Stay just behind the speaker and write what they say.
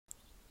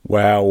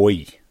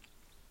Wowee.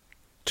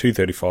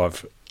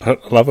 235. I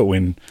love it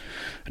when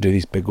I do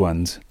these big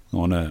ones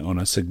on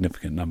a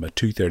significant number.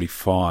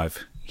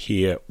 235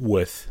 here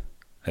with,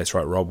 that's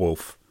right, Robb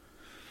Wolf,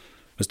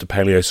 Mr.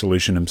 Paleo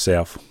Solution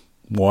himself.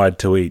 Wired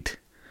to Eat,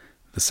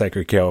 The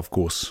Sacred Cow, of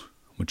course,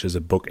 which is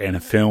a book and a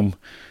film.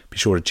 Be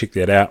sure to check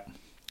that out.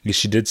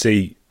 Yes, you did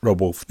see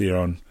Robb Wolf there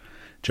on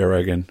Joe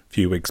Rogan a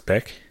few weeks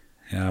back.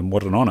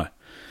 What an honour.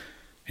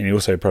 And you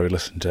also probably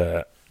listened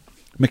to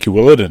Mickey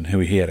Willardon, who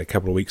he had a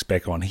couple of weeks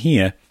back on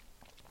here,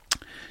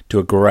 do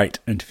a great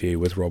interview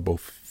with Robb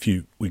Wolf a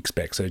few weeks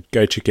back. So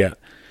go check out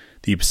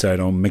the episode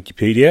on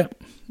Mickeypedia.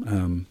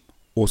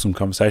 Awesome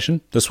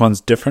conversation. This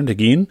one's different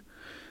again.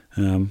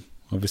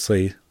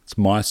 Obviously, it's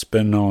my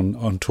spin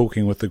on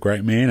talking with the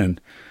great man,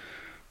 and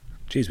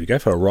geez, we go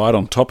for a ride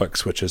on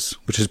topics, which is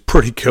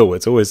pretty cool.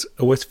 It's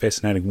always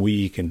fascinating where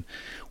you can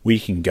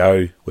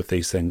go with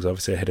these things.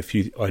 Obviously, I had a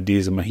few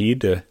ideas in my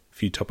head, a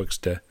few topics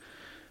to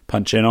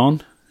punch in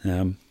on.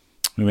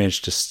 We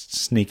managed to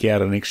sneak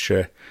out an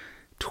extra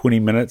 20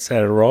 minutes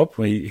out of Robb.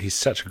 He's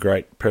such a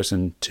great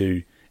person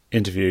to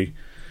interview,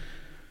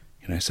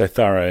 so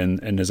thorough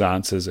in his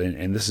answers,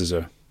 and this is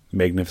a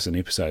magnificent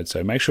episode.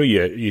 So make sure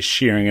you're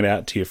sharing it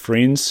out to your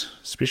friends,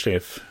 especially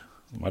if,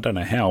 I don't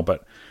know how,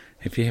 but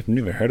if you have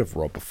never heard of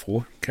Robb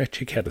before, go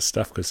check out his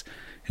stuff because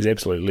he's an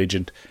absolute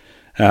legend.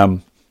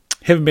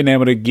 Haven't been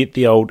able to get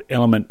the old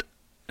Element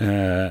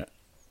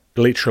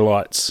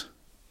electrolytes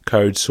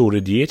code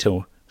sorted yet,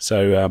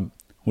 so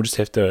we'll just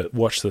have to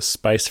watch this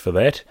space for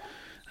that.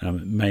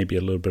 It may be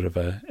a little bit of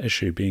an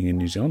issue being in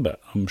New Zealand, but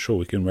I'm sure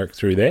we can work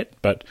through that.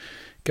 But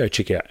go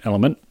check out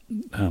Element.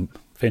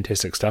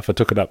 Fantastic stuff. I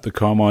took it up the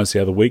Kaimais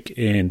the other week,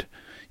 and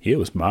yeah, it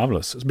was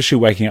marvellous, especially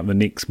waking up the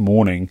next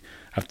morning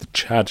after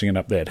charging it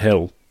up that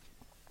hill.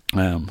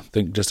 I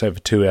think just over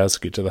 2 hours to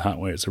get to the hut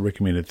where it's a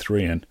recommended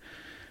 3, and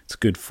it's a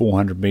good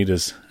 400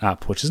 metres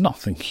up, which is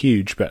nothing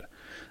huge, but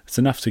it's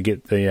enough to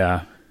get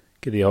the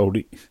old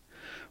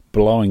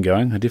blowing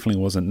going. I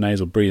definitely wasn't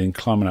nasal breathing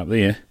climbing up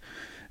there.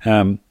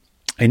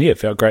 And yeah, it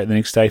felt great the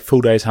next day,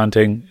 full day's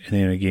hunting, and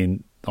then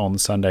again on the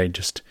Sunday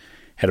just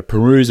had a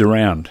peruse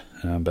around,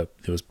 but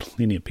there was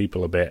plenty of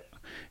people about,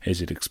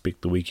 as you'd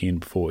expect the weekend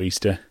before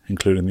Easter,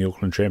 including the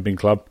Auckland Tramping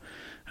Club.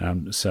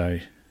 So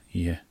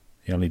yeah,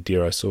 the only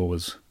deer I saw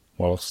was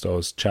whilst I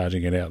was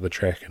charging it out the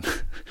track,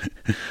 and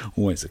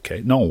always the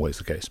case, not always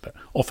the case, but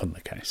often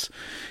the case.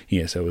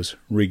 Yeah, so it was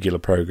regular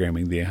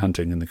programming there,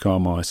 hunting in the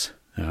Kaimais.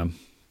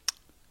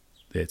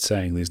 That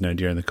saying, there's no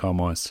deer in the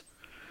Kaimais,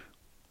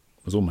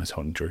 was almost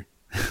holding true.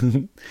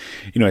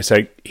 Anyway,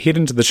 so head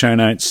into the show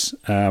notes.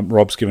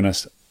 Robb's given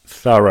us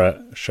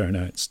thorough show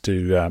notes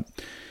to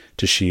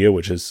share,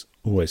 which is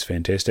always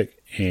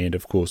fantastic. And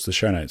of course, the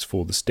show notes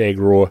for the Stag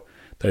Roar,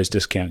 those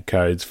discount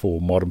codes for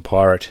Modern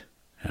Pirate,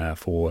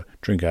 for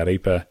Drinkard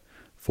Epa,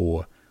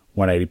 for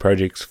 180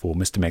 Projects, for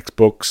Mr. Max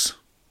Books.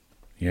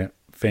 Yeah,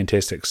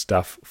 fantastic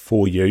stuff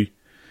for you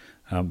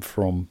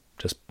from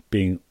just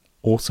being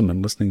awesome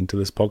and listening to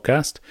this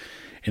podcast.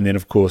 And then,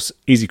 of course,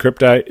 Easy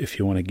Crypto, if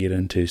you want to get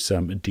into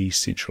some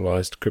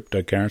decentralized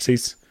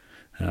cryptocurrencies,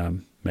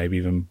 maybe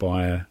even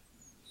buy a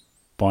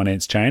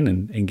Binance chain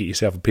and get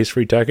yourself a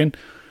pest-free token,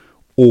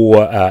 or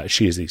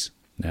Sharesies.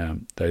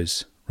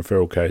 Those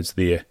referral codes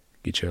there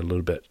get you a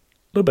little bit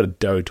of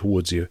dough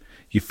towards your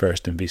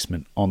first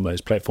investment on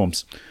those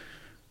platforms.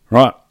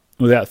 Right,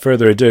 without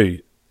further ado,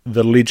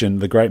 the legend,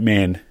 the great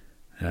man,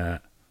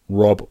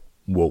 Robb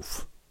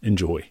Wolf.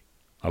 Enjoy.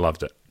 I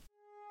loved it.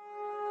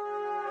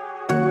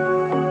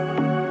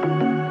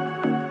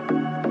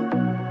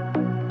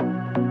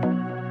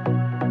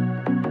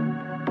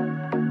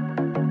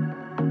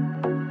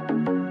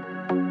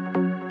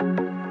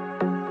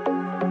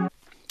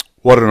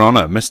 What an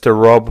honour, Mr.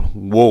 Robb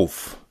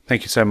Wolf.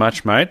 Thank you so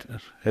much, mate.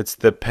 It's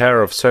the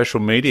power of social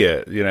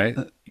media.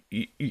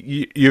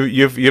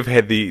 You've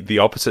had the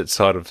opposite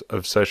side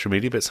of social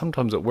media, but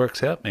sometimes it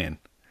works out, man.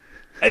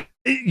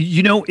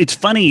 It's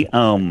funny.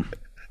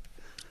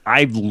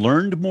 I've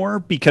learned more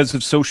because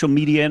of social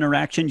media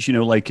interactions.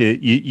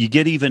 You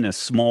get even a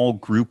small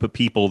group of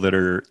people that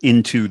are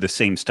into the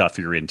same stuff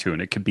you're into,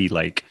 and it could be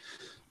like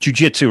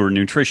jiu-jitsu or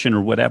nutrition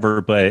or whatever.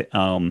 But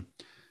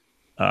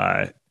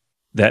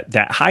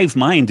that hive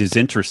mind is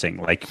interesting.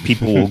 Like,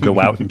 people will go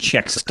out and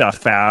check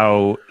stuff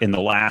out and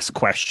they'll ask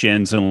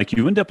questions, and like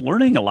you end up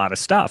learning a lot of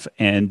stuff,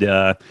 and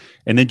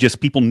then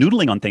just people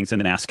noodling on things and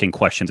then asking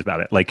questions about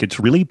it. Like, it's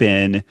really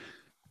been,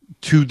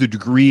 to the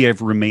degree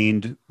I've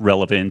remained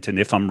relevant, and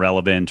if I'm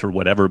relevant or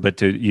whatever,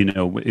 but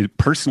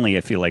personally,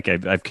 I feel like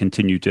I've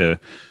continued to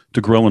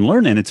grow and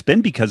learn, and it's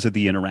been because of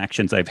the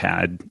interactions I've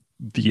had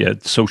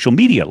via social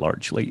media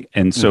largely.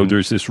 And so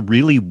there's this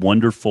really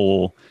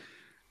wonderful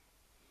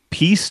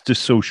piece to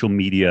social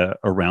media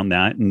around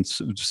that, and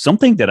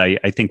something that I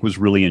think was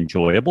really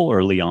enjoyable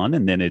early on,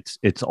 and then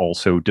it's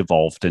also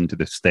devolved into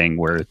this thing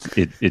where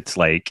it's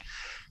like,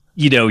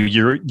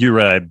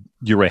 you're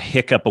you're a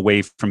hiccup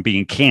away from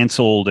being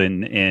canceled,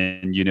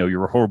 and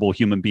you're a horrible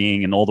human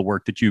being, and all the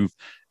work that you've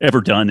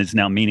ever done is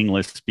now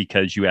meaningless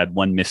because you had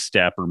one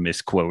misstep or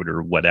misquote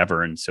or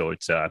whatever. And so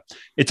it's a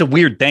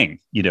weird thing.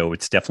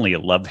 It's definitely a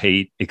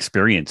love-hate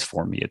experience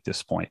for me at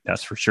this point.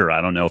 That's for sure.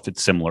 I don't know if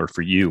it's similar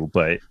for you,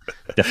 but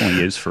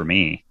definitely is for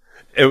me.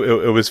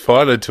 It was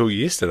fine until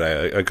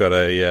yesterday. I got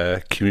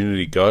a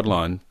community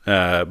guideline.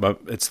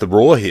 It's the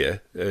Raw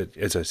here.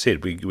 As I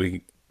said,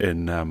 we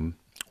in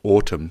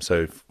autumn,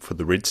 so for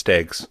the red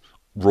stags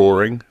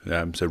roaring,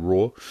 so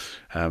Raw.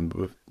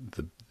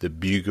 The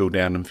bugle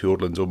down in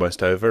Fiordland's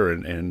almost over,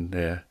 and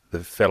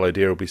the fallow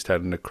deer will be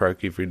starting to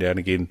croak every now and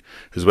again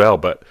as well.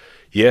 But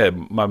yeah,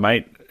 my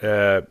mate,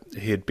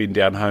 he had been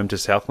down home to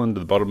Southland, to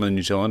the bottom of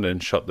New Zealand,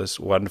 and shot this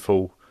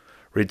wonderful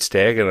red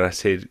stag, and I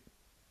said,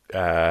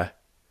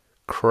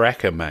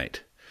 cracker,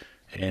 mate.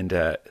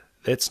 And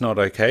that's not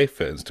okay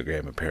for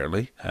Instagram,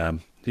 apparently.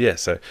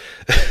 So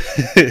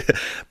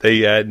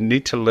they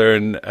need to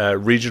learn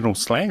regional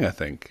slang, I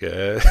think.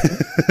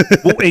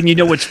 Well,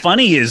 and what's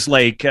funny is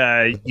my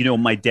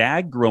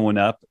dad growing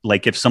up,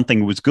 like if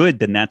something was good,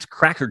 then that's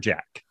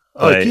crackerjack.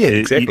 Yeah,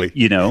 exactly.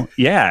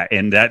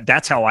 And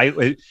that's how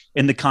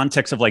in the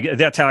context of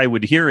that's how I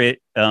would hear it.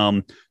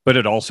 But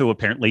it also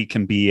apparently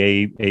can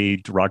be a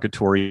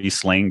derogatory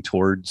slang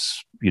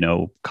towards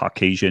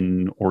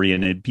Caucasian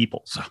oriented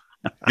people. So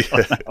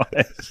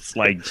it's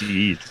like,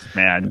 geez,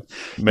 man.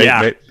 Maybe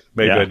I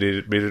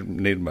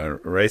need my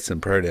race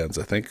and pronouns,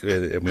 I think,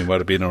 and we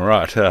might have been all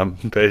right.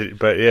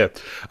 But yeah.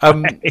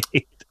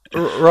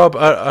 Rob,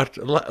 I'd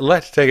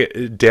like to take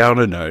it down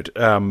a note.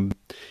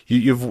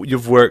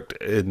 You've worked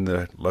in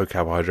the low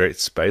carbohydrate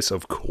space,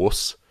 of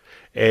course,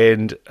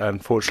 and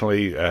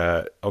unfortunately,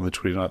 on the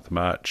 29th of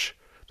March,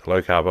 the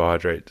low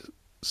carbohydrate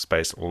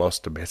space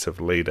lost a massive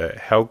leader.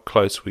 How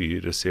close were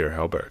you to Sarah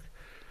Hallberg?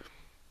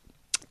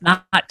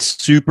 Not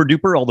super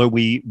duper, although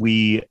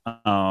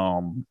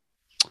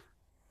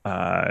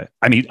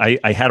I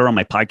had her on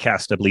my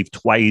podcast, I believe,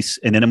 twice,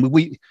 and then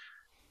we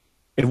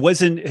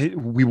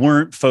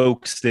weren't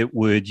folks that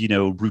would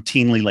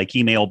routinely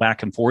email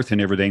back and forth and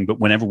everything, but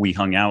whenever we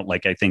hung out,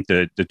 I think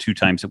the two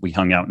times that we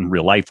hung out in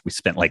real life, we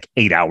spent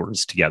 8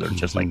 hours together,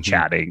 just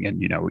chatting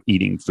and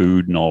eating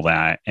food and all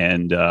that.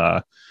 And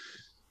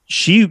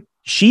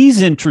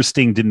she's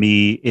interesting to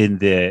me in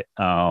that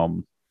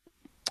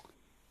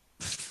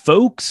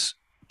folks,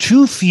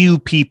 too few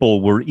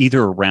people were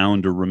either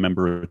around or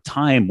remember a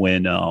time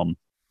when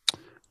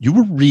you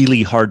were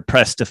really hard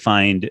pressed to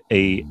find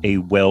a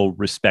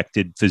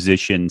well-respected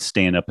physician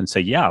stand up and say,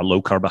 yeah, a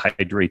low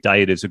carbohydrate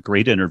diet is a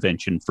great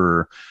intervention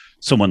for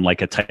someone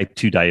like a type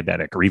 2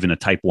 diabetic or even a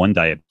type 1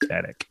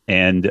 diabetic.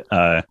 And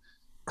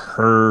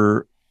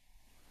her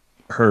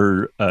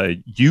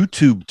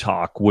YouTube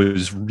talk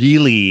was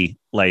really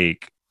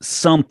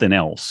something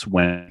else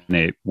when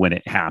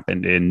it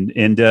happened.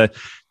 And the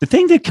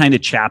thing that kind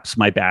of chaps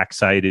my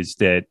backside is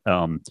that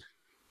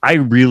I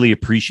really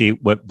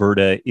appreciate what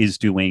Verda is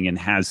doing and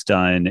has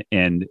done,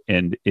 and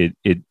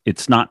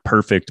it's not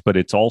perfect, but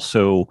it's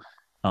also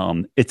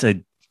it's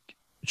a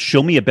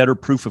show me a better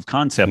proof of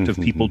concept of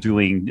people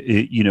doing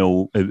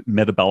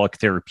metabolic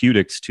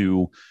therapeutics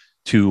to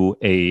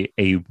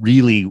a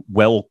really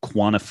well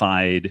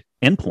quantified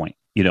endpoint.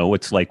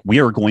 It's we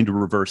are going to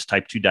reverse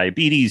type 2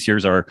 diabetes.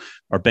 Here's our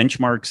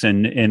benchmarks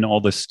and all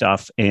this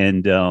stuff.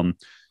 And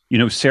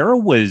Sarah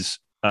was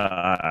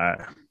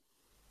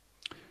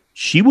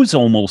she was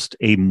almost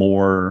a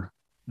more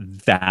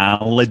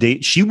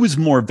she was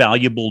more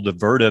valuable to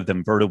Verda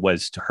than Verda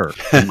was to her,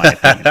 in my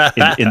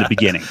opinion, in the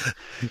beginning.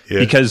 Yeah.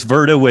 Because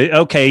Verda was,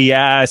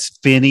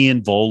 Finney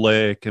and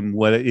Volek and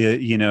what,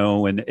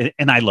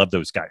 and I love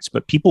those guys,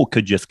 but people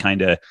could just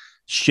kind of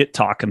shit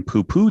talk and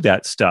poo poo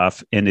that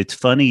stuff. And it's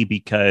funny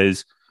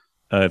because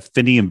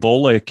Finney and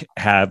Volek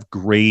have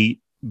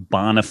great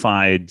bona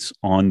fides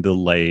on the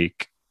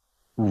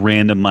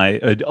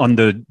randomized, on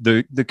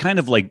the kind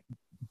of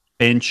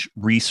bench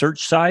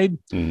research side.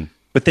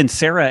 But then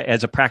Sarah,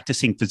 as a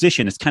practicing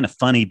physician, it's kind of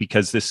funny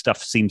because this stuff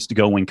seems to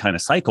go in kind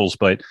of cycles,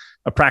 but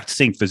a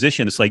practicing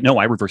physician is no,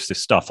 I reverse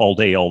this stuff all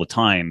day, all the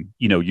time,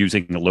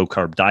 using a low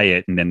carb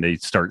diet. And then they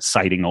start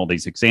citing all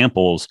these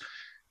examples.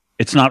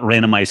 It's not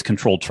randomized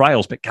controlled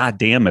trials, but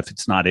goddamn if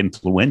it's not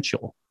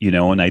influential,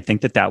 and I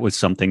think that was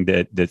something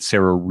that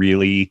Sarah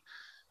really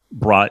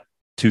brought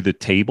to the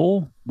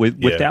table with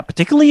that,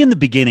 particularly in the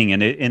beginning.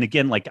 And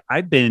again,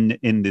 I've been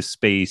in this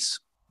space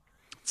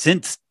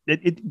since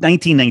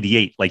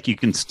 1998. You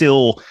can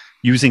still,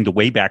 using the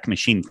Wayback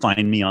Machine,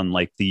 find me on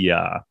the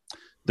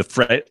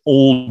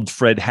old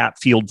Fred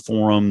Hatfield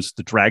forums,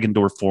 the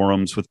Dragondoor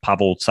forums with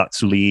Pavel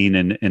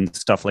Tsatsulin and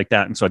stuff like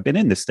that. And so I've been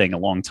in this thing a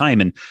long time.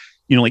 And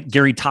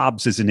Gary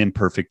Taubes is an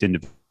imperfect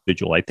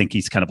individual. I think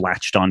he's kind of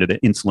latched onto the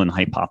insulin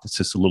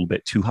hypothesis a little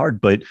bit too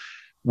hard. But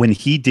when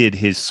he did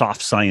his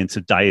soft science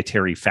of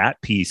dietary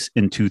fat piece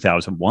in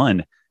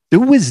 2001, there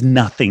was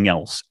nothing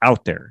else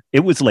out there. It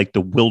was like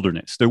the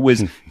wilderness. There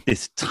was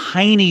this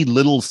tiny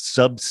little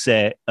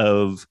subset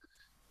of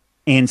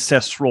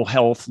ancestral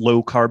health,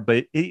 low carb,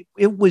 but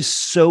it was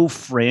so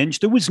fringe.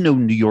 There was no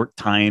New York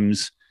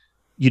Times,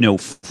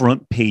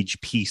 front page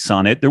piece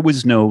on it. There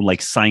was no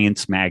like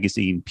Science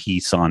magazine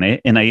piece on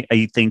it. And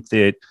I think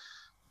that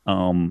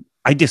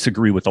I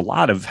disagree with a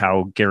lot of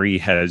how Gary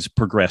has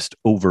progressed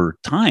over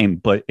time,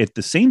 but at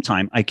the same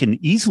time, I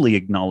can easily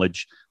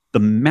acknowledge the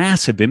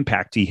massive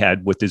impact he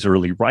had with his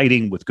early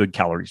writing, with Good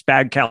Calories,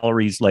 Bad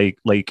Calories.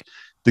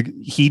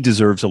 He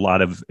deserves a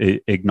lot of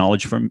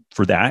acknowledgement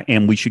for that,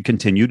 and we should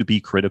continue to be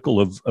critical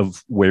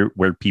of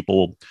where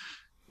people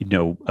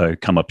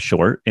come up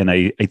short. And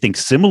I think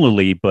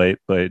similarly, but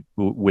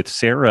with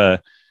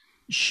Sarah,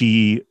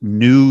 she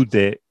knew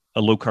that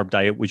a low carb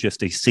diet was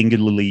just a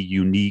singularly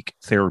unique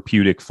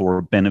therapeutic for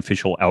a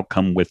beneficial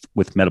outcome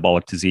with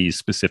metabolic disease,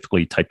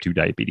 specifically type 2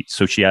 diabetes.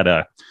 So she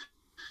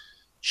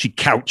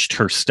couched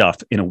her stuff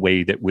in a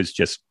way that was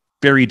just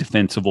very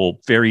defensible,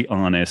 very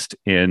honest.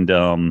 And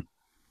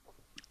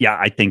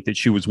I think that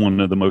she was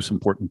one of the most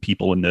important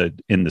people in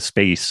the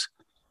space,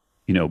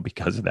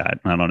 because of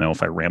that. I don't know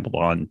if I rambled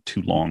on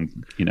too long,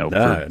 for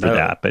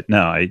that, but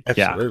no,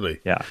 absolutely.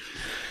 Yeah.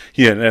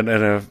 And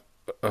I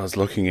was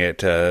looking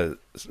at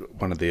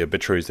one of the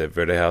obituaries that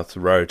Verde Health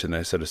wrote, and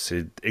they sort of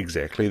said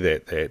exactly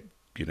that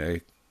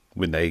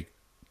when they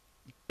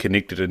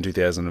connected in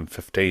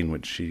 2015,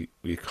 which you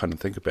kind of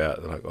think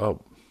about, like,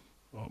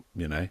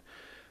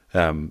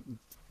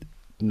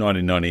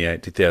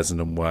 1998,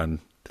 2001,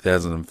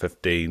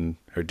 2015,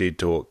 her DED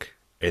talk,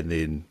 and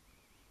then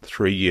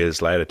 3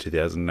 years later,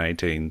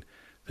 2018,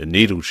 the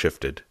needle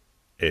shifted,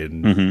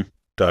 and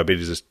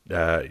Diabetes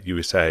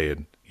USA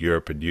and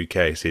Europe and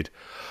UK said,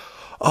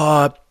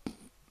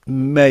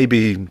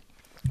 maybe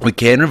we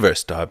can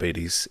reverse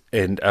diabetes,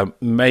 and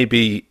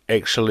maybe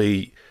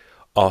actually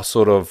our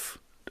sort of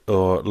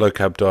low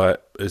carb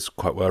diet is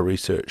quite well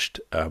researched,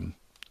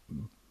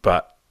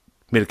 but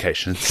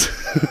medications,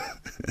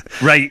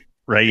 right,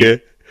 yeah.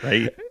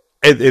 Right,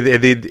 and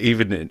then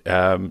even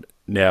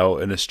now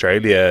in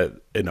Australia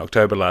in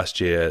October last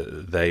year,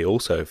 they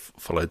also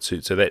followed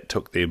suit, so that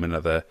took them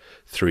another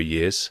 3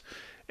 years,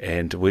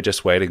 and we're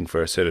just waiting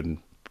for a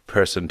certain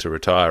person to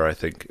retire, I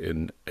think,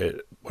 in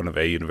one of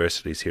our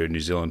universities here in New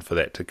Zealand for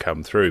that to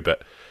come through.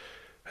 But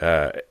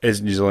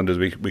as New Zealanders,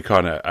 we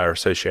kind of are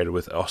associated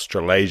with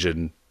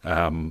Australasian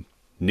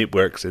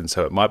networks, and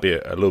so it might be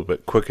a little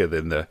bit quicker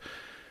than the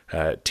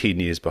 10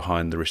 years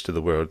behind the rest of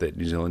the world that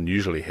New Zealand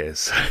usually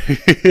has.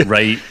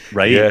 Right.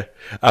 Yeah.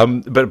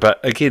 But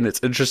again,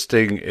 it's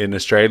interesting in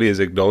Australia's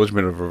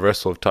acknowledgement of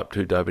reversal of type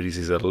 2 diabetes.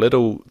 There's a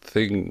little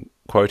thing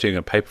quoting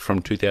a paper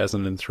from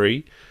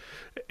 2003.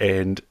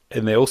 And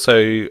they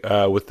also,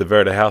 with the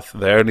Verde Health,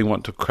 they only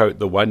want to quote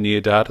the 1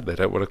 year data. They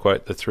don't want to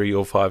quote the 3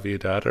 or 5 year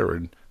data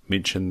and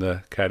mention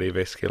the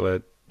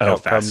cardiovascular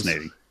outcomes.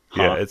 Fascinating.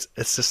 Yeah, it's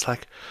just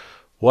like,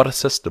 what a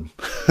system.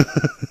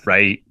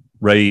 Right.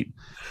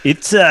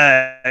 It's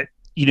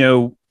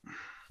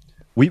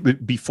we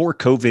before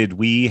COVID,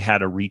 we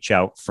had a reach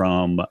out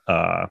from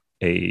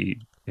a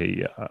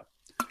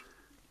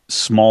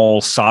small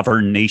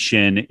sovereign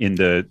nation in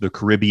the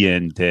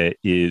Caribbean that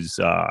is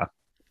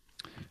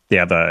they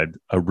have a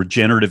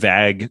regenerative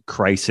ag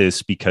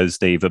crisis because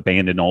they've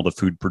abandoned all the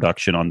food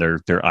production on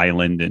their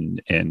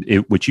island, and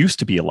which used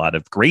to be a lot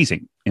of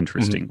grazing,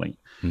 interestingly.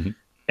 Mm-hmm.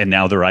 And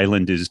now their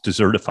island is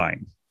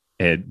desertifying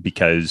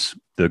because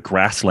the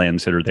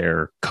grasslands that are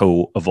there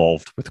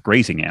co-evolved with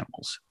grazing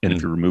animals. And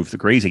if you remove the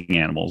grazing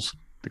animals,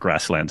 the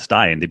grasslands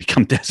die and they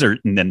become desert,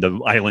 and then the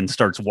island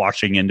starts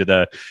washing into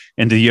the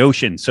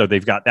ocean. So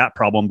they've got that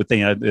problem, but they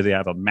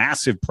have a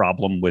massive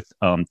problem with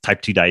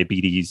type 2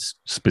 diabetes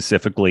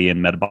specifically,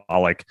 and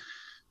metabolic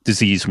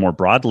disease more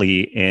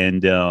broadly.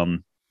 And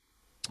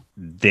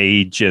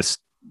they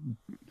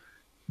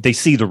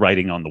see the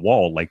writing on the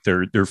wall. Like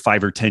they're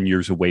 5 or 10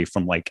 years away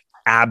from like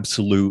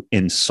absolute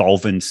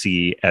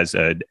insolvency as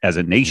a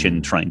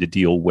nation, trying to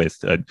deal with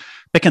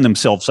picking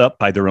themselves up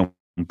by their own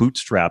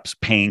bootstraps,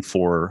 paying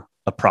for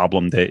a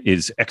problem that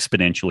is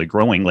exponentially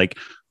growing. Like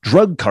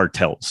drug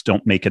cartels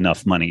don't make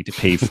enough money to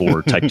pay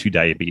for type 2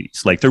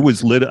 diabetes. Like there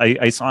was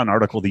I saw an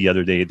article the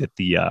other day that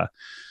the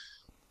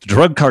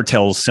drug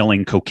cartels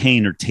selling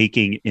cocaine are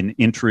taking an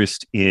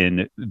interest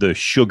in the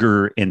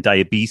sugar and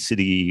diabetes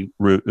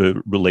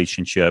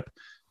relationship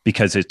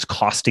because it's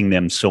costing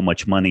them so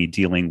much money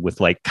dealing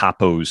with like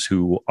capos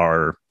who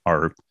are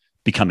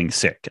becoming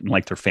sick, and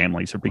like their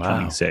families are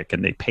becoming sick,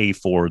 and they pay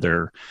for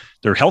their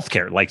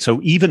healthcare. Like, so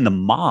even the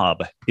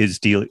mob is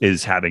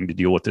having to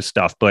deal with this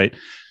stuff. But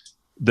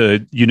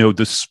the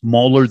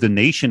smaller the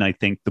nation, I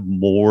think the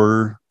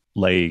more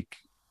like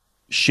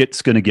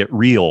shit's going to get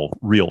real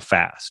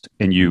fast.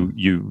 And you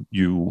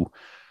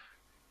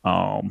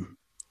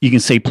can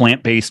say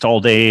plant-based all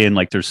day, and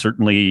like there's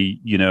certainly,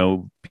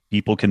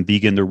 people can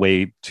vegan their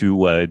way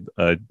to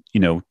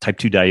type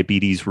 2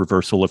 diabetes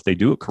reversal if they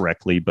do it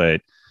correctly.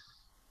 But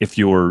if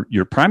your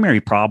primary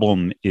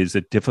problem is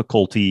a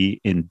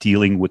difficulty in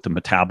dealing with the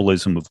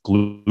metabolism of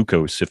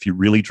glucose, if you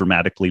really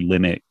dramatically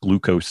limit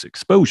glucose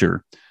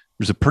exposure,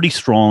 there's a pretty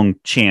strong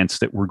chance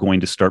that we're going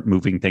to start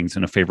moving things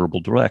in a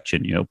favorable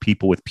direction.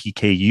 People with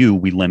PKU,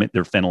 we limit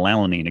their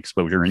phenylalanine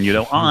exposure, and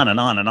on and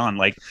on and on.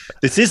 Like,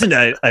 this isn't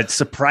a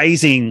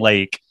surprising,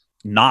 like,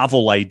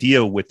 novel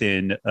idea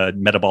within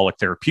metabolic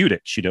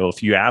therapeutics.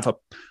 If you have a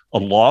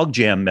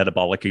logjam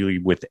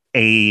metabolically with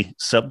a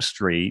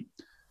substrate,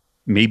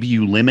 maybe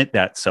you limit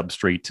that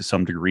substrate to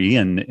some degree,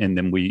 and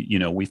then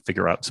we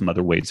figure out some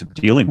other ways of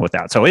dealing with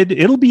that. So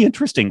it'll be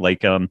interesting.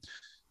 Like,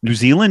 New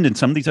Zealand and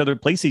some of these other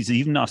places,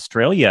 even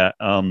Australia,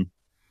 I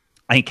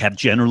think have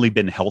generally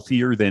been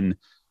healthier than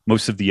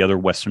most of the other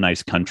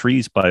westernized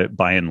countries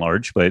by and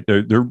large, but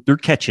they're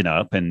catching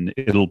up, and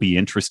it'll be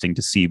interesting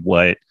to see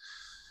what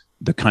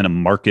the kind of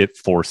market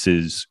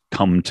forces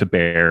come to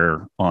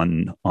bear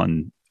on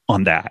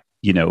that,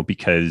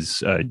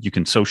 because you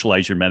can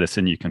socialize your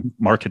medicine, you can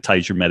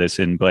marketize your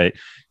medicine, but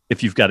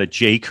if you've got a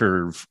J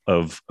curve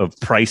of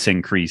price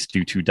increase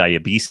due to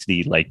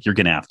diabetes, like, you're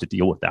going to have to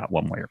deal with that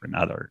one way or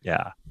another.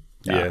 Yeah.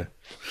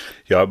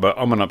 But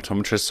I'm an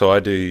optometrist, so I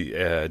do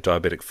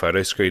diabetic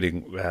photo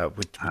screening.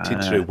 We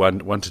tend to do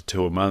one to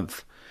two a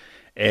month.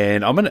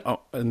 And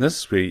and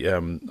this is where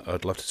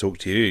I'd love to talk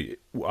to you.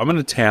 I'm in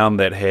a town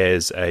that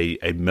has a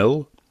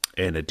mill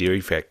and a dairy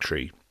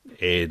factory.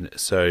 And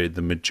so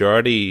the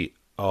majority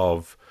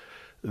of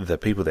the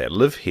people that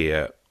live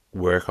here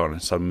work on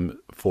some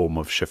form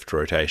of shift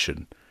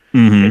rotation.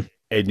 Mm-hmm.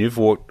 And you've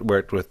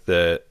worked with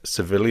the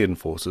civilian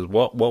forces.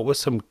 What were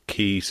some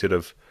key sort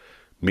of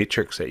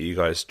metrics that you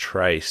guys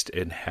traced,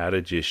 and how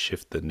did you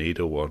shift the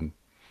needle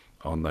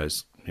on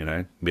those,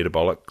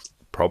 metabolic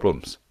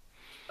problems?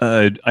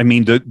 I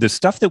mean, the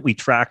stuff that we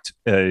tracked,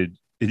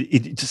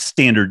 it's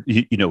standard,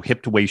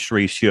 hip to waist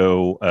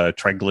ratio,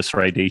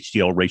 triglyceride to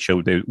HDL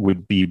ratio that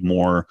would be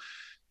more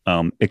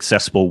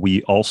accessible.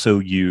 We also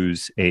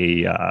use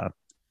a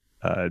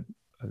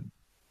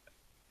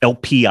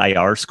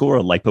LPIR score,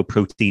 a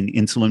lipoprotein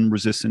insulin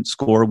resistance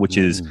score, which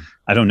is,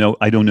 I don't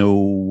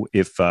know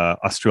if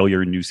Australia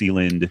or New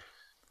Zealand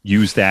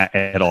use that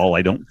at all.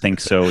 I don't think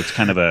so. It's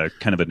kind of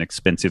an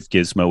expensive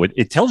gizmo.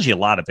 It tells you a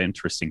lot of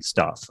interesting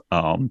stuff.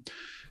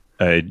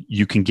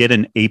 You can get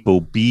an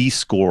ApoB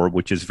score,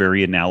 which is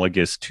very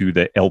analogous to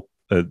the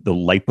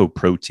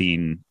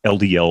lipoprotein,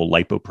 LDL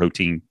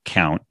lipoprotein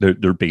count.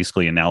 They're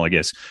basically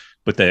analogous,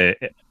 but the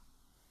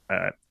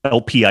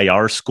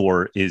LPIR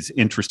score is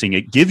interesting.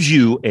 It gives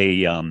you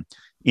an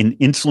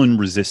insulin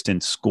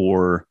resistance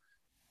score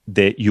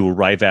that you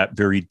arrive at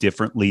very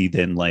differently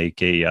than like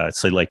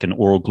say like an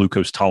oral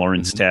glucose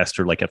tolerance test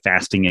or like a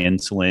fasting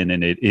insulin.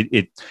 And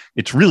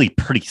it's really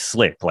pretty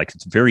slick. Like,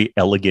 it's very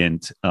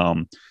elegant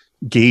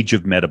gauge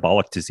of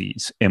metabolic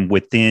disease. And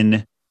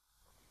within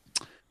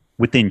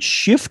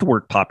shift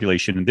work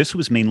population, and this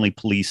was mainly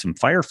police and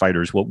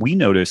firefighters, what we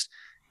noticed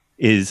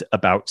is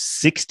about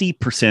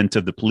 60%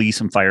 of the police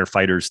and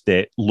firefighters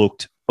that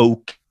looked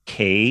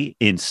okay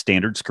in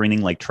standard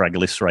screening, like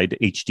triglyceride to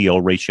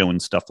HDL ratio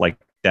and stuff like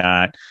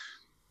that,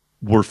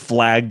 were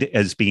flagged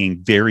as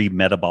being very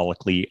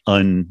metabolically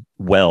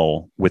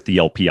unwell with the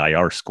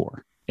LPIR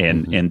score.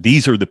 And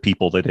these are the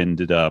people that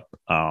ended up,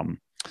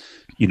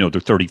 they're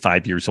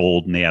 35 years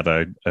old and they have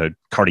a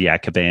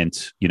cardiac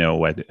event,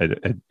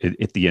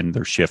 at the end of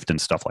their shift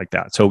and stuff like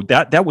that. So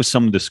that was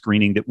some of the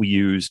screening that we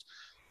used.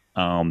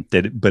 But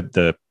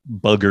the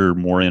bugger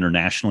more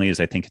internationally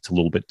is, I think it's a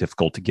little bit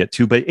difficult to get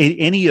to. But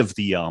any of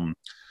the,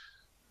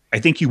 I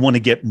think you want to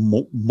get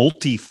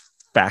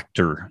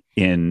multi-factor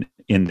in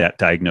that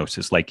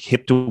diagnosis, like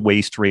hip to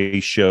waist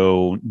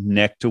ratio,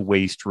 neck to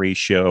waist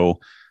ratio,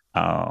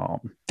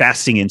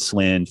 fasting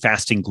insulin,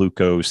 fasting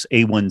glucose,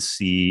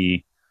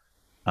 A1C.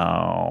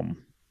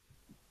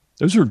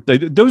 Those are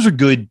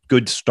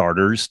good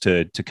starters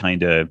to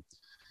kind of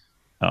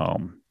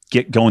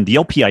get going. The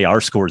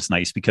LPIR score is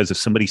nice because if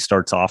somebody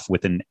starts off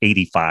with an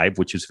 85,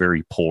 which is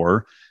very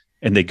poor,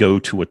 and they go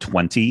to a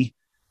 20,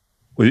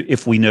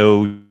 if we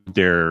know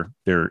their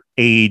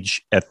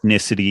age,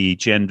 ethnicity,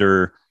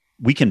 gender,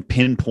 we can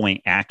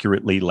pinpoint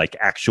accurately, like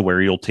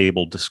actuarial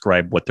table,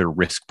 describe what their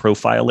risk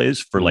profile is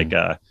for like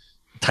a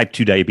type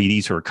 2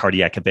 diabetes or a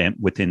cardiac event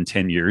within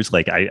 10 years.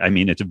 Like, I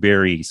mean, it's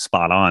very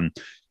spot on.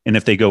 And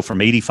if they go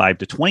from 85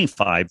 to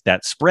 25,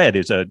 that spread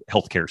is a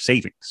healthcare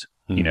savings,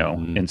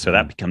 and so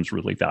that becomes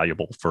really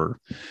valuable for,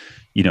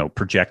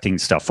 projecting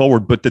stuff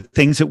forward. But the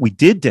things that we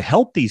did to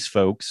help these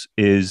folks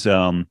is,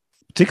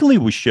 particularly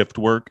with shift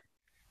work,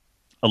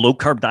 a low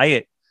carb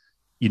diet,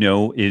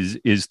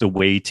 is the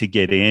way to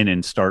get in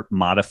and start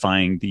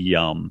modifying the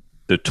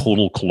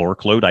total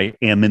caloric load. I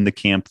am in the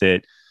camp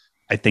that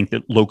I think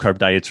that low carb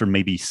diets are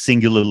maybe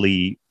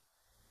singularly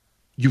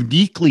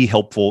uniquely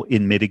helpful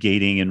in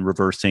mitigating and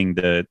reversing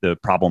the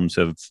problems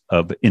of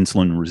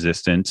insulin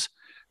resistance,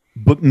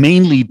 but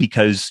mainly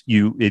because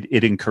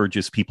it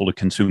encourages people to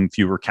consume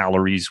fewer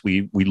calories.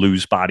 We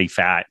lose body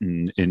fat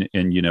and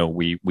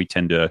we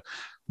tend to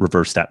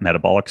reverse that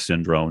metabolic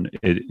syndrome.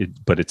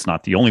 But it's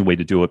not the only way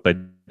to do it. But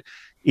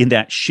in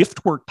that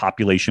shift work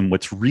population,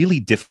 what's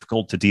really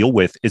difficult to deal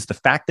with is the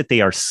fact that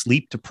they are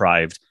sleep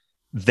deprived.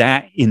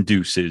 That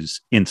induces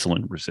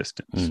insulin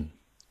resistance.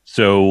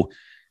 So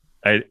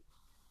I,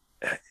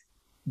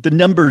 the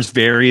numbers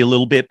vary a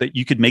little bit, but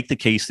you could make the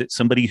case that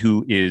somebody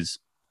who is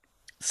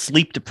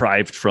sleep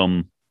deprived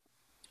from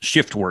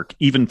shift work,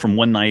 even from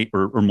one night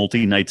or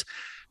multi nights,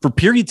 for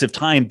periods of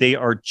time, they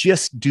are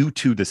just due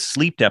to the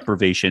sleep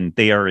deprivation,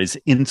 they are as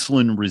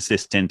insulin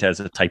resistant as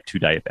a type 2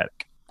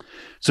 diabetic.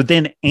 So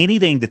then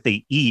anything that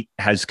they eat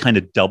has kind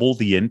of double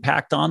the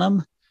impact on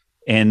them.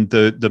 And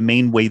the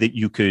main way that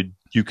you could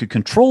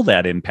control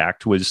that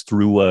impact was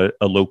through a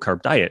low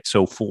carb diet.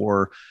 So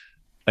for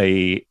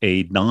a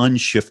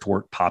non-shift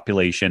work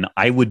population,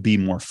 I would be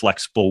more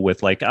flexible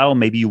with like, oh,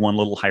 maybe you want a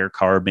little higher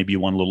carb, maybe you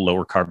want a little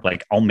lower carb.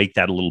 Like I'll make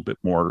that a little bit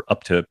more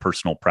up to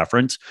personal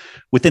preference.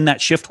 Within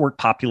that shift work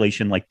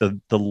population, like the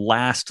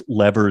last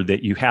lever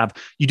that you have,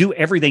 you do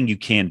everything you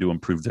can to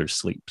improve their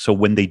sleep. So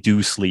when they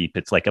do sleep,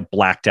 it's like a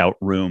blacked out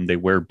room. They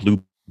wear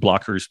blue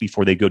blockers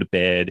before they go to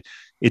bed.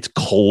 It's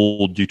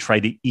cold. You try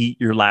to eat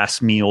your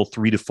last meal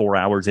 3 to 4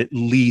 hours at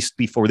least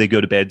before they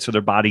go to bed, so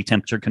their body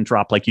temperature can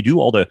drop. Like you do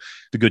all the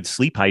good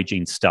sleep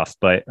hygiene stuff,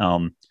 but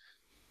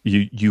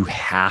you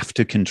have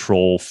to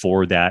control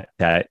for that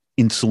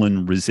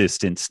insulin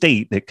resistant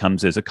state that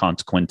comes as a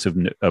consequence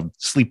of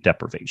sleep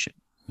deprivation.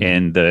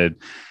 Mm-hmm. And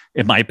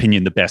in my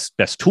opinion, the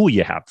best tool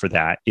you have for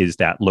that is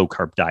that low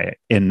carb diet.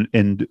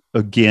 And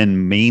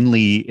again,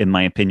 mainly in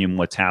my opinion,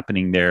 what's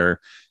happening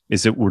there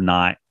is that we're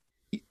not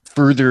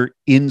further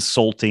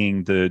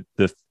insulting the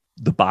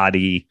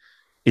body.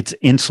 It's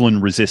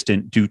insulin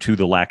resistant due to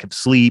the lack of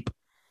sleep.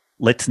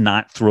 Let's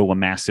not throw a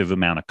massive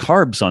amount of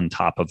carbs on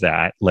top of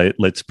that.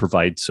 Let's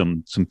provide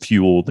some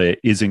fuel that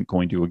isn't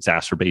going to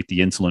exacerbate the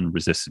insulin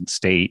resistant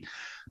state,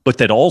 but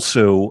that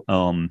also,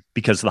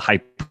 because of the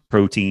high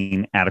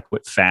protein,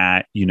 adequate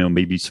fat,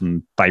 maybe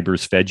some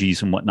fibrous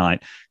veggies and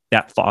whatnot,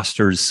 that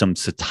fosters some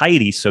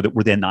satiety so that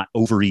we're then not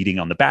overeating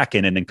on the back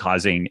end and then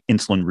causing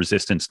insulin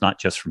resistance, not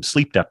just from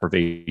sleep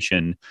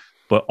deprivation,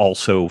 but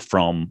also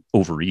from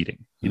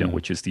overeating,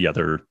 which is the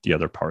other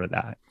part of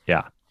that.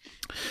 Yeah.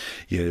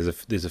 Yeah.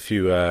 There's a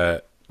few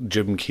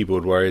gym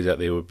keyboard warriors out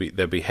there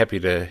they'd be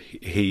happy to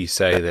hear you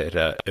say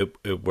that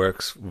it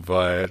works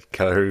via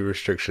calorie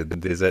restriction.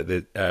 There's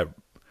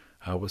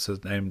what's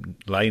his name?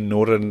 Lane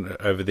Norton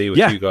over there with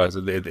you guys.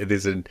 And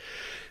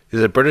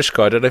there's a British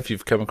guy. I don't know if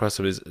you've come across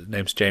him. His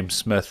name's James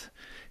Smith.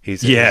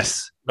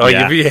 Yes.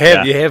 You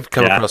have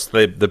come across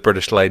the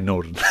British Lane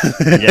Norton.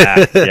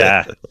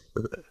 Yeah.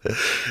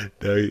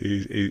 No,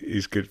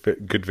 he's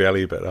good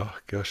value, but oh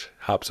gosh,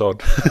 harps on.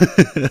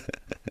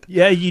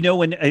 Yeah,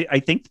 and I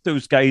think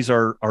those guys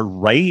are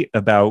right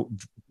about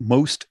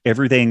most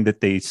everything that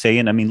they say.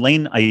 And I mean,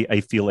 Lane,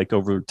 I feel like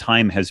over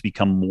time has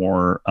become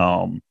more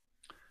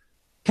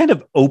kind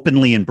of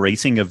openly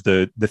embracing of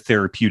the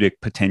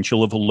therapeutic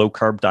potential of a low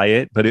carb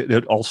diet, but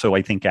it also,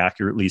 I think,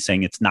 accurately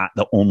saying it's not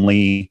the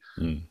only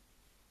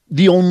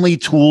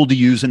tool to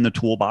use in the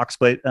toolbox.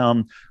 But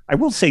I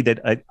will say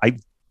that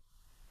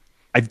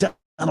I've done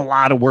a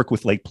lot of work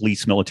with like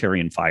police,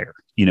 military, and fire.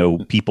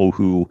 People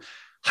who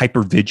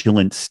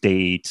hypervigilant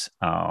state,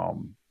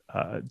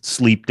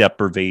 sleep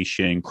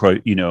deprivation,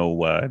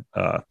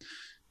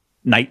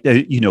 night,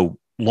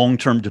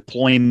 long-term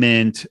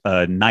deployment,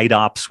 night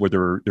ops where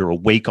they're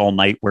awake all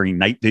night wearing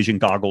night vision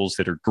goggles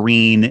that are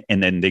green,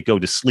 and then they go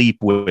to sleep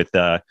with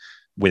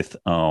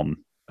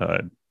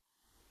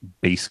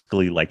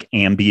basically like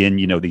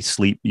Ambien. They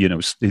sleep,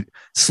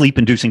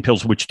 sleep-inducing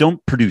pills which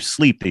don't produce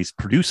sleep; they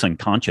produce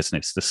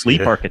unconsciousness. The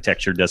sleep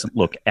architecture doesn't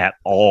look at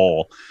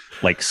all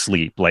like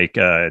sleep,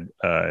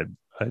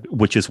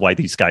 which is why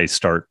these guys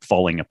start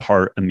falling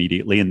apart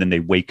immediately, and then they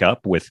wake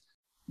up with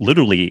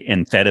literally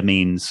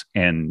amphetamines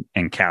and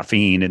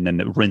caffeine, and then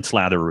the rinse,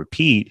 lather,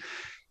 repeat.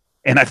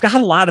 And I've got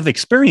a lot of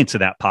experience of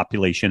that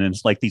population. And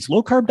it's like these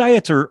low carb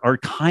diets are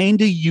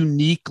kind of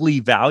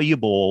uniquely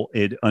valuable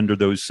under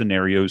those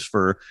scenarios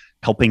for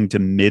helping to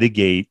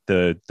mitigate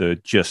the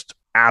just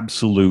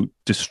absolute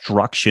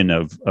destruction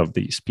of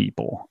these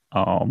people.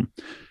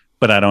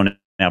 But I don't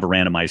have a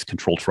randomized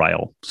control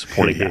trial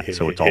supporting that.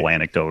 So it's all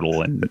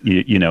anecdotal and,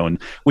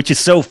 and which is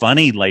so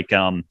funny. Like,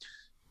 there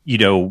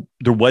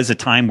was a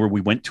time where we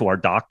went to our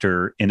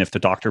doctor, and if the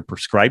doctor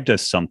prescribed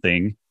us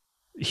something,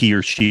 he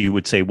or she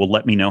would say, well,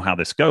 let me know how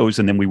this goes.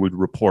 And then we would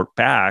report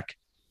back,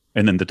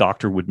 and then the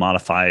doctor would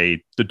modify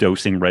the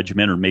dosing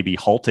regimen or maybe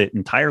halt it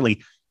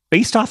entirely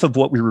based off of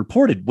what we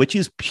reported, which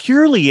is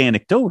purely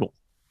anecdotal.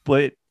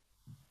 But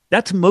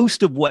that's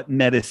most of what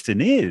medicine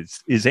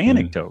is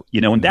anecdote,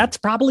 and that's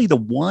probably the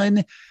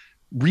one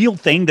real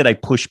thing that I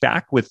push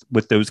back with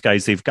those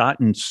guys. They've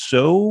gotten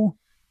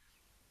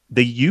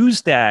they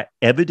use that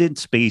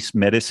evidence-based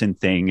medicine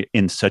thing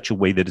in such a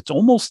way that it's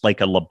almost like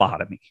a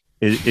lobotomy.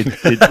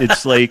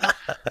 It's like,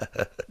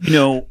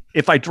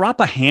 if I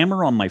drop a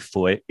hammer on my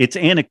foot, it's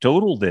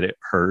anecdotal that it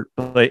hurt,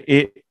 but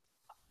the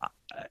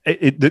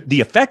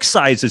effect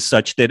size is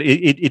such that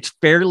it's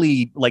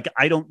fairly like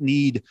I don't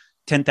need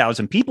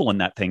 10,000 people in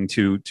that thing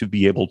to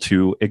be able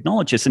to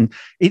acknowledge this. And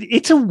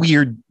it's a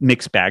weird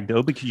mixed bag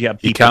though, because you have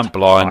people you can't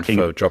blind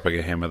for dropping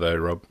a hammer though,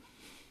 Rob.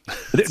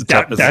 That's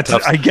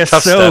tough, I guess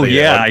tough so. study,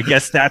 Yeah, Alan. I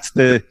guess that's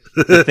the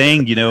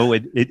thing.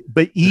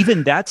 But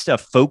even that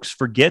stuff, folks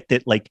forget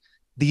that like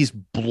these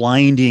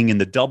blinding and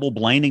the double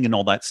blinding and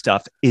all that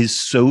stuff is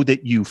so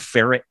that you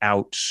ferret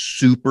out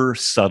super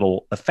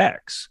subtle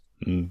effects.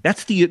 Mm.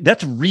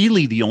 That's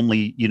really the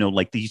only,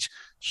 like these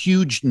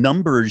huge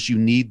numbers, you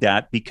need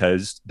that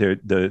because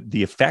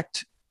the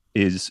effect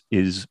is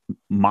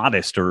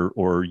modest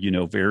or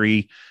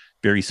very,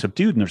 very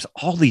subdued. And there's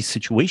all these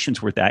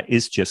situations where that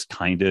is just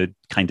kind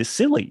of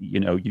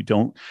silly.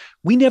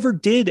 We never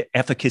did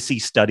efficacy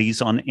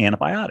studies on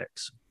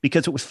antibiotics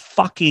because it was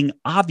fucking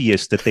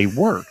obvious that they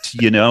worked.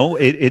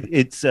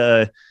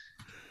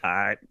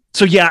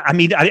 So yeah, I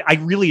mean, I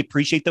really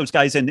appreciate those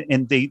guys,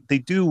 and they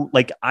do,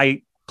 like,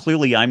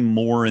 I'm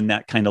more in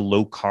that kind of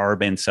low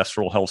carb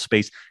ancestral health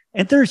space,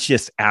 and there's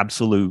just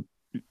absolute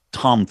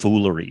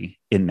tomfoolery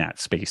in that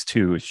space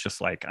too. It's just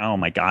like, oh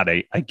my god,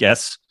 I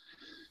guess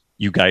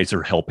you guys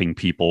are helping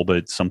people,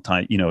 but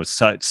sometimes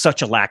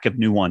such a lack of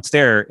nuance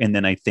there. And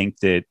then I think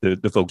that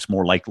the folks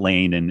more like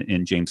Lane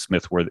and James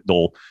Smith, where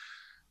they'll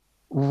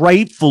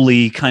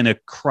rightfully kind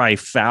of cry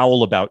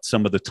foul about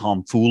some of the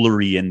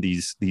tomfoolery in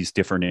these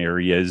different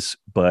areas,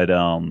 but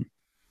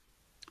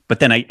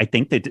then I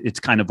think that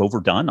it's kind of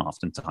overdone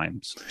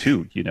oftentimes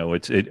too.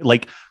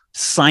 Like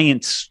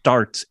science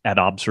starts at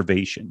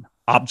observation.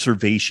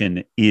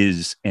 Observation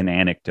is an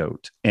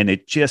anecdote, and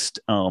it just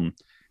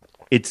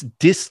it's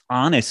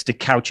dishonest to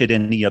couch it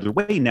any other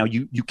way. Now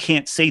you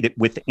can't say that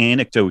with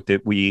anecdote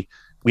that we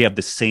have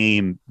the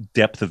same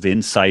depth of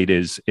insight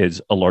as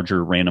a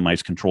larger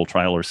randomized control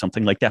trial or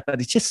something like that. But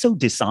it's just so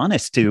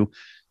dishonest to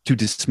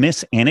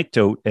dismiss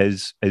anecdote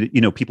as,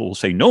 people will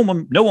say no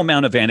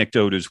amount of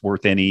anecdote is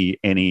worth any,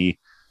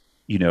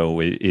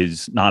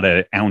 is not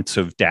an ounce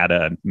of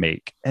data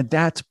make. And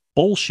that's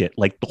bullshit.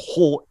 Like the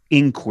whole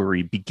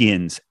inquiry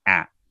begins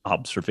at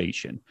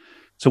observation.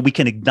 So we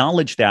can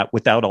acknowledge that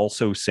without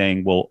also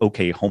saying, well,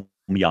 okay,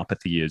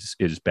 homeopathy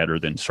is better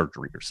than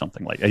surgery or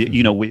something like that.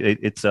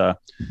 It's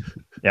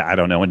I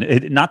don't know.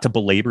 And not to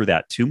belabor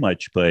that too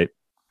much, but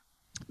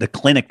the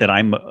clinic that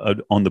I'm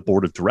on the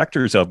board of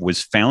directors of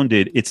was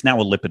founded. It's now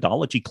a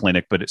lipidology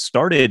clinic, but it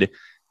started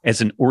as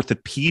an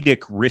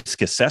orthopedic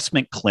risk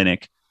assessment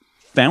clinic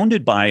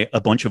founded by a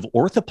bunch of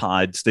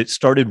orthopods that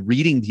started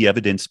reading the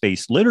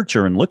evidence-based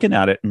literature and looking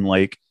at it and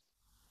like,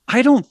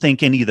 I don't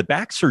think any of the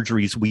back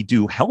surgeries we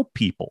do help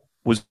people,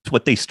 was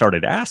what they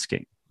started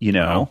asking,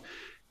 Wow.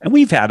 And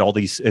we've had all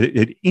these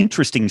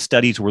interesting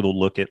studies where they'll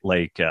look at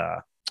like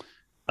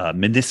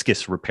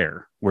meniscus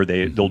repair, where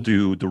they'll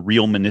do the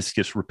real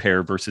meniscus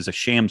repair versus a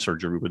sham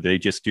surgery, where they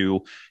just do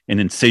an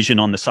incision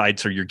on the side.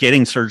 So you're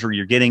getting surgery,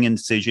 you're getting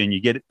incision,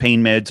 you get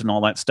pain meds and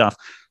all that stuff.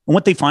 And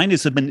what they find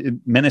is the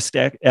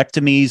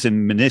meniscectomies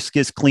and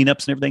meniscus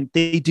cleanups and everything,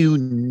 they do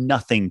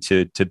nothing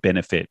to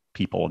benefit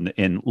people,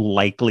 and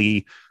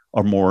likely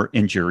are more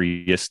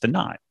injurious than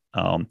not.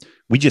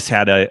 We just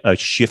had a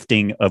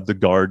shifting of the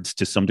guards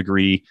to some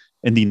degree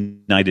in the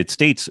United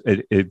States.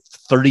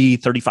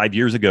 35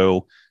 years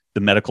ago, the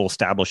medical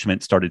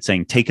establishment started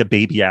saying, take a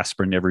baby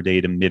aspirin every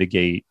day to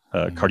mitigate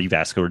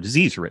cardiovascular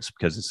disease risk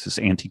because it's this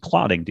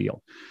anti-clotting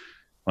deal.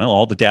 Well,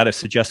 all the data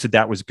suggested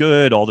that was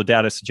good. All the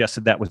data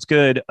suggested that was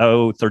good.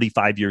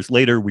 35 years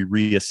later, we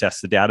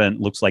reassess the data, and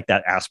it looks like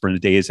that aspirin a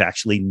day is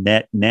actually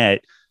net,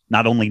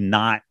 not only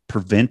not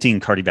preventing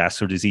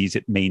cardiovascular disease,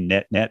 it may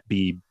net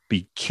be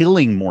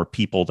killing more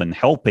people than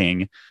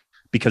helping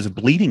because of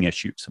bleeding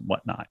issues and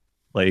whatnot.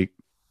 Like,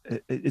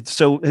 it's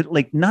so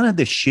like none of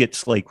this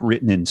shit's like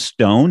written in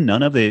stone.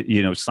 None of it,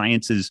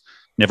 science is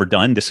never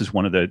done. This is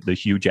one of the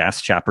huge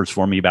ass chappers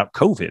for me about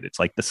COVID. It's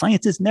like the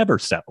science is never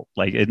settled.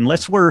 Like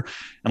unless we're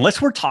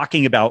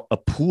talking about a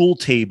pool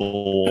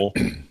table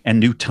and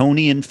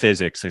Newtonian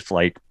physics, it's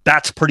like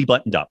that's pretty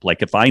buttoned up.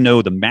 Like if I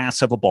know the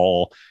mass of a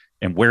ball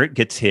and where it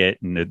gets hit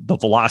and the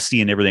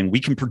velocity and everything, we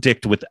can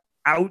predict with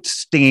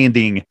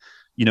outstanding,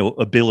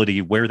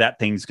 ability where that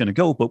thing's going to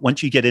go. But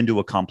once you get into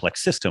a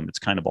complex system, it's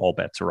kind of all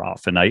bets are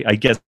off. And I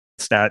guess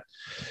that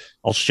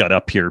I'll shut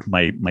up here.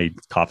 My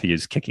coffee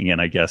is kicking in,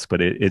 I guess.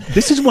 But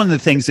this is one of the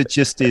things that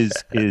just is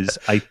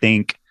I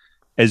think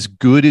as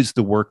good as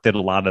the work that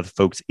a lot of the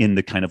folks in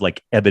the kind of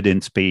like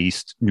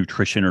evidence-based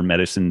nutrition or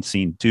medicine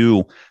scene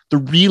do. They're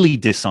really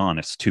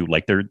dishonest too.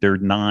 Like they're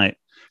not.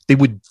 They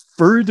would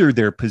further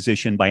their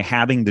position by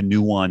having the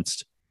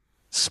nuanced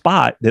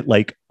spot that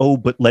like, oh,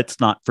 but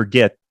let's not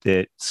forget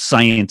that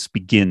science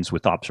begins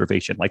with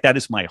observation. Like that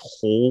is my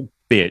whole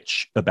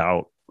bitch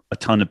about a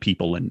ton of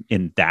people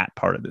in that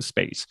part of the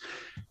space.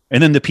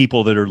 And then the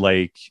people that are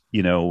like,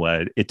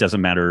 it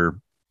doesn't matter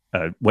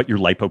what your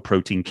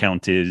lipoprotein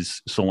count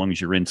is, so long as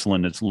your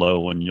insulin is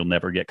low and you'll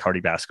never get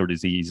cardiovascular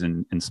disease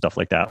and stuff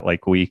like that.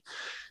 Like we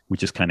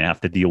just kind of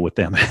have to deal with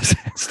them as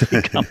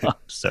they come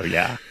up. So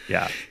yeah.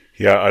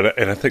 Yeah,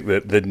 and I think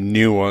that the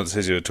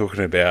nuances you're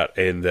talking about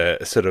and the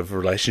sort of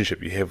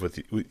relationship you have with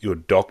your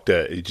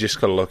doctor, you just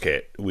got to look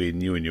at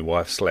when you and your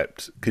wife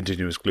slapped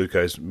continuous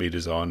glucose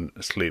meters on,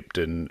 slept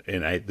and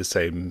ate the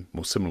same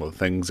or similar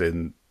things,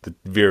 and the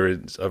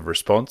variance of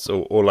response,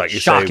 or like you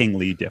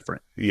shockingly say,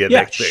 different.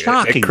 Yeah,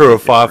 Shockingly that crew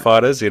of different.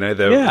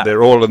 firefighters,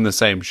 they're all in the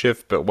same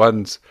shift, but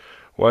one's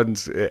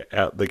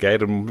out the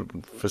gate,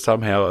 and for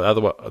somehow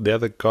the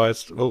other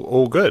guys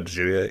all good.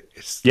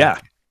 It's Yeah.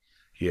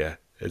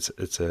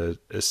 it's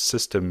a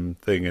system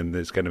thing, and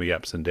there's going to be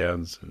ups and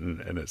downs,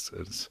 and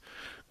it's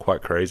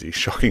quite crazy,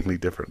 shockingly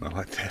different. I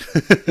like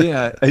that.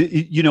 Yeah.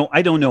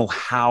 I don't know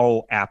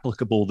how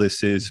applicable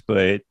this is,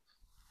 but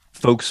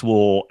folks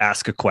will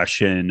ask a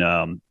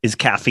question, is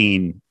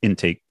caffeine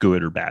intake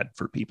good or bad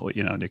for people? It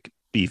could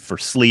be for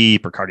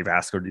sleep or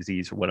cardiovascular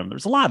disease or whatever.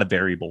 There's a lot of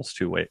variables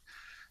to it.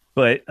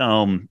 But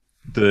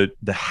the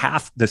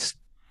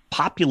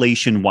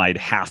population-wide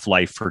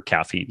half-life for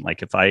caffeine,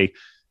 like if I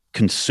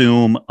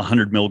consume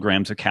 100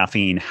 milligrams of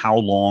caffeine, how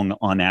long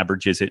on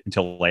average is it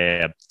until I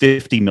have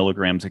 50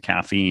 milligrams of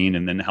caffeine?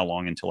 And then how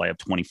long until I have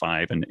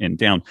 25 and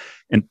down?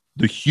 And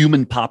the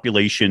human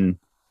population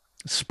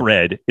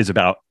spread is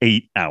about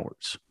 8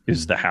 hours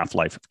is the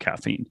half-life of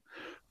caffeine.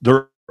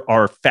 There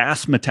are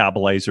fast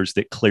metabolizers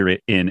that clear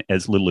it in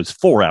as little as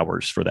 4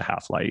 hours for the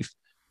half-life.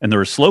 And there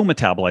are slow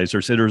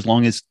metabolizers that are as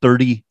long as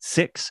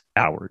 36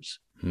 hours.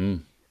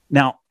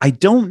 Now, I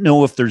don't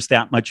know if there's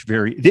that much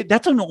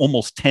that's an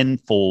almost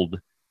tenfold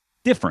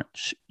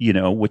difference,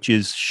 which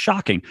is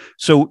shocking.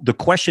 So the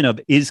question of,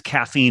 is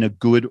caffeine a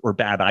good or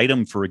bad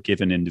item for a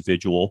given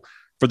individual?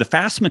 For the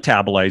fast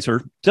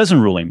metabolizer,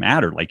 doesn't really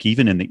matter. Like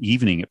even in the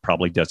evening, it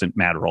probably doesn't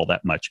matter all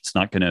that much. It's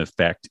not going to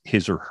affect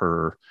his or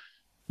her,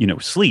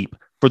 sleep.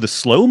 For the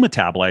slow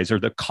metabolizer,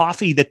 the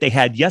coffee that they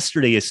had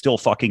yesterday is still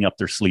fucking up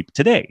their sleep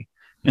today.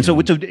 And so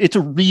it's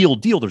a real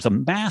deal. There's a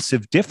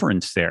massive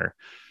difference there.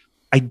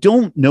 I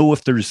don't know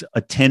if there's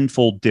a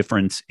tenfold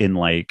difference in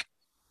like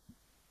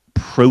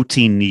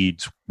protein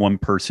needs one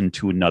person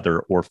to another,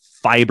 or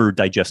fiber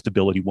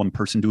digestibility one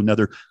person to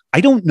another.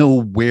 I don't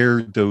know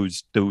where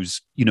those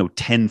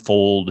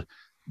tenfold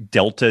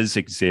deltas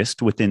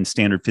exist within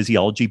standard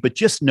physiology, but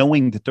just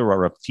knowing that there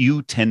are a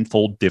few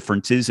tenfold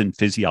differences in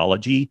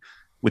physiology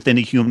within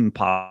a human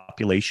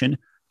population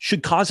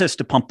should cause us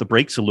to pump the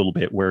brakes a little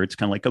bit, where it's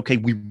kind of like, okay,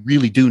 we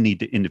really do need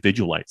to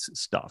individualize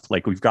this stuff.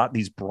 Like we've got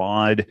these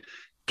broad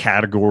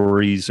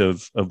categories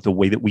of the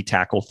way that we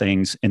tackle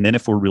things. And then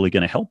if we're really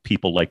going to help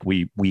people, like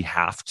we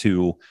have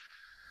to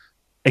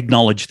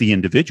acknowledge the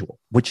individual,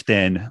 which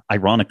then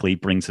ironically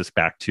brings us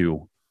back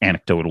to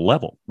anecdotal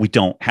level. We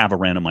don't have a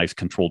randomized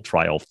controlled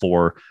trial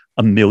for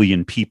 1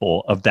 million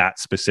people of that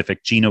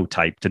specific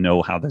genotype to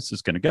know how this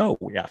is going to go.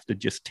 We have to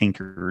just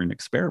tinker and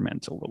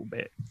experiment a little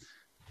bit.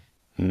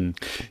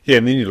 Yeah,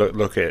 and then you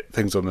look at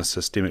things on the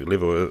systemic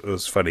level. It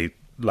was funny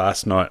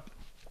last night.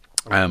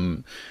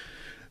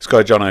 This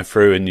guy John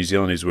O'Frew in New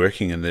Zealand, who's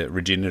working in the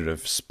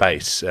regenerative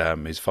space,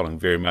 he's following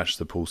very much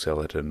the Paul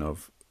Salatin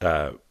of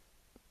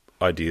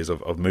ideas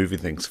of moving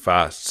things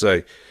fast.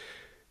 So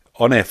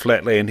on our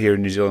flat land here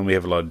in New Zealand, we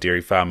have a lot of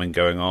dairy farming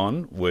going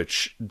on,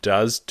 which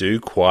does do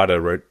quite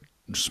a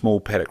small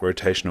paddock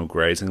rotational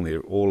grazing.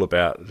 They're all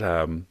about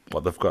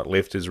what they've got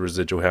left is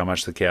residual, how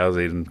much the cow's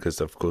eaten,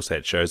 because of course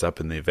that shows up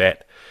in their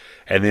VAT.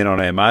 And then on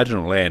our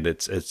marginal land,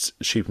 it's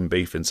sheep and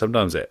beef, and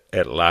sometimes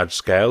at large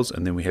scales.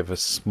 And then we have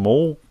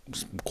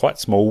quite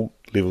small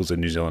levels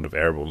in New Zealand of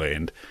arable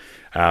land.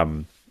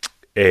 That's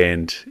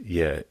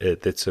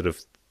sort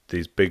of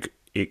these big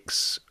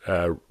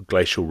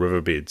glacial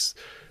riverbeds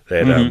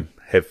that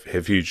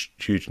have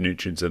huge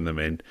nutrients in them,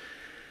 and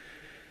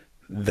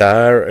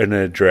they're in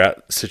a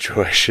drought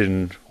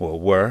situation.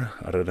 Well,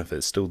 I don't know if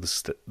it's still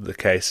the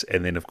case.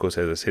 And then, of course,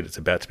 as I said, it's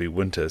about to be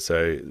winter,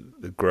 so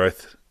the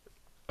growth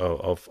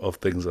of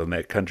things on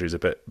that country is a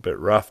bit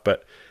rough.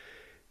 But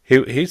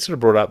he sort of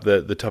brought up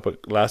the topic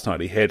last night.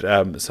 He had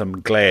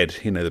some Glad,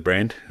 the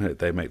brand,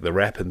 they make the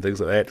wrap and things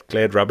like that,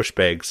 Glad rubbish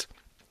bags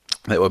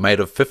that were made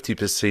of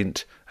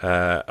 50%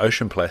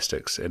 ocean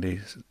plastics, and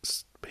he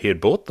had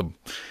bought them.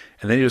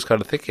 And then he was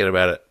kind of thinking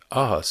about it.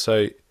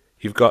 So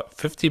you've got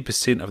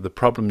 50% of the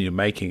problem you're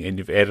making, and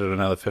you've added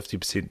another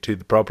 50% to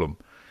the problem.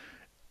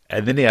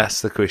 And then he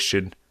asked the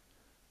question,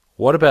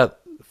 what about,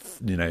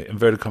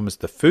 inverted commas,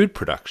 the food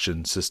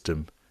production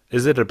system?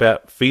 Is it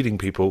about feeding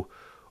people,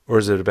 or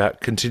is it about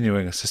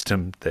continuing a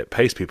system that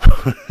pays people?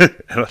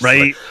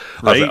 Right.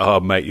 I was like, oh,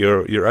 mate,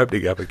 you're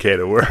opening up a can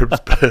of worms.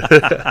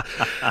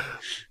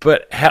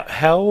 But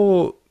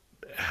how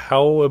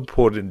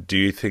important do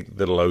you think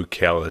the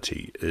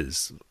locality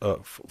is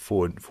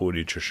for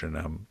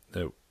nutrition?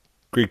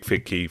 Greg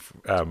Fettke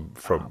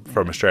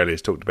from Australia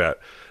has talked about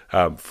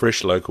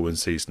fresh, local, and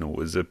seasonal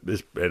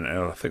and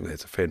I think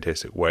that's a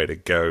fantastic way to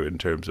go in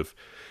terms of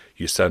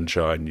your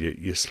sunshine,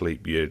 your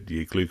sleep, your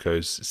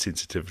glucose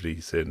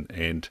sensitivities,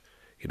 and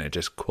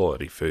just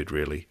quality food.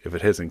 Really, if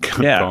it hasn't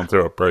gone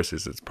through a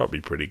process, it's probably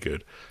pretty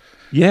good.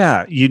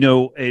 Yeah,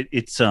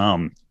 it's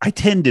I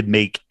tend to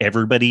make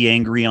everybody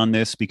angry on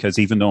this, because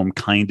even though I'm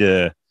kind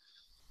of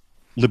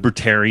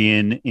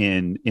libertarian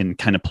in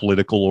kind of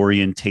political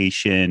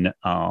orientation,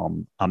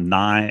 I'm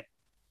not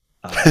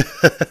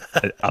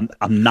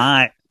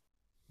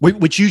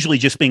which usually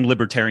just being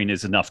libertarian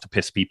is enough to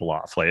piss people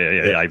off. Like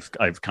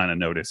I've kind of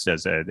noticed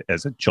as a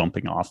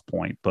jumping off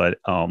point. But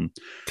coming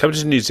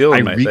to New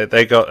Zealand, mate,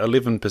 they got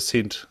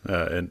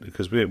 11%,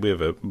 because we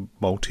have a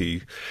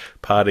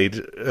multi-partied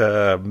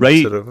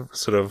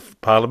sort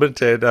of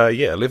parliament, and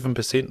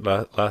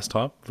 11% last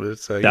time.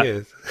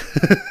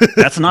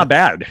 That's not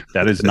bad.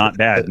 That is not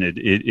bad, and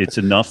it's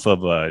enough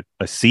of a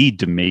seed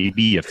to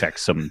maybe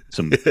affect some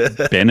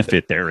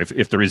benefit there,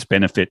 if there is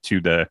benefit to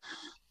the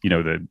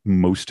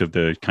most of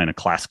the kind of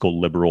classical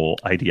liberal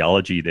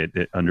ideology that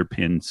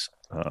underpins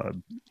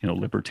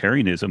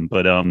libertarianism.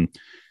 But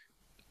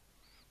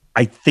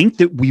I think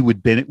that we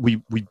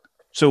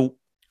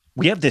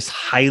have this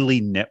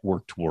highly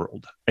networked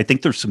world. I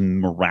think there's some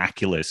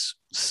miraculous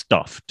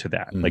stuff to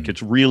that. Like,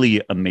 it's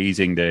really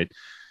amazing that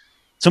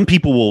some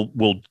people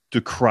will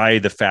decry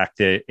the fact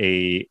that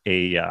a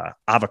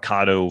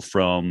avocado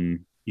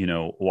from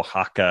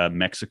Oaxaca,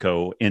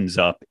 Mexico, ends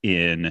up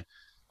in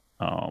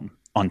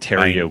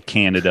Ontario,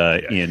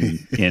 Canada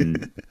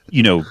in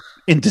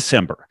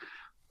December.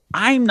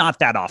 I'm not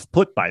that off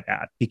put by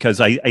that, because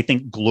I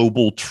think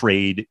global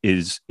trade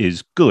is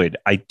good.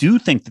 I do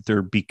think that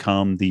there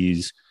become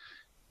these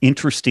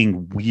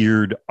interesting,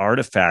 weird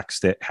artifacts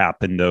that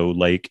happen, though,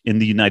 like in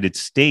the United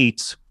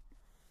States.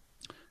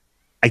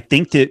 I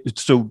think that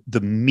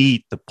the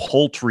meat, the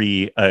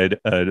poultry,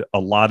 a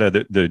lot of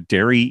the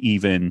dairy,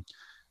 even,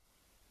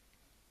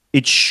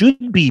 it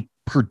should be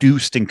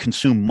produced and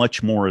consumed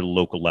much more at a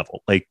local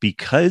level, like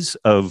because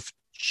of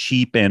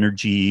cheap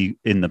energy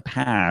in the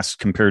past,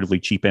 comparatively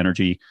cheap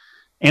energy,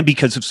 and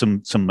because of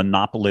some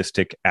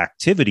monopolistic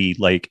activity.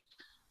 Like,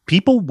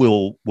 people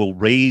will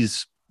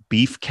raise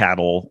beef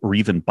cattle or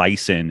even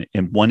bison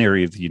in one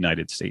area of the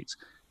United States,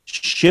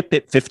 ship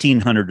it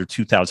 1,500 or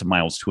 2,000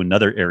 miles to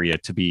another area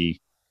to be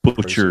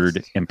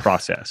butchered and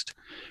processed,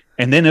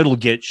 and then it'll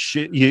get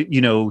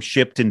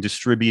shipped and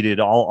distributed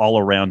all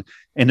around.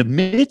 And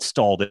amidst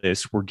all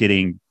this, we're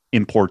getting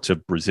imports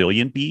of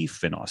Brazilian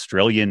beef and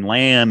Australian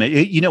lamb.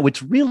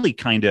 It's really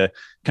kind of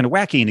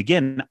wacky. And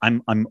again,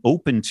 I'm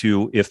open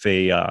to, if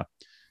the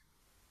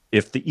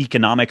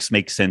economics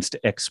make sense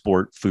to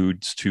export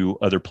foods to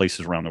other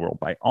places around the world,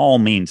 by all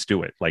means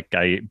do it.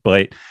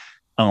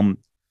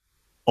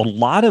 A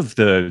lot of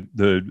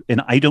the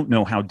and I don't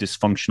know how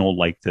dysfunctional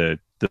like the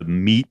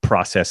meat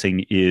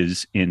processing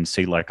is in,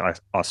 say, like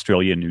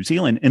Australia and New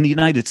Zealand. In the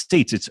United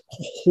States, it's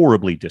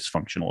horribly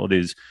dysfunctional. It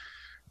is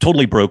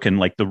totally broken.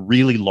 Like, the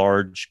really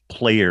large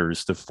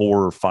players, the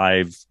 4 or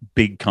 5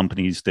 big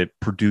companies that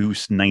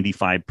produce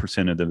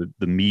 95% of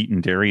the meat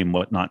and dairy and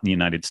whatnot in the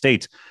United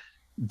States,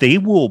 they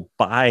will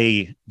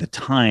buy the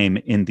time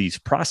in these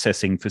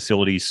processing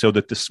facilities so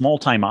that the small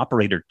time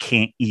operator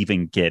can't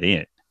even get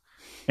in.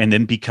 And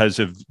then, because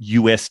of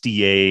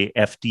USDA,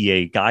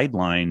 FDA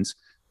guidelines,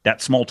 that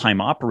small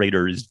time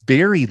operator is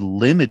very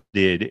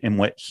limited in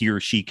what he or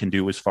she can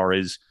do as far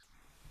as,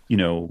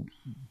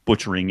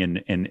 butchering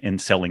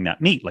and selling that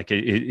meat. Like,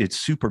 it's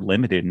super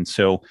limited. And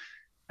so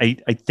I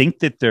think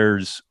that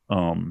there's,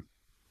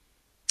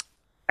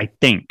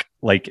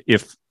 like,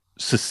 if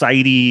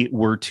society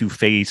were to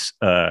face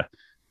a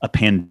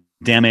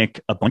pandemic,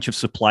 a bunch of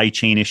supply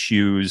chain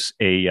issues,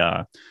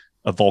 a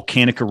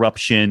volcanic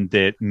eruption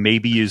that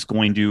maybe is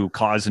going to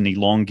cause an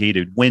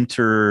elongated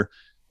winter,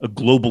 a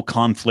global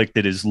conflict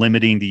that is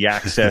limiting the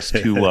access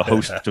to a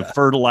host of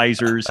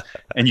fertilizers,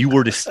 and you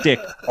were to stick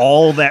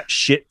all that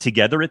shit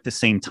together at the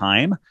same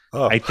time,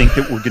 I think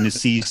that we're going to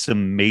see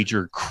some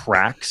major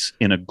cracks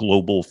in a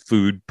global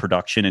food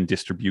production and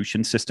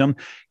distribution system.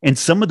 And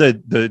some of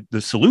the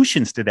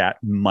solutions to that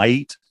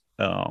might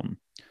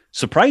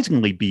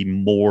surprisingly be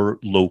more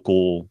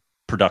local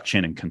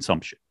production and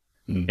consumption.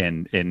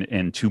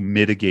 And to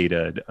mitigate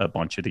a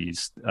bunch of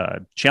these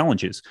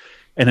challenges.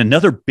 And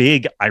another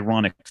big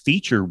ironic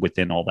feature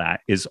within all that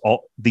is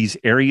all these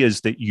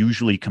areas that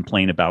usually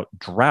complain about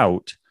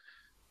drought,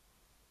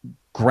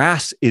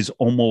 grass is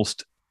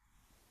almost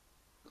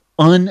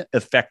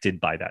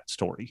unaffected by that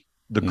story.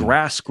 The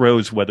grass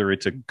grows whether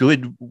it's a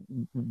good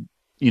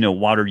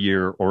water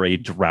year or a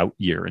drought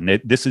year.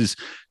 And this is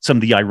some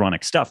of the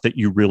ironic stuff that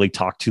you really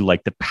talk to,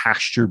 like the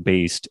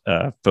pasture-based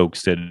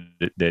folks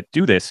that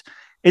do this.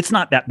 It's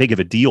not that big of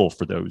a deal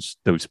for those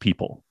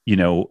people,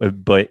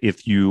 but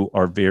if you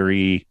are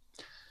very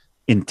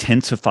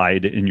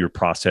intensified in your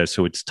process,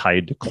 so it's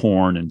tied to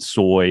corn and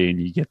soy, and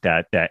you get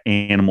that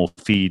animal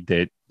feed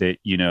that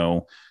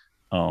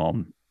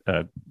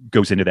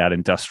goes into that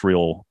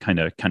industrial kind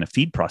of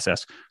feed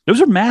process, those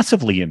are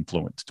massively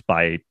influenced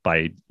by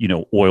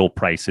oil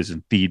prices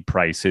and feed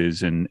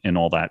prices and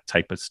all that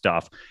type of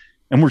stuff.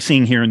 And we're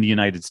seeing here in the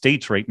United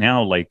States right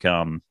now, like,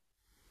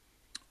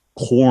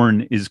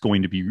 corn is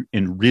going to be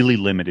in really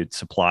limited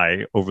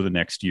supply over the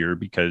next year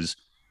because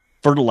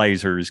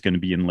fertilizer is going to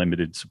be in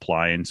limited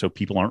supply. And so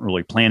people aren't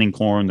really planting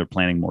corn. They're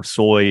planting more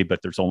soy,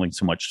 but there's only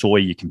so much soy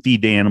you can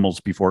feed to animals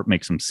before it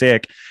makes them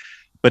sick.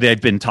 But I've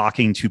been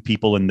talking to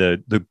people in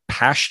the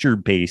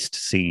pasture-based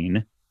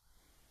scene,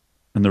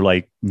 And they're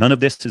like, none of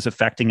this is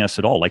affecting us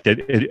at all. Like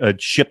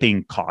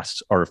shipping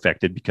costs are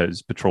affected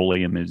because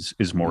petroleum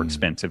is more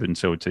expensive, and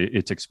so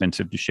it's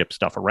expensive to ship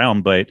stuff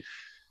around. But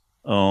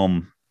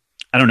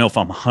I don't know if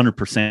I'm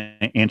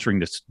 100%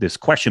 answering this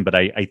question, but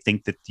I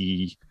think that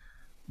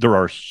there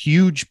are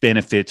huge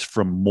benefits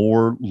from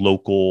more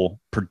local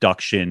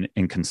production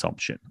and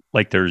consumption.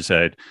 Like there's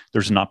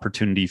an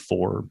opportunity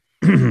for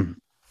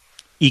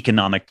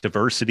economic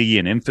diversity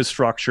and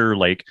infrastructure.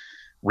 Like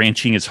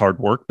ranching is hard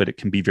work, but it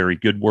can be very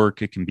good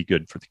work. It can be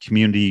good for the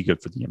community,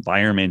 good for the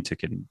environment. It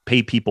can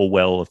pay people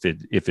well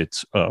if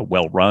it's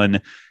well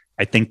run.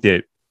 I think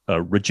that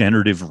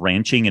regenerative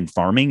ranching and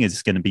farming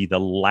is going to be the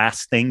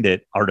last thing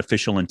that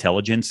artificial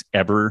intelligence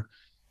ever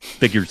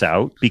figures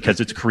out, because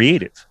it's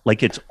creative.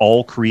 Like it's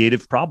all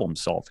creative problem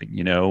solving.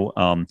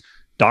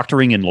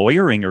 Doctoring and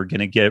lawyering are going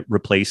to get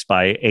replaced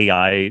by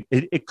AI.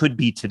 It could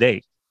be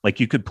today. Like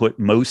you could put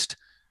most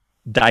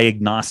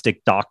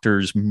diagnostic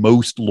doctors,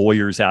 most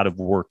lawyers out of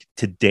work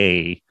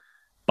today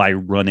by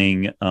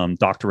running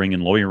doctoring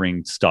and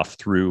lawyering stuff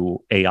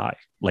through AI.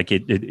 Like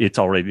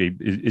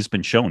it's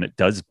been shown it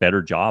does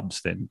better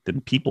jobs than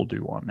people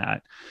do on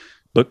that.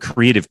 But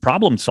creative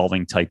problem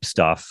solving type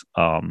stuff,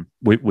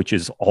 which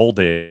is all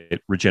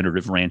that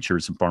regenerative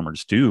ranchers and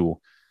farmers do,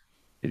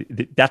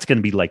 that's going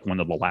to be like one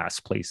of the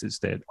last places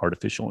that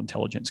artificial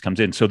intelligence comes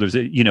in. So there's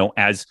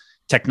as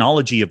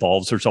technology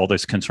evolves, there's all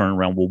this concern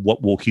around, well,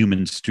 what will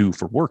humans do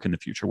for work in the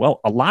future? Well,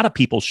 a lot of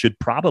people should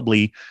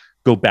probably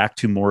go back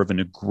to more of an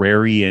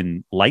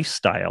agrarian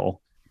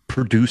lifestyle,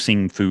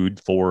 producing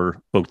food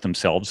for both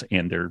themselves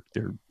and their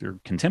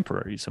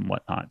contemporaries and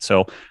whatnot.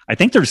 So I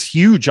think there's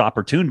huge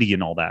opportunity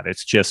in all that.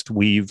 It's just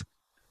we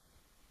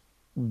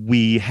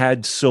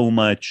had so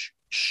much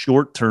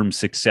short-term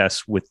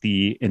success with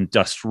the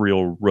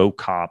industrial row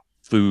crop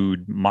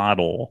food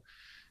model.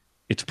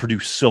 It's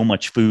produced so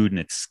much food and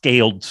it's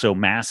scaled so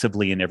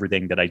massively and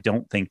everything that I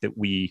don't think that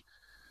we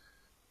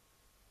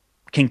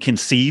can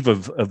conceive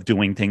of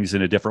doing things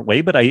in a different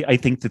way. But I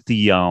think that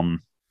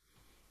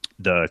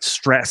the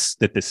stress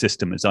that the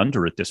system is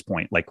under at this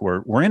point, like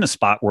we're in a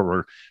spot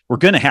where we're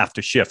going to have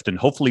to shift, and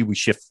hopefully we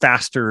shift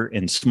faster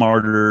and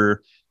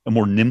smarter and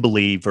more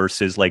nimbly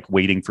versus like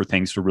waiting for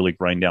things to really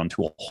grind down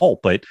to a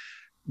halt. But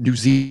New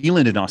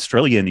Zealand and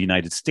Australia and the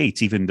United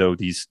States, even though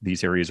these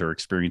areas are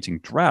experiencing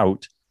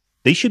drought,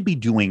 they should be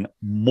doing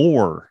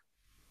more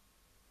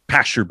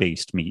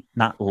pasture-based meat,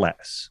 not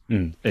less.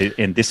 And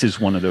this is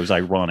one of those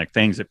ironic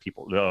things that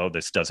people,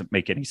 this doesn't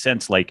make any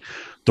sense. Like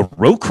the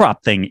row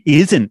crop thing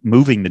isn't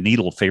moving the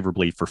needle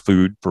favorably for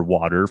food, for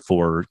water,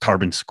 for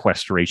carbon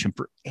sequestration,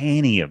 for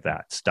any of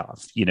that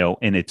stuff,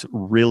 and it's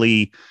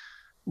really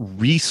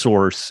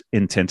resource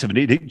intensive.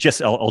 And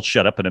I'll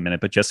shut up in a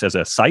minute, but just as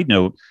a side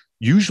note,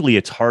 usually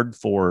it's hard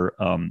for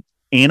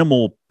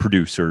animal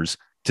producers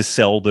to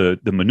sell the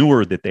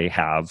manure that they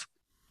have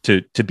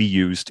to be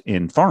used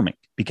in farming,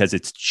 because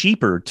it's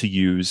cheaper to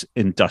use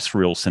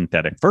industrial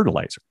synthetic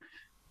fertilizer.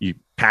 You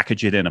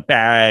package it in a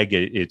bag,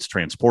 it's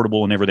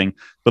transportable and everything.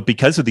 But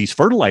because of these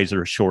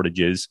fertilizer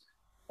shortages,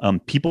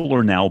 people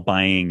are now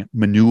buying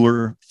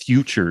manure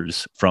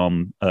futures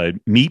from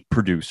meat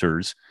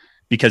producers,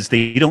 because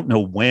they don't know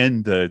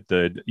when the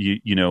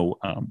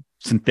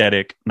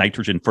synthetic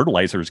nitrogen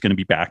fertilizer is going to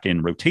be back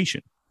in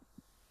rotation.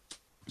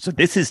 So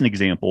this is an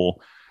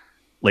example,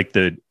 like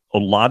a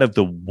lot of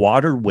the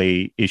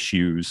waterway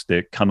issues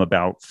that come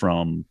about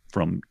from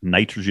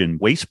nitrogen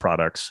waste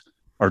products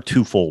are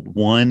twofold.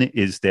 One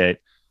is that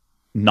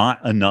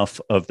not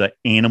enough of the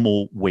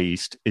animal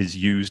waste is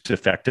used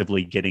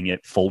effectively, getting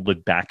it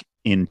folded back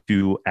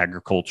into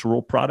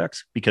agricultural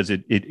products, because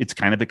it's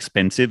kind of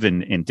expensive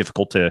and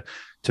difficult to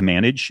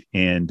manage.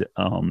 And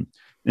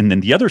then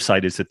the other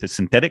side is that the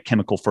synthetic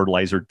chemical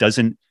fertilizer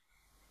doesn't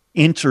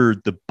enter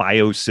the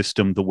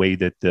biosystem the way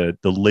that the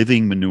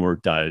living manure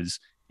does,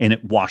 and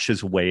it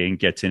washes away and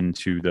gets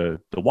into the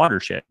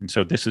watershed. And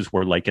so this is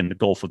where, like in the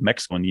Gulf of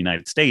Mexico in the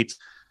United States,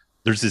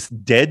 there's this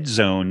dead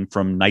zone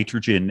from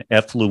nitrogen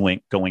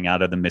effluent going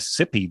out of the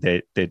Mississippi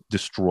that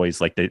destroys,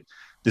 like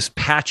this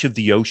patch of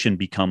the ocean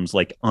becomes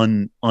like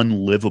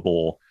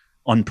unlivable,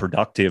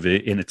 unproductive,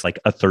 and it's like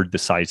a third the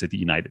size of the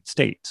United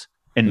States.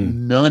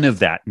 And none of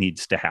that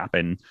needs to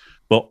happen.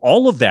 But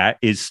all of that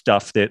is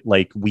stuff that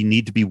like we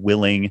need to be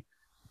willing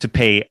to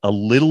pay a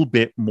little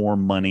bit more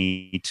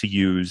money to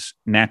use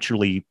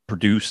naturally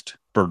produced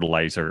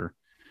fertilizer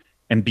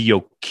and be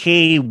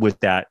okay with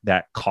that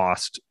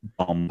cost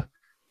bump,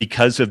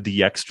 because of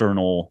the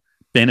external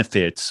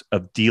benefits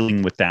of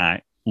dealing with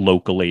that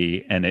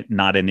locally and it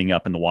not ending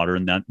up in the water,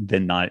 and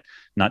then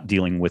not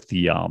dealing with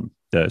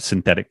the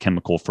synthetic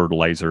chemical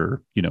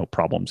fertilizer,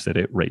 problems that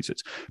it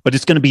raises. But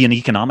it's going to be an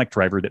economic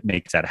driver that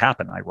makes that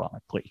happen,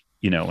 ironically,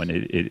 and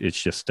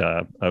it's just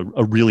a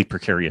really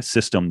precarious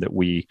system that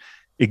we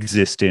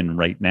exist in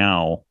right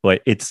now.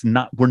 But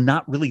we're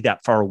not really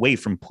that far away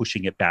from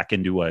pushing it back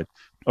into a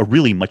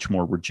really much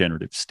more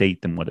regenerative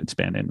state than what it's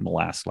been in the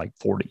last like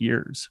 40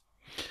 years.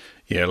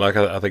 Yeah, like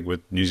I think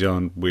with New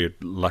Zealand, we're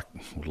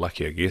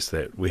lucky, I guess,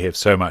 that we have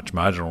so much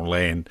marginal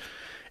land,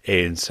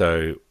 and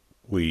so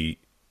we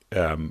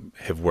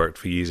have worked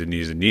for years and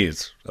years and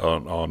years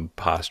on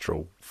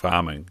pastoral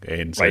farming,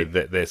 and so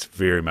Right. that's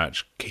very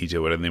much key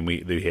to it. And then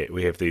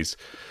we have these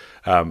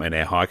in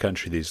our high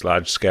country, these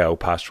large scale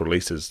pastoral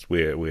leases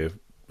where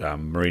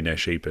merino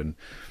sheep and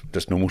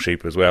just normal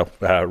sheep as well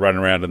run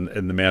around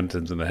in the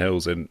mountains and the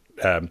hills, and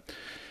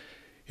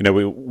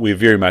we're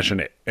very much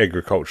in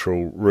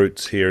agricultural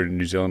roots here in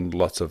New Zealand.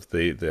 Lots of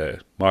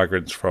the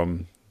migrants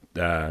from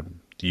the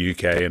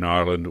UK and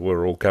Ireland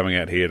were all coming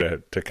out here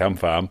to come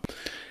farm,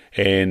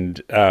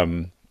 and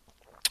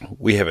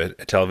we have a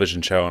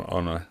television show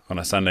on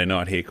a Sunday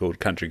night here called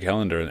Country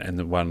Calendar, and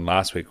the one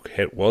last week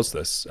was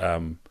this.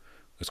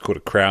 It's called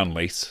a crown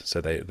lease, so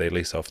they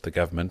lease off the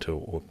government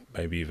or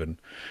maybe even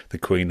the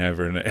Queen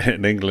over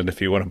in England, if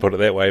you want to put it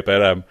that way.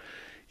 But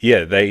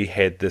they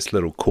had this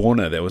little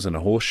corner that was in a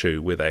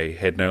horseshoe where they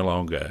had no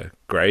longer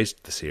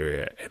grazed this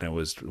area, and it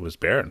was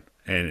barren.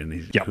 And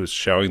he was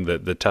showing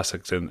the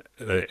tussocks in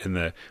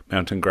the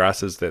mountain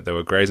grasses that they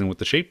were grazing with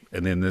the sheep,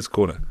 and then this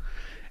corner.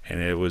 And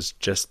it was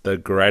just the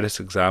greatest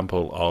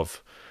example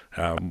of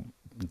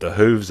the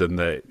hooves and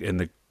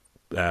the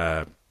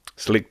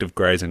selective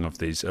grazing of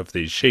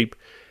these sheep,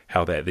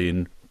 how that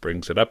then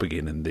brings it up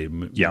again in the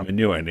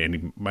manure. And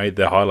he made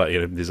the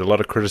highlight. There's a lot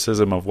of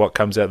criticism of what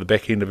comes out the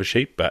back end of a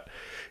sheep, but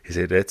he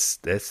said that's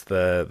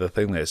the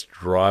thing that's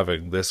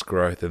driving this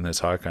growth in this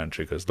high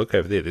country. Because look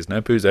over there, there's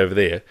no poos over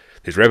there.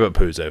 There's rabbit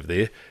poos over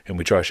there, and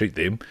we try to shoot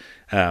them.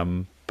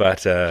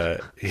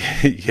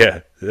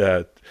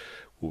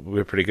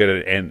 We're pretty good at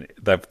it, and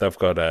they've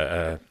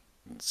got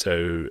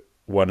so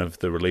one of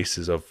the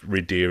releases of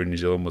red deer in New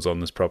Zealand was on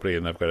this property,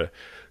 and they've got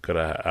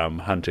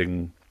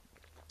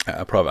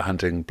a private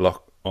hunting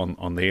block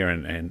on there,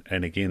 and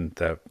again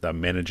they're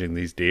managing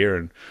these deer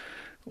and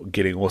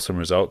getting awesome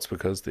results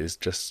because there's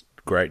just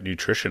great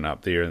nutrition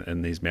up there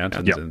in these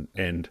mountains,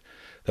 and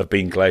they've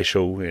been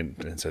glacial,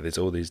 and so there's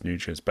all these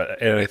nutrients.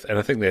 And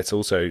I think that's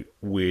also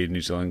where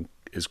New Zealand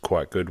is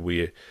quite good.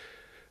 We're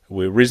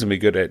reasonably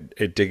good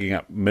at digging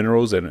up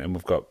minerals, and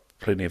we've got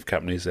plenty of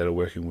companies that are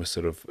working with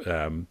sort of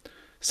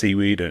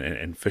seaweed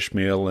and fish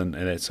meal and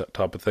that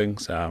type of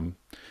things.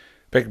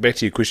 Back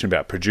to your question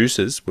about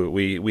producers,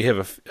 we have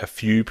a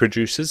few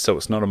producers, so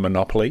it's not a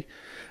monopoly.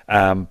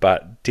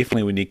 But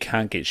definitely when you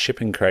can't get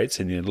shipping crates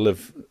and you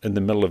live in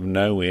the middle of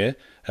nowhere,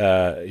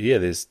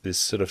 there's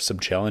sort of some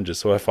challenges.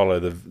 So I follow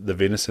the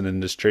venison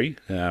industry.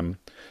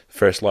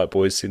 First Light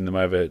Boys send them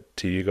over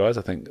to you guys.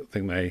 I think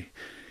they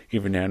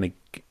every now and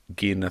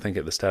again, I think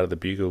at the start of the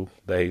Bugle,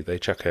 they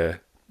chuck a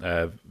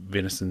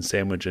venison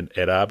sandwich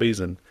at Arby's,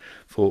 and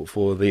for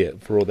all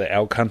the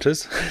elk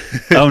hunters.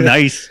 Oh,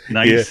 nice.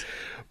 Yeah.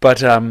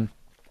 But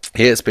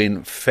it's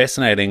been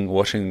fascinating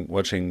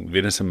watching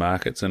venison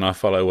markets, and I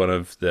follow one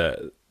of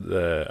the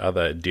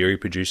other dairy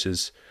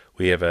producers.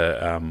 We have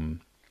a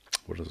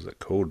what is it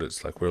called?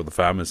 It's like where all the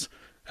farmers,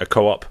 a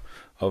co-op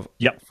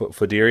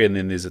for dairy, and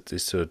then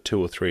there's sort of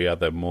two or three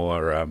other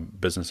more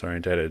business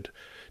orientated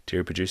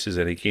dairy producers,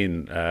 and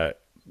again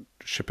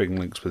shipping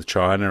links with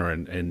China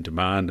and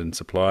demand and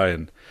supply,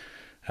 and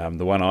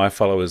the one I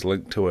follow is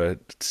linked to a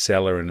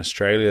seller in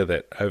Australia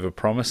that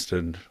overpromised,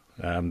 and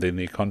then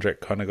their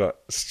contract kind of got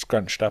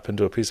scrunched up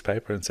into a piece of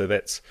paper, and so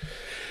that's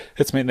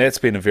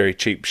been a very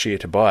cheap share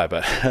to buy.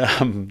 But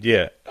I'm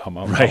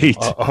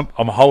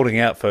holding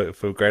out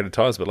for greater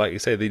times. But like you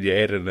say, then you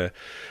add in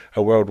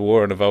a world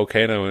war and a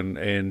volcano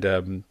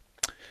and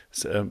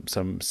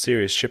some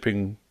serious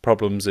shipping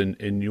problems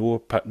in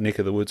your neck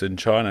of the woods in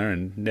China,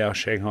 and now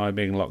Shanghai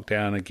being locked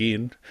down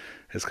again.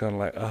 It's kind of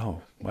like,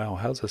 oh wow,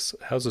 how's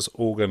this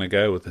all going to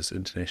go with this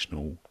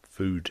international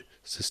food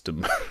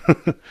system?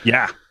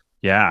 Yeah.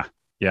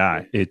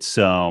 It's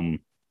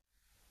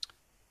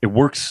it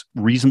works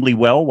reasonably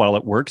well while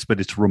it works,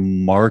 but it's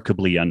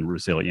remarkably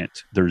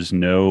unresilient. There's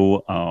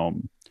no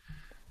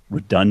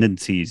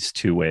redundancies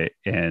to it,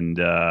 and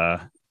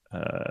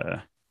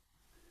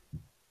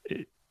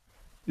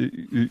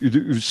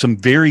some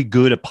very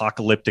good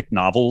apocalyptic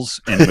novels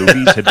and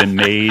movies have been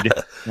made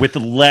with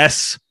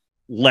less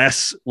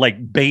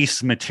like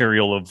base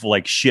material of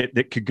like shit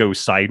that could go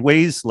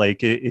sideways.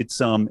 Like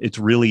it's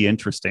really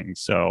interesting.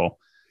 So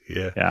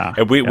yeah.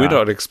 And we're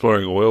not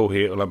exploring oil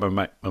here. Like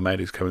my mate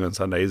who's coming on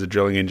Sunday, he's a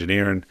drilling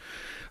engineer, and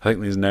I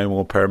think there's no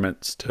more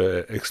permits to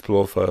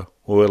explore for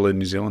oil in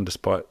New Zealand,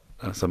 despite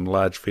some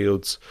large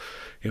fields,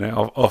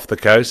 off the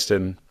coast.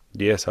 And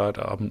yes,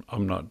 I'm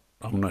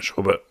not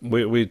sure, but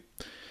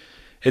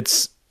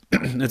it's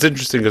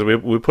interesting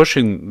because we're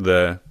pushing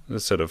the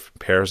sort of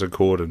Paris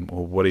Accord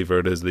or whatever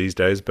it is these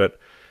days, but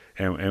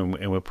and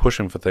we're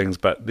pushing for things,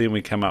 but then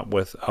we come up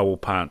with we'll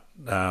plant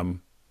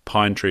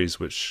pine trees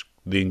which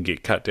then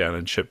get cut down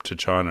and shipped to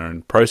China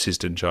and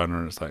processed in China,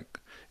 and it's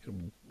like,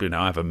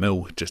 I have a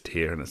mill just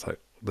here, and it's like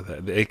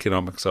the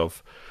economics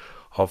of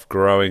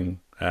growing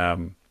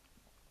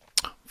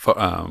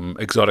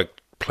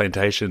exotic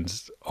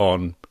plantations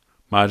on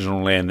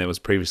marginal land that was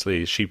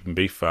previously a sheep and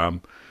beef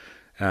farm,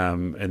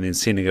 and then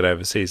sending it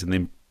overseas and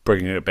then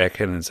bringing it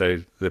back in, and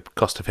so the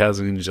cost of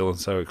housing in New Zealand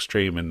is so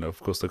extreme, and of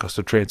course the cost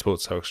of transport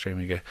is so extreme.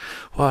 You go,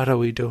 what are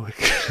we doing?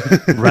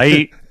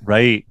 Right.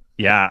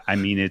 Yeah, I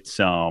mean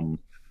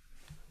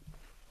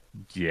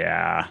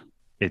yeah,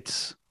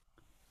 it's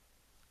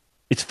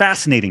it's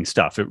fascinating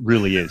stuff. It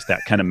really is,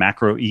 that kind of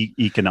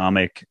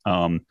economic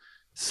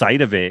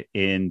side of it.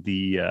 In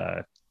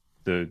the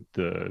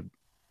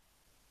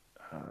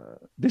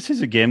this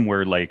is again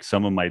where like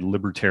some of my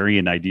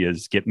libertarian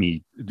ideas get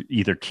me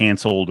either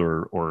canceled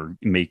or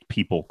make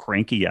people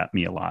cranky at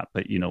me a lot.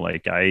 But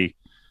like I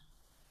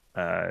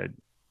uh,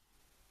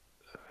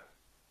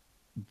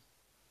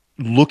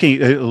 looking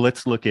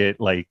let's look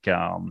at like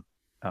uh,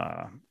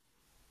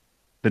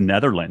 the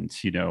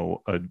Netherlands.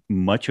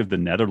 Much of the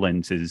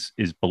Netherlands is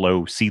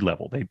below sea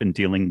level. They've been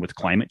dealing with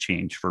climate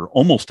change for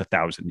almost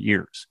 1,000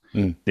 years.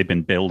 They've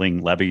been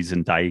building levees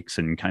and dikes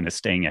and kind of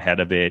staying ahead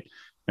of it.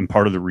 And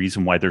part of the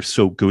reason why they're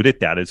so good at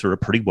that is they're a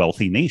pretty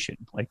wealthy nation.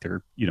 Like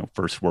they're,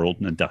 first world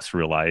and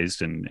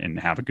industrialized and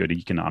have a good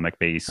economic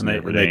base. And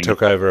they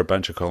took over a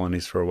bunch of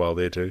colonies for a while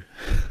there too.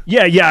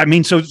 Yeah. I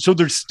mean, so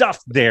there's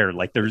stuff there.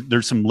 Like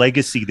there's some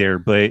legacy there,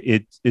 but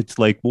it's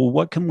like, well,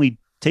 what can we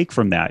take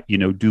from that?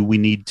 Do we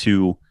need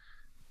to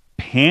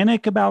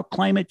panic about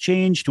climate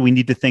change? Do we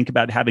need to think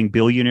about having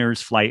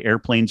billionaires fly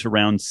airplanes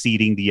around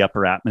seeding the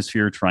upper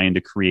atmosphere, trying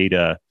to create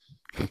a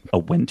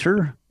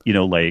winter?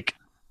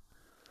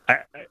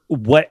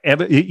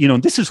 Whatever,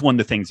 this is one of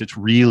the things that's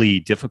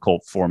really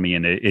difficult for me,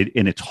 and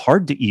it's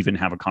hard to even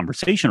have a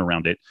conversation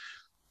around it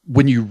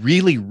when you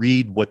really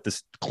read what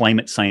the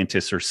climate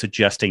scientists are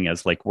suggesting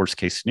as like worst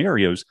case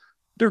scenarios.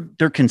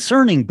 They're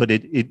concerning, but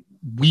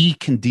we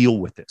can deal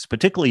with this,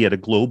 particularly at a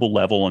global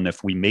level. And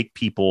if we make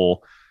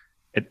people,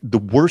 the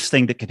worst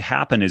thing that could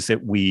happen is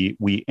that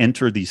we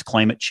enter these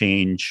climate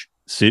change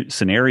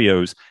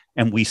scenarios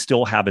and we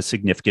still have a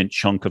significant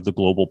chunk of the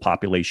global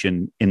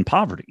population in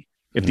poverty.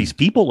 If these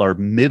people are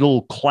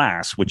middle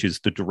class, which is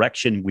the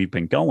direction we've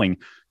been going,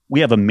 we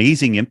have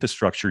amazing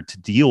infrastructure to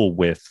deal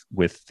with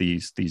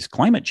these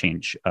climate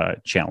change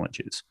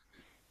challenges,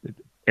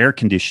 air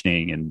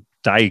conditioning and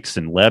dikes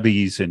and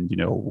levees and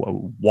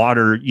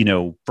water,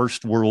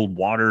 first world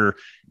water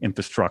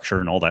infrastructure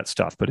and all that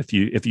stuff. But if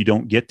you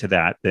don't get to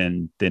that,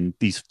 then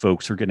these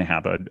folks are going to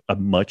have a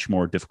much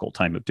more difficult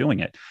time of doing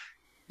it.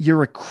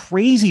 You're a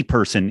crazy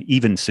person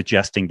even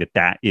suggesting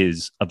that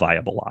is a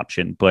viable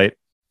option, but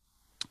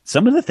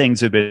some of the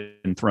things have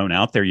been thrown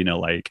out there,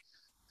 like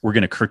we're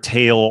going to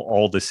curtail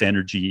all this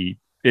energy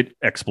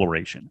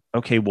exploration.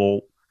 Okay,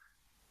 well,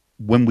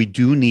 when we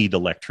do need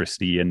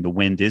electricity and the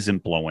wind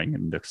isn't blowing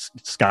and the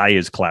sky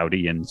is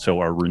cloudy and so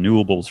our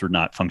renewables are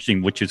not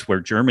functioning, which is where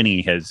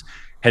Germany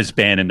has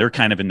been, and they're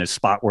kind of in this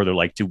spot where they're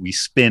like, do we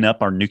spin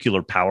up our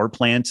nuclear power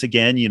plants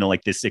again?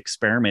 Like this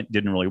experiment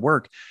didn't really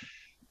work.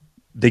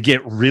 They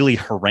get really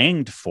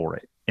harangued for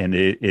it, and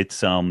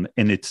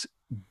it's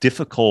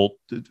difficult.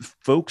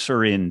 Folks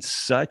are in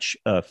such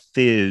a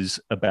fizz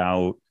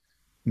about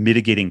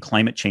mitigating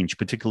climate change,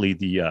 particularly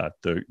the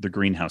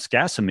greenhouse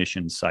gas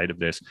emissions side of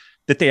this,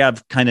 that they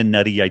have kind of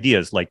nutty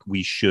ideas like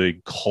we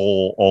should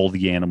cull all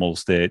the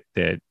animals that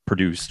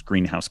produce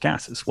greenhouse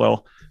gases.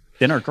 Well,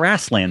 then our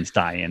grasslands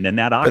die, and then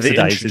that oxidizes. But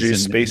they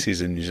introduced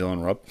species in New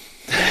Zealand, Rob.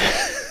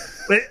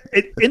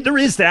 And there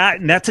is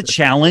that, and that's a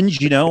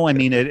challenge, I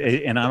mean,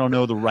 and I don't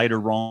know the right or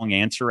wrong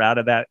answer out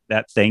of that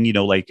thing,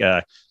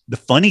 the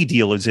funny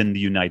deal is in the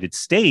United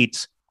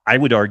States, I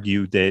would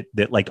argue that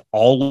like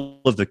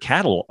all of the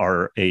cattle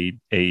are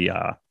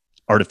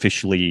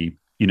artificially,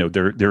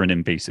 they're an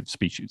invasive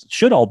species. It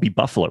should all be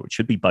buffalo. It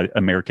should be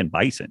American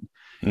bison.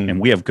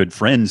 And we have good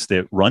friends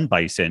that run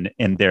bison,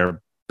 and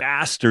they're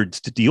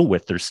bastards to deal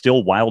with. They're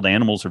still wild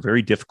animals. They're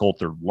very difficult.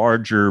 They're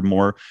larger,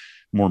 more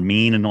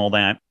mean and all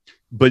that.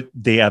 But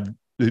they have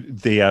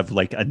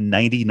like a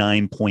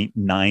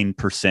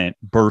 99.9%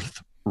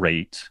 birth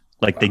rate.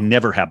 Like they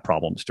never have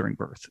problems during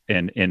birth.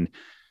 And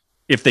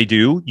if they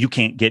do, you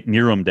can't get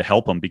near them to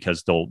help them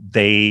because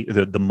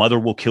the mother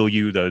will kill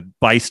you. The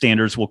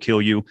bystanders will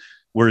kill you.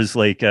 Whereas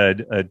like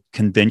a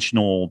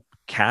conventional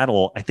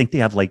cattle, I think they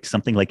have like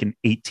something like an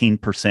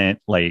 18%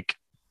 like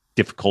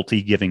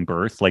difficulty giving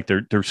birth. Like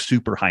they're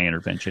super high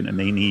intervention, and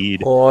they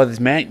need. Oh,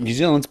 man, New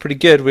Zealand's pretty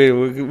good.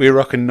 We're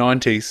rocking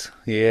 90s.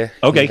 Yeah.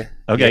 Okay. Yeah.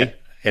 Okay. Yeah.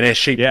 And our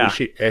sheep, yeah.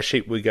 our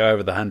sheep, we go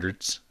over the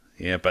hundreds.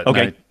 Yeah, but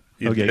okay.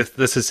 No, okay.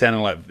 This is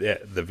sounding like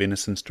the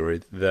venison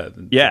story. They're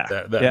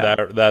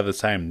the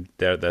same.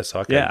 They're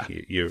psycho. Yeah.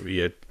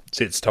 You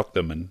set stock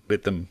them and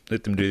let them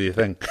do their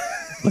thing.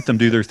 Let them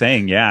do their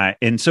thing. Yeah.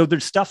 And so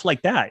there's stuff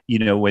like that,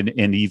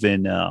 and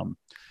even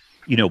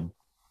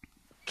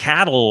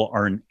cattle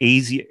are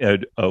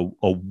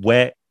a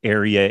wet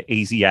area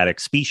Asiatic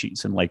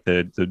species, and like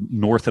the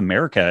North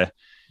America,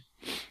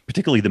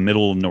 particularly the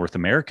middle of North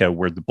America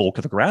where the bulk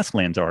of the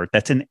grasslands are,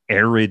 that's an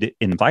arid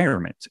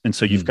environment. And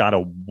so you've got a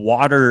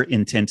water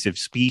intensive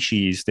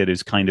species that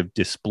has kind of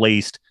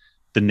displaced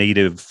the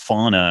native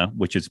fauna,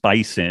 which is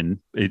bison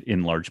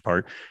in large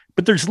part.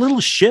 But there's little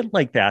shit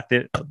like that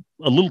a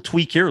little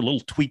tweak here, a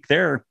little tweak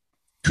there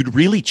could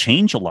really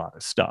change a lot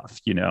of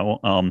stuff.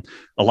 A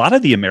lot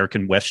of the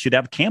American West should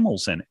have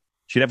camels in it,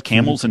 should have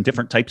camels and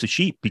different types of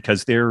sheep,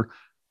 because they're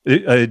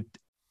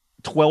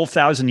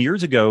 12,000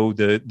 years ago,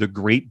 the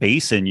Great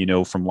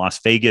Basin, from Las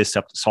Vegas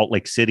up to Salt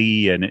Lake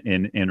City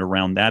and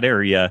around that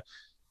area,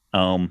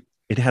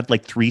 it had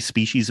like 3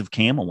 species of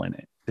camel in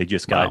it. They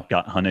just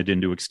got hunted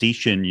into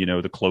extinction,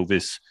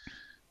 the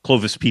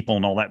Clovis people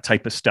and all that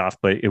type of stuff.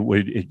 But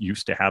it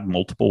used to have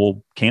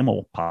multiple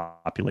camel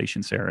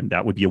populations there, and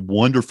that would be a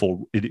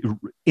wonderful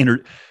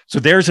so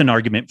there's an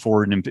argument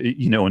for a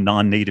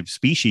non-native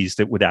species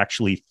that would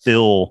actually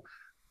fill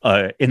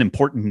an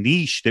important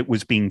niche that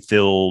was being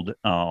filled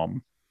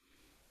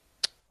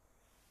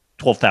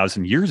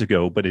 12,000 years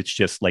ago, but it's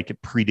just like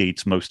it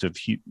predates most of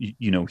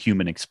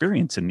human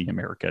experience in the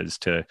Americas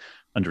to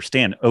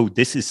understand,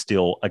 this is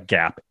still a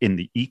gap in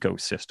the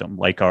ecosystem.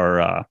 Like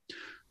our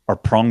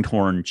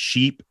pronghorn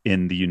sheep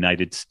in the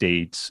United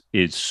States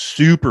is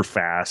super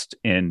fast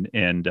and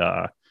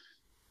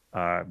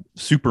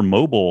super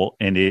mobile,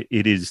 and it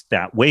is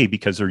that way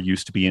because there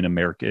used to be in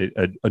America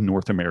a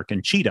North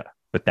American cheetah,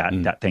 but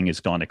that thing has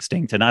gone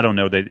extinct. And I don't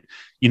know that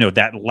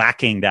that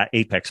lacking that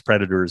apex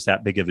predator is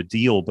that big of a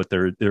deal, but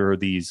there are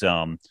these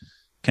kind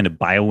of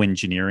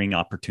bioengineering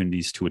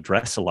opportunities to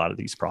address a lot of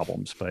these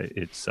problems. But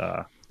it's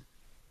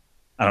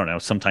I don't know,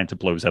 sometimes it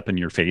blows up in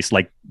your face,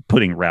 like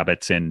putting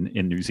rabbits in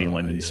New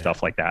Zealand and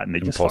stuff like that, and they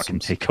just fucking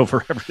take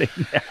over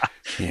everything.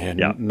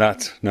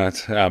 Nuts.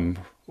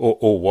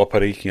 Or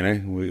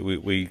wapiti,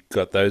 we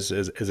got those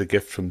as a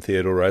gift from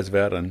Theodore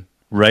Roosevelt, and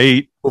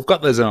right, we've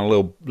got those in a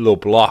little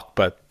block.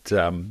 But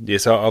so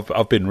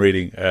I've been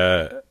reading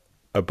a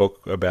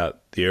book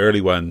about the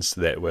early ones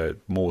that were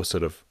more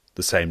sort of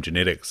the same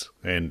genetics,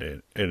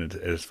 and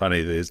it's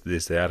funny. There's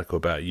the article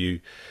about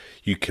you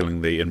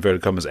killing the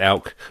inverted commas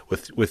elk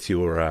with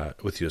your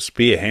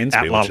spear hand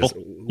spear,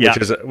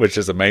 which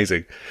is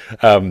amazing.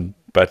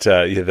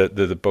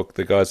 The book,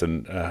 the guy's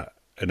an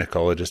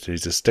ecologist.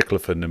 He's a stickler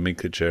for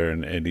nomenclature,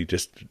 and he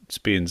just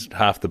spends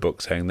half the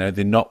book saying, no,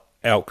 they're not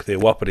elk, they're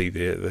wapiti.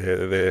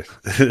 They're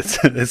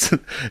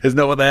it's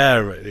not what they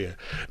are. Right? Yeah.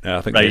 No,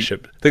 I think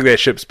their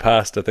ship's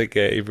passed. I think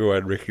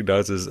everyone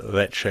recognises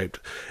that shaped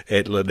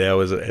antler now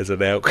as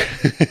an elk.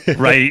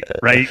 Right.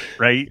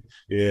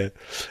 Yeah.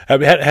 I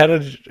mean,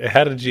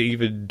 how did you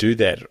even do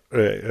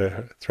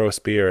that? Throw a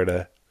spear at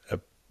a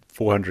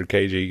 400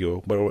 kg or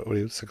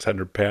what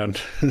 600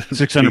 pound?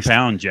 600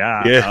 pounds,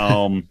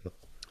 yeah.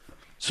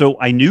 So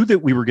I knew that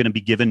we were going to be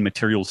given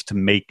materials to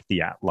make the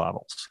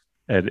atlatls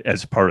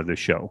as part of the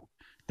show.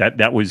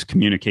 That was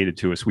communicated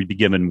to us. We'd be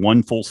given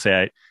one full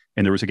set,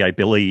 and there was a guy,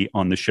 Billy,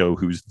 on the show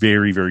who's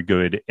very, very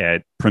good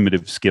at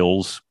primitive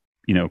skills,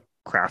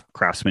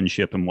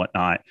 craftsmanship and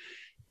whatnot.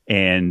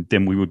 And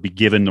then we would be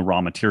given the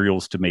raw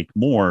materials to make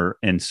more.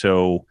 And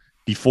so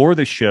before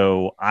the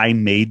show, I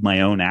made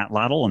my own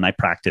atlatl, and I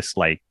practiced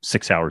like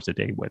 6 hours a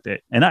day with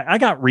it. And I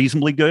got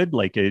reasonably good,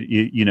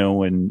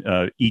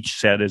 and each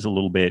set is a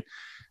little bit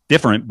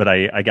different, but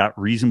I got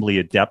reasonably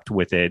adept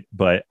with it.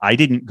 But I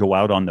didn't go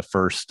out on the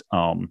first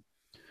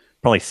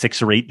probably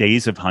 6 or 8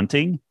 days of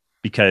hunting,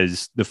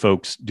 because the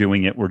folks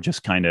doing it were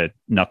just kind of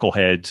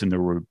knuckleheads, and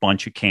there were a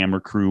bunch of camera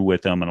crew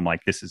with them. And I'm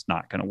like, this is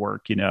not going to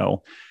work,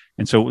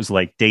 And so it was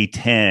like day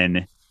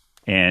 10,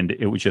 and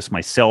it was just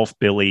myself,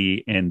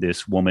 Billy, and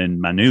this woman,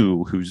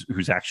 Manu,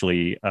 who's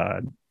actually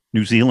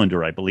New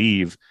Zealander, I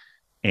believe.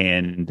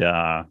 And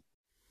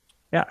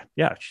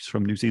she's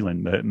from New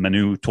Zealand,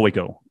 Manu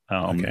Toiko.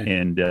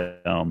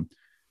 And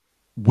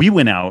we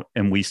went out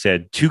and we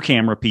said 2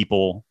 camera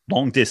people,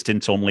 long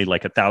distance only,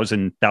 like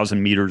 1,000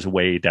 meters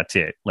away. That's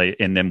it.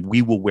 And then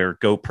we will wear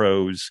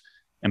GoPros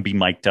and be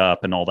mic'd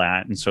up and all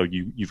that. And so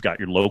you've got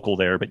your local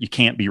there, but you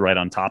can't be right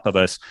on top of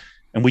us.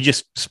 And we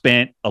just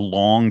spent a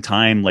long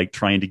time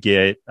trying to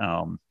get.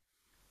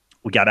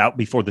 We got out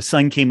before the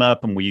sun came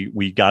up, and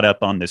we got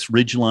up on this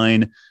ridge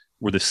line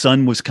where the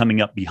sun was coming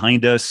up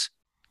behind us.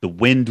 The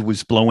wind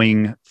was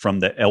blowing from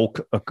the elk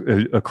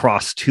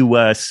across to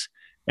us,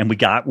 and we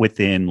got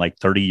within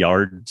 30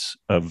 yards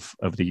of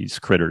these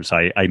critters.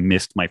 I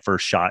missed my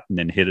first shot and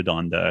then hit it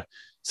on the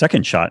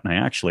second shot. And I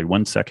actually,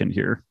 1 second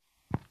here.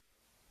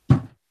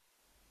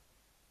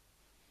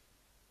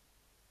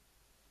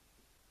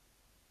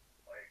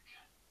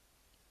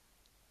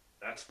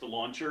 That's the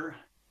launcher.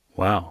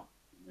 Wow.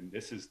 And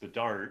this is the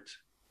dart.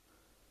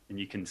 And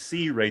you can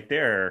see right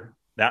there,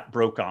 that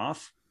broke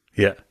off.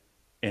 Yeah.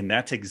 And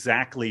that's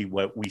exactly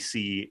what we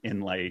see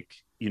in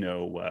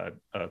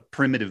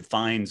primitive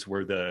finds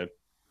where the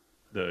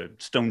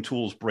stone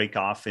tools break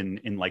off in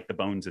the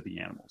bones of the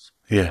animals.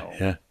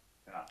 Yeah.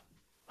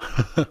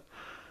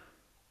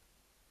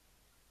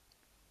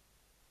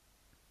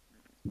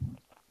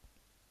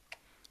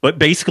 But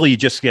basically you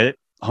just get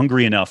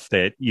hungry enough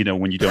that,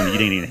 when you don't eat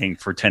anything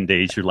for 10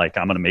 days, you're like,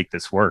 I'm going to make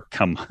this work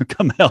come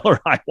hell or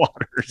high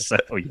water. So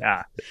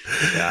yeah.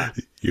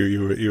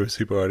 You were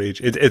super on edge.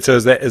 So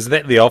is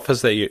that the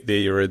office that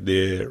you're in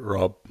there,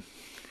 Rob?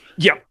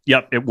 Yep.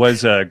 It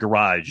was a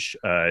garage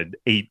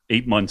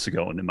 8 months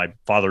ago, and then my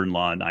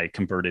father-in-law and I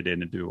converted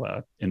it into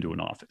an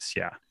office.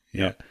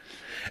 Yeah.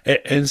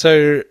 And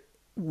so,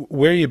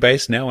 where are you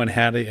based now, and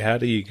how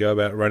do you go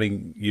about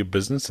running your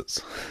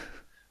businesses?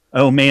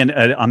 Oh man,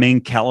 I'm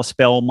in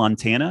Kalispell,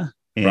 Montana,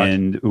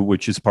 and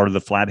which is part of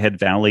the Flathead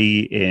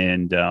Valley.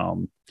 And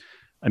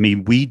I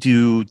mean, we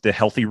do the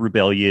Healthy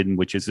Rebellion,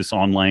 which is this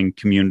online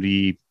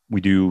community.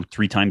 We do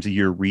 3 times a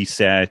year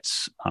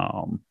resets.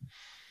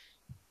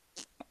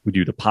 We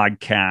do the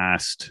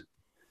podcast.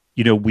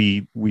 You know,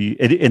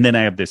 and then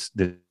I have this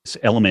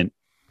element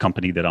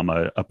company that I'm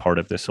a part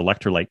of, this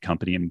electrolyte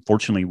company. And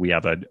fortunately, we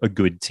have a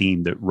good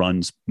team that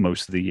runs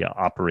most of the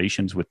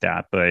operations with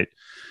that. But,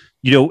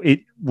 you know,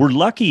 we're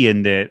lucky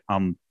in that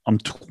I'm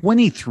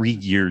 23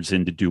 years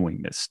into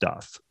doing this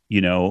stuff,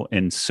 you know,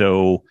 and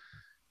so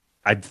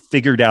I've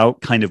figured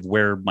out kind of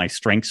where my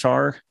strengths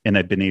are, and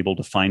I've been able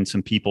to find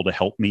some people to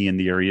help me in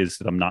the areas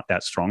that I'm not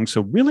that strong.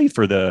 So really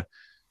for the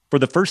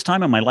first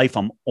time in my life,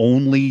 I'm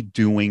only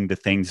doing the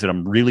things that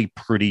I'm really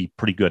pretty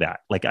good at.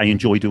 Like I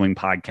enjoy doing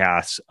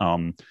podcasts.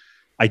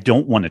 I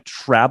don't want to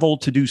travel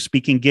to do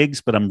speaking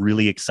gigs, but I'm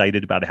really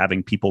excited about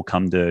having people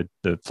come to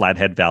the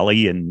Flathead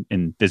Valley and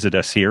visit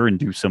us here and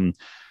do some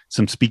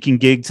speaking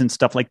gigs and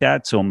stuff like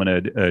that. So I'm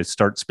going to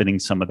start spinning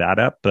some of that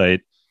up.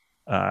 But,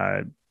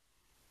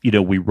 you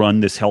know, we run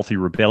this Healthy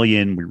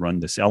Rebellion, we run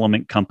this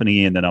Element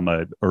company, and then I'm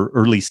a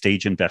early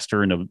stage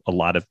investor in a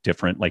lot of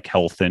different like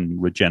health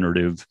and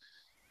regenerative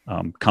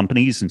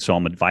companies. And so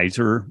I'm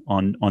advisor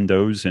on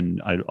those.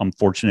 And I'm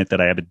fortunate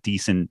that I have a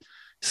decent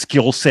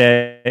skill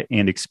set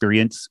and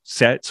experience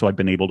set. So I've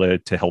been able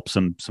to help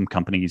some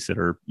companies that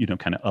are, you know,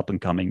 kind of up and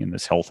coming in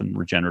this health and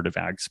regenerative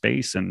ag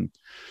space. And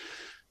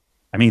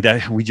I mean,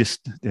 that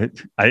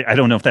I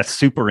don't know if that's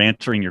super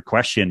answering your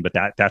question, but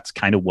that's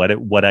kind of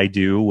what I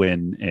do.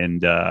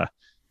 And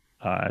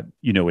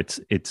you know,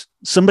 it's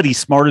somebody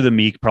smarter than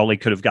me probably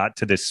could have got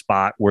to this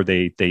spot where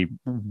they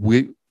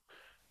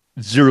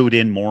zeroed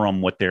in more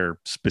on what their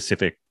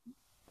specific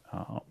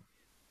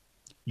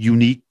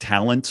unique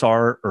talents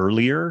are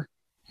earlier.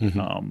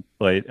 Mm-hmm.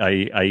 But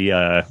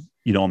I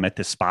you know, I'm at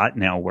this spot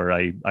now where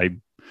I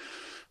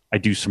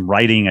do some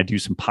writing, I do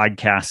some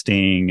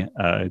podcasting,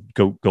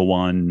 go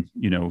on,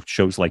 you know,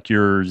 shows like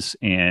yours.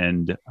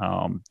 And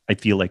I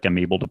feel like I'm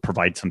able to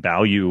provide some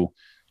value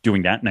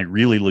doing that. And I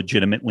really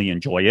legitimately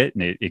enjoy it.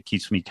 And it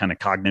keeps me kind of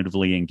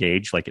cognitively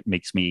engaged. Like it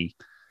makes me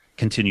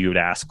continue to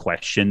ask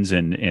questions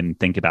and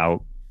think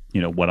about,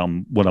 you know, what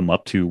I'm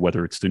up to,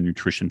 whether it's the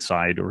nutrition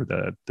side or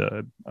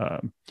the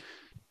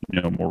you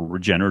know, more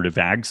regenerative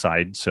ag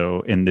side.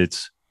 So, and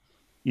it's,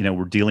 you know,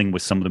 we're dealing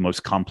with some of the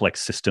most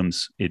complex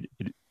systems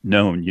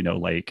known, you know,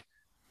 like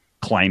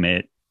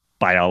climate,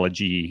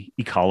 biology,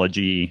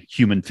 ecology,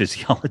 human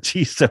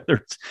physiology. So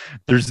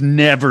there's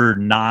never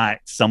not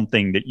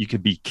something that you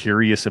could be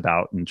curious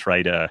about and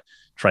try to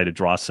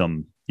draw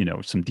some, you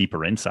know, some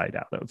deeper insight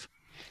out of.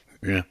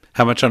 Yeah.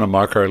 How much on a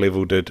micro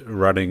level did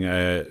running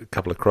a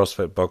couple of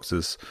CrossFit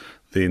boxes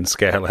then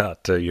scale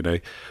out to, you know,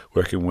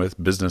 working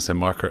with business and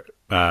micro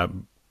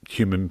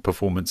human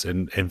performance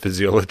and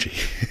physiology?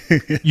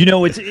 You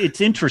know, it's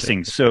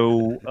interesting.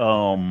 So,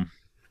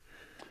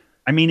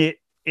 I mean,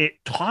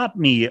 it taught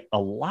me a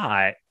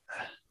lot.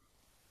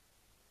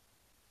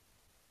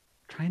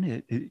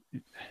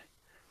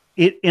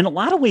 It in a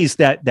lot of ways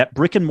that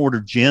brick and mortar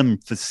gym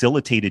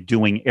facilitated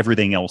doing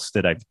everything else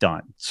that I've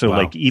done. So wow.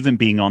 Like even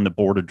being on the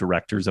board of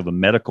directors of a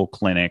medical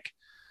clinic,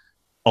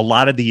 a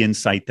lot of the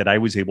insight that I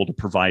was able to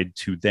provide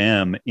to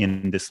them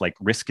in this like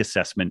risk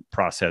assessment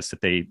process that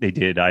they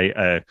did.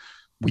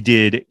 We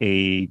did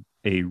a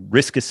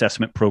risk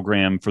assessment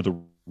program for the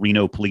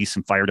Reno Police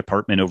and Fire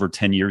Department over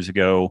 10 years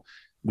ago.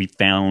 We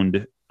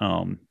found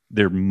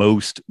their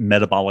most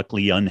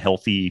metabolically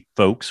unhealthy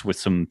folks with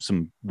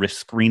some risk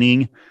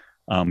screening.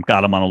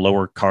 Got them on a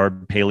lower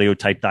carb paleo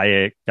type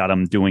diet, got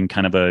them doing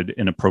kind of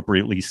an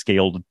appropriately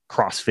scaled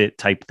CrossFit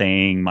type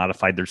thing,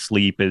 modified their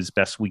sleep as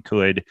best we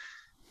could.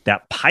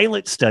 That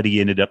pilot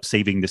study ended up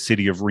saving the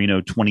city of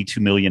Reno $22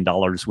 million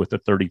with a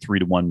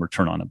 33-to-1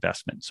 return on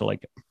investment. So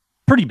like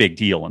pretty big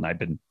deal. And I've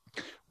been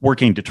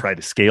working to try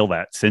to scale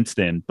that since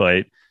then.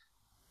 But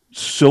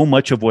so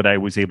much of what I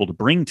was able to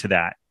bring to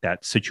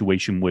that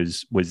situation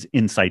was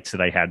insights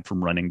that I had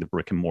from running the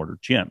brick and mortar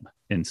gym.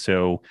 And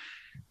so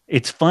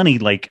it's funny,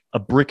 like a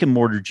brick and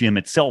mortar gym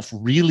itself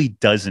really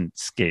doesn't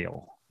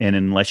scale. And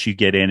unless you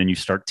get in and you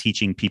start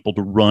teaching people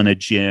to run a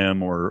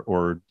gym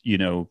or, you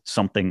know,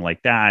 something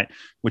like that,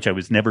 which I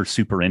was never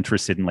super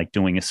interested in, like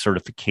doing a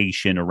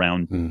certification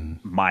around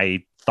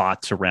my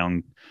thoughts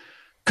around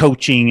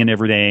coaching and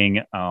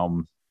everything.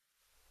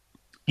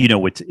 You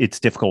know, it's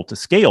difficult to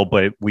scale,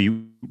 but we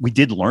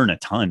did learn a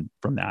ton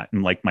from that.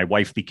 And like my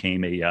wife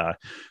became a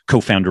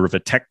co-founder of a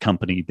tech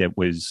company that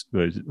was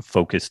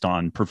focused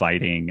on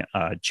providing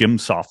gym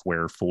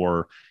software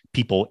for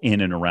people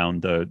in and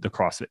around the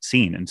CrossFit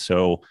scene. And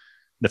so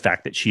the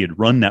fact that she had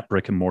run that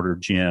brick and mortar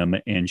gym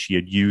and she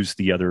had used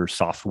the other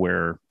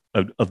software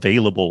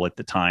available at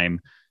the time,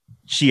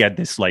 she had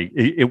this like,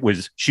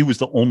 she was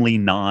the only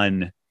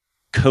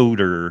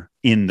non-coder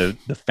in the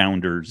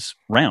founders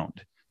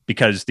round,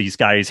 because these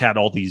guys had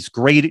all these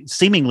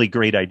seemingly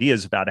great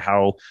ideas about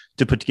how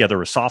to put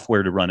together a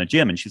software to run a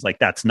gym. And she's like,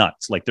 that's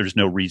nuts. Like, there's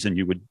no reason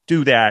you would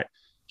do that.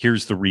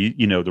 Here's the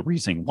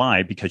reason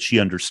why, because she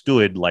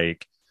understood,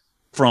 like,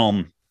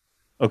 from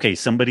okay,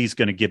 somebody's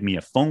going to give me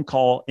a phone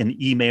call, an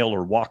email,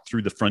 or walk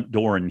through the front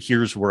door, and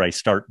here's where I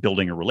start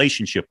building a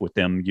relationship with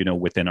them,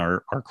 within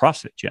our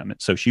CrossFit gym.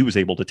 And so she was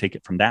able to take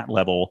it from that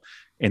level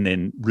and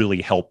then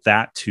really help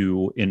that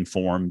to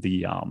inform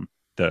the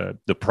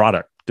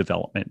product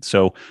development.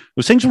 So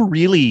those things were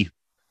really,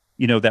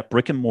 that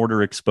brick and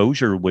mortar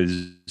exposure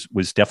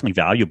was definitely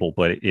valuable,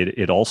 but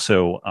it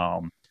also,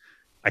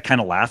 I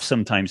kind of laugh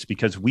sometimes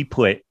because we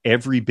put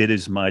every bit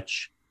as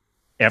much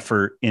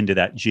effort into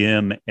that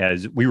gym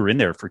as we were in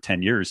there for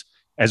 10 years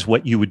as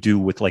what you would do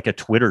with like a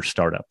Twitter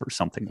startup or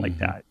something like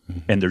that.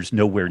 And there's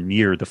nowhere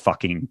near the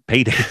fucking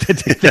payday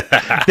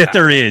that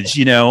there is,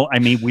 I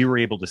mean, we were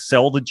able to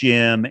sell the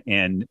gym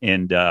and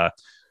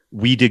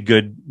we did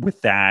good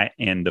with that.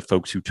 And the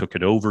folks who took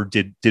it over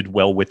did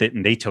well with it.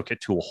 And they took it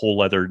to a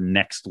whole other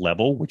next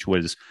level, which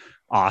was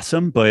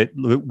awesome. But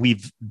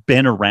we've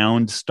been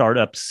around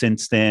startups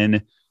since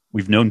then.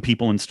 We've known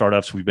people in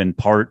startups. We've been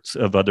parts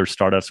of other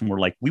startups. And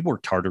we're like, we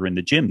worked harder in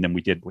the gym than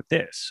we did with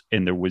this.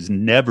 And there was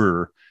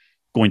never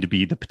going to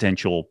be the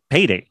potential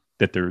payday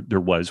that there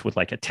was with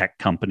like a tech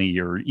company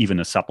or even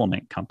a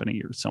supplement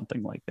company or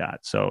something like that.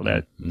 So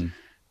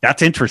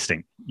that's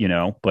interesting,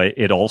 but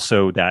it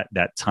also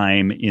that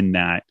time in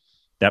that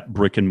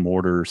brick and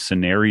mortar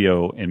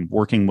scenario and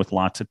working with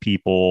lots of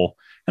people.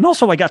 And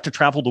also I got to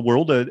travel the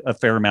world a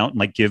fair amount and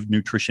like give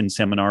nutrition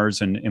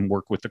seminars and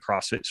work with the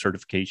CrossFit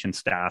certification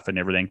staff and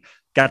everything.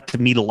 Got to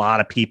meet a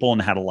lot of people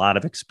and had a lot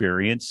of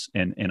experience.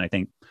 And I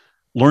think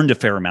learned a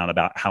fair amount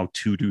about how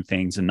to do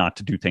things and not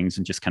to do things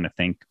and just kind of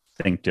think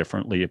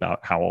differently about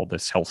how all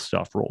this health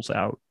stuff rolls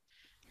out.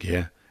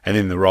 Yeah. And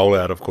then the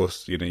rollout, of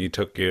course, you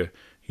took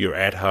your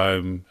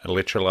at-home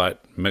electrolyte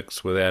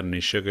mix without any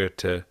sugar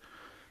to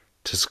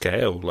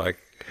scale. Like,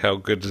 how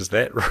good is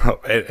that, Rob?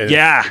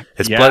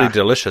 It's bloody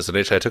delicious. And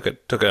actually, I took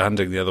it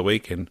hunting the other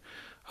week, and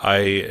I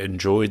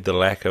enjoyed the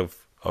lack of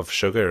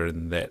sugar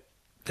and that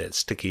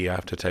sticky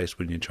aftertaste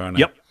when you're trying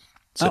to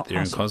sit there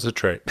and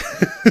concentrate.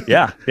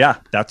 yeah,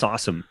 that's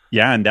awesome.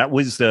 Yeah, and that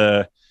was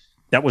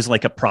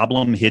like a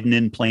problem hidden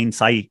in plain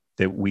sight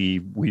that we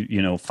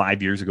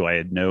 5 years ago I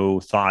had no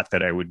thought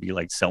that I would be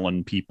like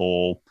selling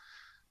people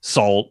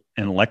salt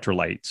and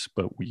electrolytes,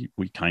 but we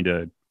kind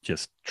of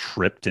just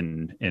tripped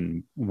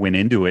and went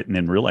into it and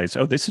then realized,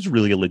 oh, this is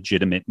really a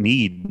legitimate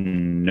need.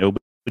 And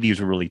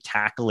nobody's really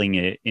tackling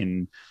it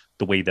in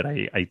the way that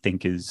I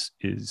think is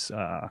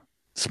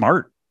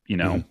smart,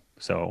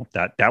 So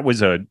that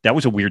was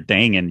a weird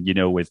thing. And,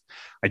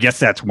 I guess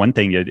that's one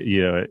thing,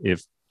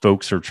 if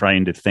folks are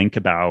trying to think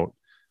about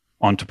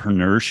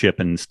entrepreneurship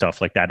and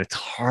stuff like that, it's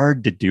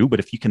hard to do, but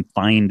if you can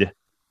find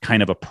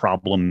kind of a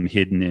problem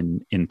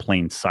hidden in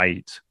plain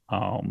sight,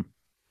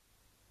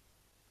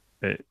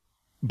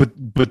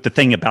 but the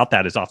thing about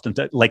that is often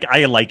that, like,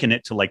 I liken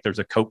it to like there's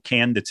a Coke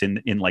can that's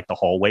in like the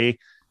hallway,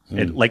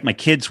 and like my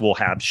kids will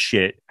have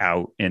shit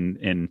out and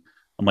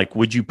I'm like,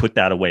 would you put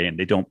that away? And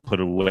they don't put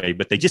it away,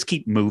 but they just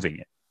keep moving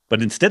it.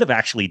 But instead of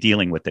actually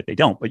dealing with it, they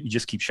don't, but you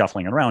just keep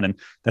shuffling it around. And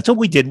that's what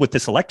we did with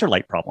this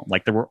electrolyte problem.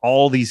 Like there were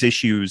all these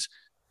issues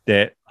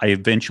that I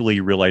eventually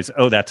realized,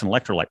 oh, that's an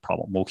electrolyte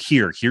problem. Well,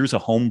 here's a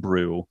home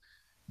brew,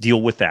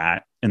 deal with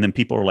that. And then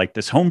people are like,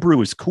 this home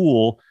brew is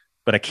cool,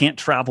 but I can't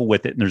travel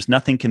with it. And there's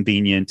nothing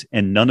convenient.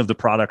 And none of the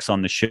products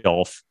on the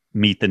shelf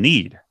meet the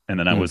need. And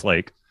then I was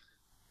like,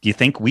 do you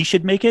think we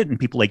should make it? And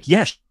people like,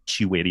 yes,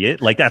 you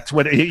idiot. Like, that's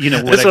what, what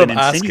I've been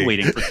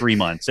insinuating for 3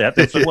 months.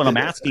 That's what I'm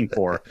asking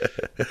for.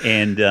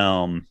 And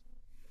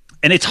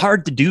it's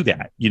hard to do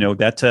that.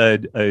 That's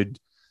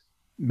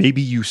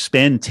maybe you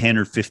spend 10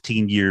 or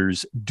 15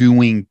 years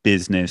doing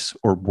business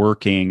or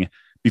working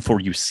before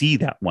you see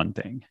that one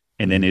thing.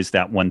 And then is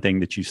that one thing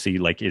that you see,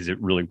 like, is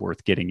it really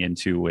worth getting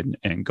into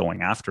and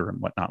going after and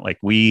whatnot? Like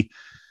we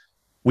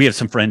have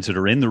some friends that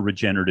are in the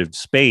regenerative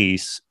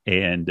space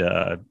and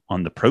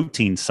on the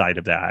protein side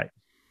of that.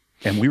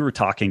 And we were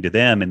talking to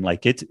them and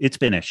like, it's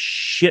been a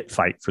shit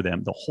fight for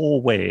them the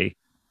whole way.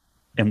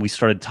 And we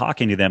started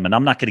talking to them, and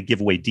I'm not going to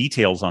give away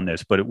details on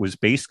this, but it was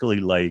basically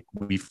like,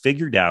 we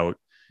figured out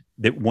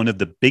that one of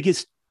the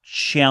biggest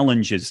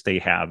challenges they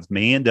have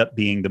may end up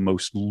being the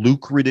most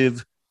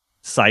lucrative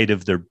side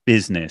of their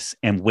business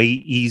and way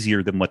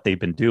easier than what they've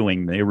been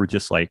doing. They were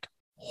just like,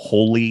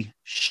 holy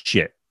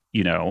shit,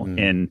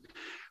 and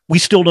we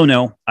still don't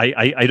know.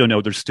 I don't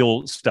know. There's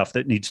still stuff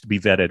that needs to be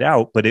vetted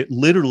out, but it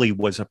literally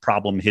was a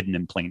problem hidden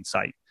in plain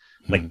sight.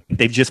 Like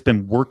they've just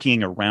been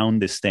working around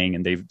this thing,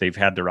 and they've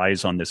had their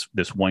eyes on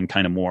this one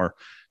kind of more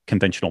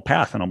conventional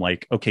path. And I'm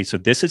like, okay, so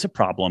this is a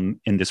problem,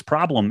 and this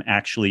problem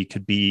actually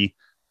could be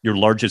your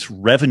largest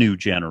revenue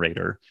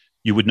generator.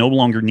 You would no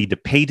longer need to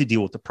pay to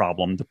deal with the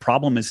problem. The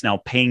problem is now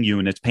paying you,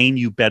 and it's paying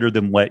you better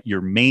than what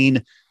your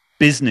main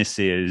business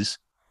is.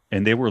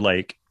 And they were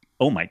like,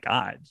 oh my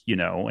God,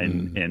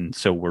 and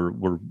so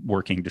we're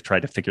working to try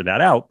to figure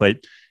that out.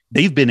 But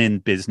they've been in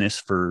business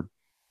for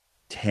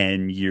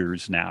 10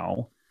 years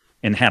now.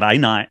 And had I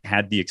not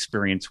had the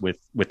experience with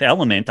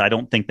Element, I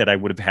don't think that I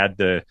would have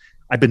had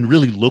I've been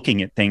really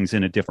looking at things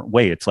in a different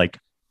way. It's like,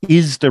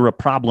 is there a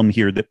problem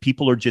here that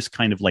people are just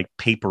kind of like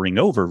papering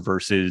over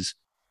versus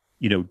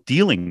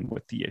dealing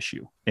with the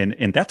issue.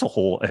 And that's a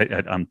whole,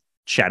 I'm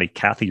chatty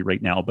Cathy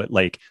right now, but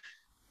like,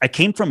 I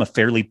came from a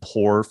fairly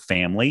poor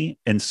family.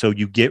 And so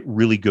you get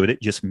really good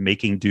at just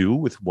making do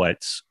with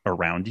what's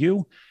around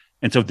you.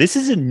 And so this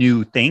is a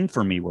new thing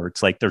for me where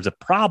it's like, there's a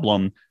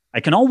problem. I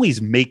can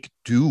always make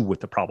do with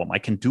the problem. I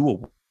can do a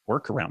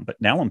workaround, but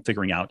now I'm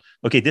figuring out,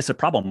 okay, this is a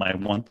problem. I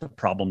want the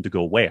problem to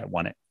go away. I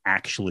want it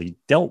actually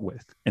dealt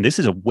with. And this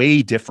is a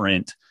way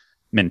different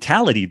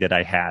mentality that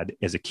I had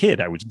as a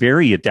kid. I was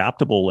very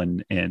adaptable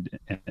and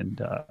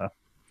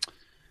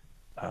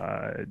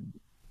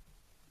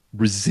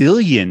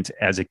resilient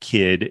as a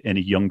kid and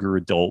a younger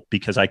adult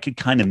because I could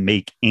kind of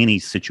make any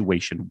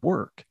situation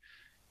work.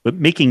 But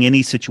making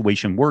any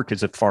situation work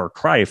is a far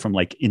cry from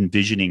like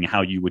envisioning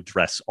how you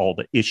address all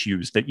the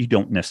issues that you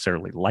don't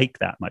necessarily like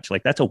that much.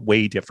 Like that's a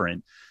way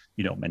different,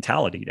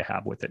 mentality to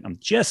have with it. I'm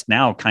just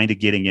now kind of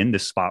getting in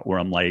this spot where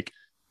I'm like,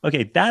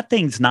 okay, that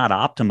thing's not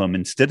optimum.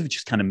 Instead of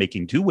just kind of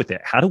making do with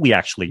it, how do we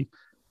actually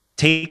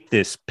take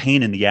this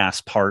pain in the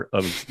ass part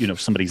of,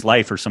 somebody's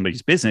life or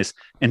somebody's business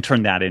and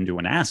turn that into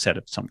an asset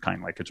of some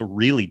kind? Like it's a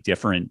really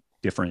different,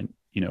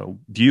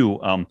 view.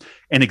 An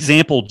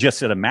example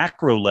just at a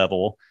macro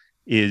level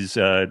is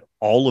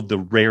all of the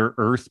rare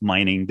earth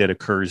mining that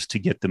occurs to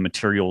get the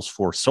materials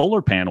for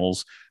solar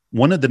panels.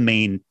 One of the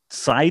main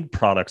side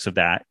products of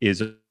that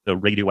is a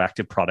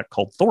radioactive product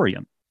called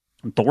thorium.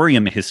 And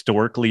thorium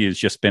historically has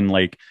just been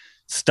like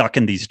stuck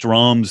in these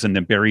drums and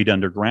then buried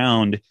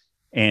underground.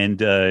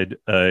 And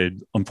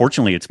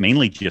unfortunately, it's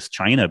mainly just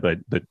China, but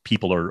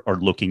people are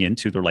looking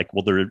into. They're like,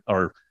 well, there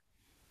are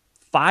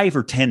 5,000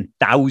 or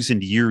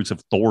 10,000 years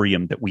of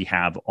thorium that we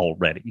have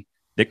already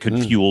that could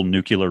fuel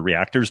nuclear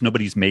reactors.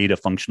 Nobody's made a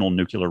functional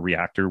nuclear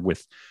reactor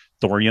with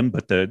thorium,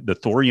 but the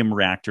thorium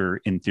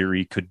reactor, in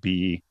theory, could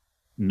be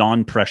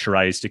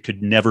non-pressurized. It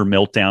could never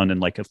melt down in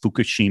like a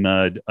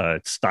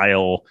Fukushima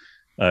style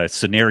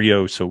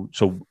scenario. So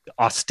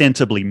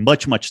ostensibly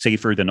much, much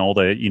safer than all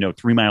the,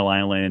 3 Mile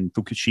Island,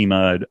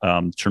 Fukushima,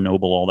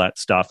 Chernobyl, all that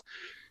stuff.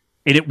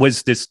 And it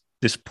was this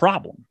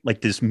problem,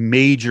 like this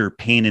major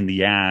pain in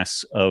the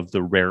ass of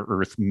the rare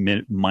earth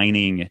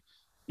mining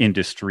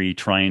industry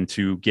trying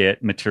to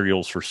get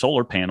materials for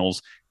solar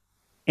panels.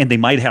 And they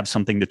might have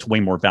something that's way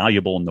more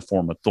valuable in the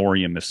form of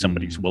thorium if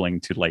somebody's willing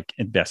to like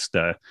invest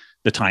the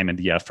time and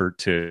the effort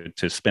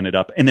to spin it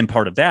up. And then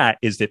part of that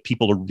is that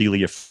people are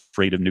really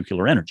afraid of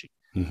nuclear energy.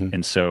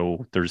 And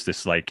so there's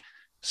this like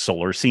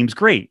solar seems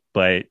great,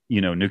 but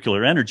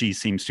nuclear energy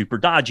seems super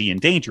dodgy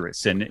and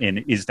dangerous. And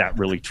is that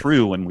really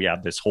true? And we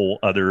have this whole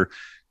other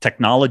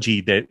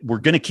technology that we're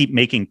going to keep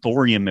making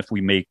thorium if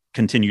we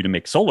continue to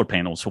make solar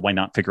panels. So why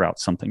not figure out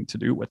something to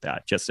do with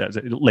that? Just as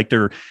like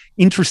there are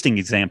interesting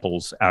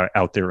examples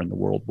out there in the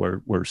world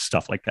where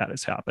stuff like that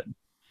has happened.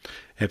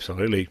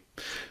 Absolutely.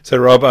 So,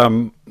 Rob,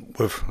 I'm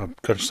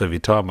conscious of your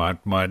time.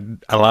 My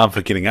alarm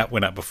for getting up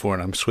went up before,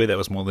 and I swear that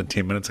was more than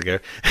 10 minutes ago.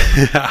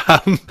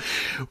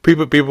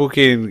 People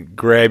can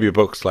grab your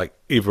books like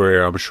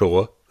everywhere, I'm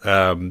sure,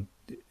 and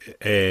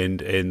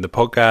the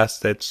podcast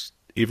that's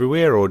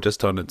everywhere, or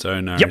just on its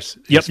own.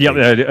 Yep.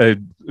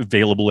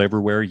 Available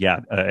everywhere.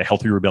 Yeah,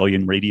 Healthy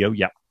Rebellion Radio.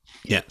 Yeah.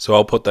 Yeah. So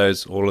I'll put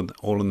those all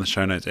in the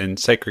show notes. And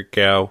Sacred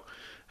Cow,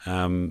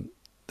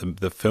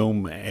 the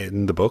film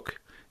and the book.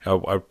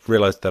 I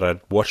realized that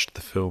I'd watched the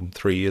film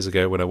 3 years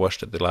ago when I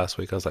watched it the last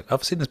week. I was like,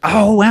 I've seen this before.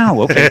 Oh,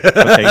 wow. Okay.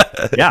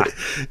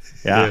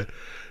 Yeah.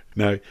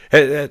 No.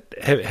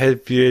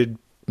 Have you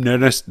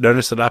noticed an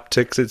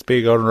uptick since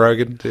being on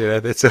Rogan? Yeah,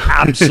 that's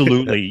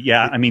absolutely.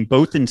 Yeah. I mean,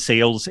 both in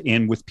sales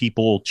and with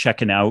people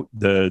checking out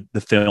the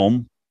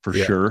film for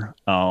sure.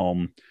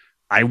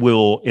 I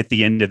will, at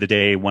the end of the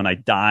day, when I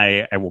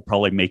die, I will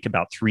probably make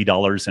about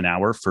 $3 an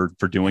hour for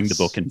doing the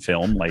book and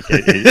film. Like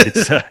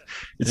it's going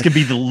to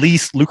be the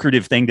least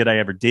lucrative thing that I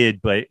ever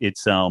did, but it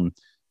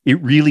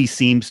really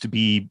seems to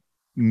be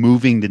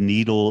moving the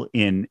needle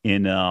in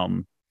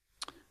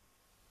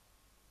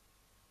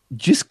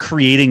just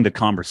creating the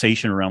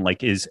conversation around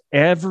like, is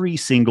every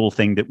single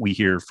thing that we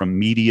hear from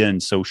media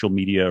and social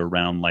media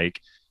around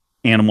like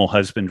animal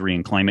husbandry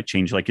and climate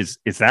change, like is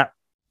that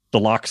the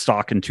lock,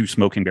 stock, and two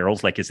smoking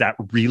barrels? Like, is that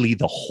really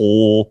the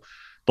whole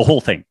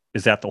thing?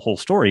 Is that the whole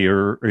story,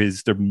 or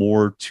is there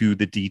more to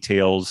the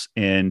details?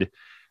 And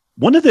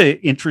one of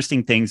the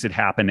interesting things that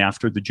happened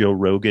after the Joe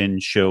Rogan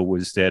show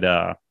was that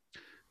a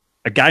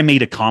guy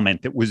made a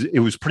comment that it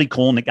was pretty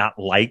cool and it got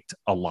liked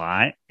a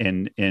lot.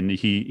 And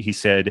he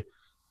said,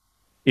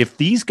 if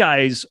these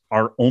guys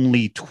are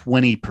only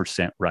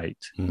 20% right,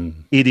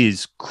 it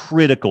is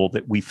critical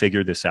that we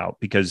figure this out,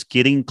 because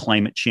getting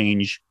climate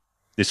change,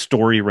 this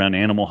story around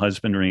animal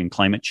husbandry and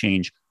climate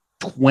change,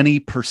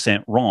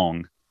 20%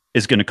 wrong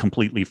is going to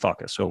completely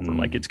fuck us over.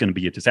 Like it's going to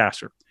be a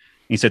disaster.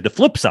 And he said the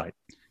flip side,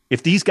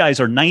 if these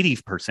guys are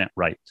 90%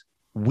 right,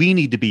 we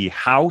need to be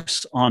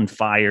house on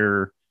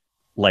fire,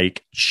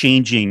 like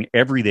changing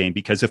everything,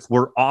 because if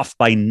we're off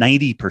by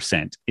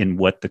 90% in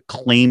what the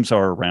claims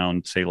are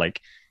around, say, like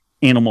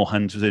animal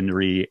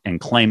husbandry and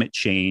climate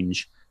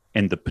change,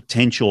 and the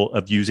potential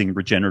of using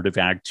regenerative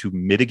ag to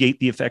mitigate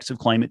the effects of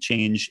climate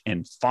change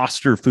and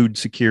foster food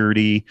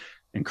security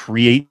and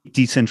create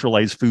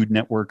decentralized food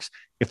networks.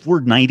 If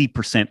we're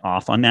 90%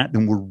 off on that,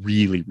 then we're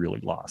really, really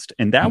lost.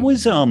 And that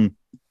was,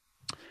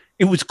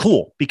 it was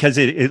cool because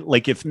it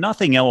like, if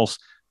nothing else,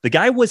 the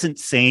guy wasn't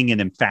saying an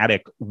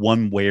emphatic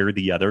one way or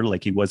the other.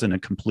 Like he wasn't a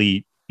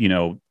complete,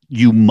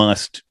 you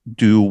must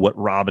do what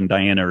Robb and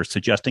Diana are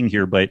suggesting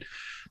here. But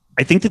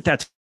I think that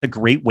that's a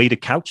great way to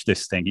couch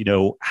this thing.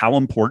 How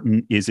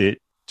important is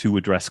it to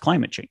address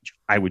climate change?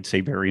 I would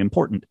say very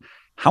important.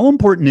 How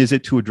important is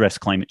it to address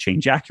climate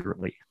change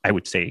accurately? I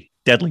would say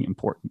deadly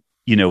important,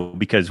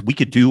 because we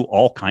could do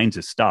all kinds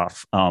of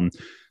stuff.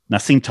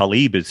 Nassim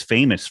Taleb is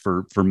famous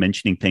for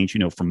mentioning things,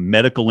 from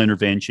medical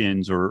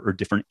interventions or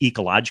different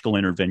ecological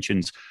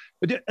interventions.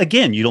 But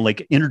again,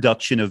 like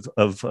introduction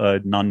of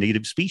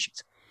non-native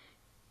species.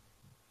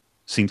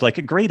 Seems like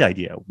a great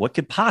idea. What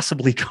could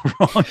possibly go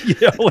wrong?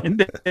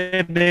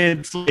 And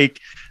it's like,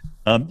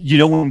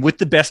 with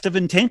the best of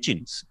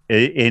intentions,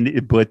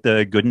 but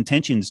the good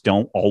intentions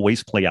don't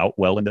always play out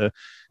well in the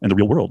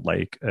real world.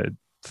 Like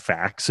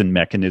facts and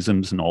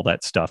mechanisms and all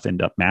that stuff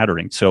end up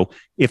mattering. So,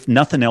 if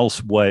nothing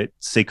else, what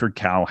Sacred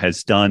Cow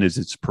has done is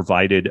it's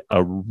provided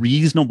a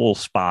reasonable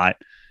spot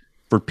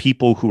for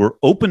people who are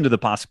open to the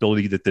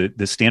possibility that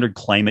the standard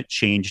climate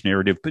change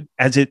narrative, but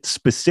as it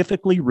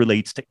specifically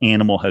relates to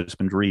animal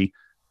husbandry,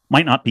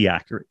 might not be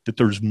accurate, that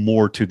there's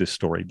more to the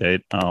story,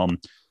 that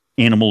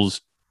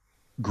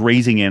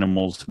grazing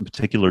animals in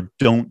particular,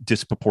 don't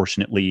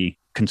disproportionately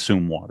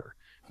consume water.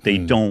 They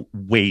don't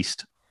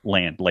waste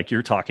land. Like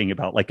you're talking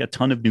about, like a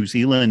ton of New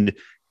Zealand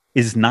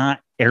is not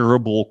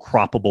arable,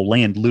 croppable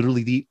land.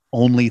 Literally the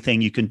only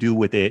thing you can do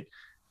with it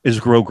is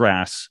grow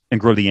grass and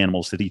grow the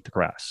animals that eat the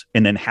grass,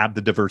 and then have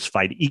the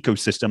diversified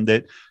ecosystem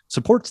that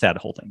supports that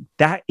whole thing.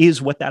 That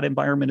is what that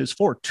environment is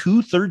for.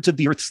 2/3 of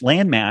the Earth's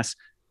landmass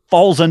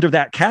falls under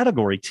that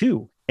category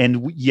too.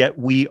 And yet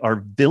we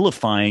are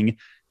vilifying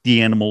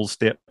the animals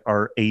that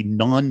are a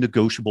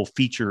non-negotiable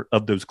feature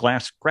of those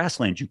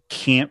grasslands. You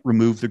can't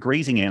remove the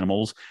grazing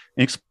animals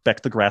and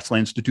expect the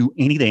grasslands to do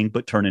anything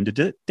but turn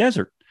into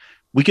desert.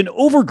 We can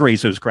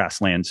overgraze those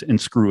grasslands and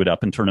screw it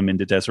up and turn them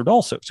into desert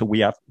also. So we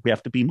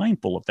have to be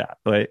mindful of that.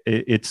 But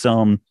it's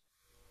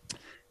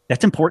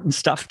that's important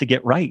stuff to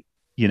get right.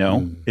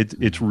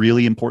 It's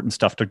really important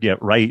stuff to get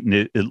right, and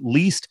at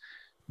least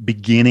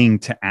beginning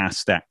to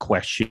ask that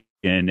question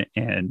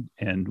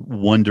and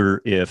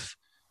wonder if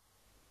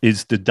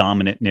is the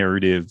dominant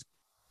narrative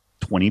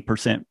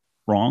 20%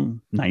 wrong,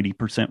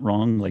 90%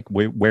 wrong? Like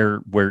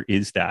where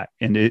is that?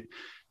 And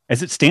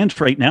as it stands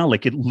right now,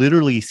 like it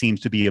literally seems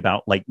to be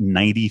about like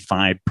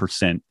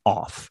 95%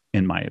 off,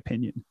 in my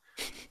opinion.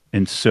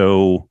 And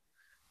so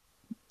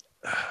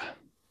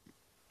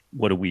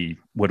what do we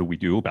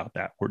do about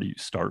that? Where do you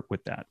start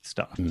with that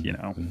stuff?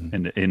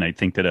 And I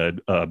think that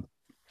a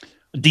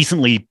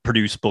decently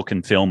produced book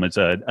and film is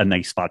a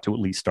nice spot to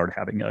at least start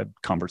having a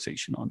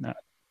conversation on that.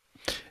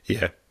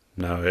 Yeah,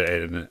 no,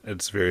 and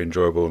it's very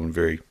enjoyable and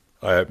very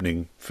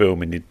eye-opening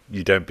film, and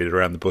you don't beat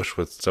around the bush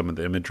with some of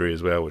the imagery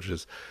as well, which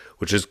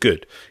is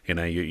good.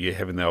 You're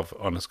having the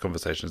honest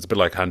conversation. It's a bit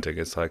like hunting.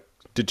 It's like,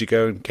 did you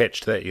go and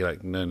catch that? You're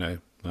like, no,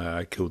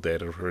 I killed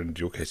that. Or in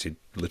your case, you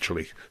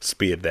literally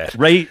speared that.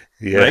 Right.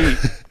 Yeah.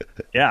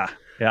 Right.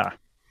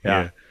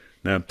 Yeah.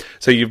 No.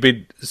 So you've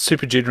been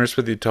super generous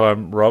with your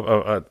time,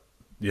 Rob.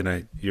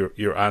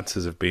 Your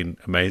answers have been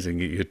amazing.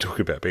 You talk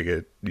about being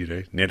a,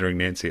 nattering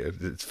Nancy.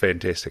 It's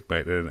fantastic,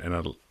 mate,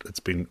 and it's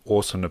been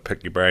awesome to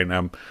pick your brain.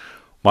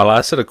 My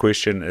last sort of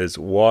question is,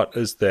 what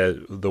is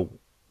the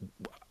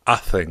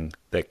thing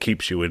that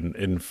keeps you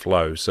in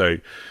flow? So,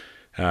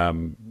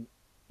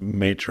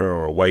 mantra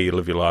or a way you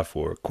live your life,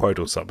 or a quote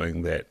or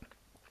something that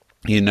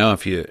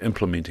if you're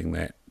implementing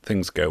that,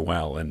 things go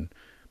well, and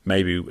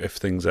maybe if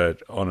things are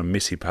on a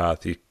messy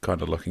path, you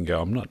kind of look and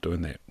go, I'm not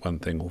doing that one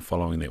thing or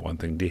following that one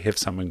thing. Do you have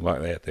something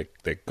like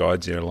that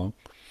guides you along?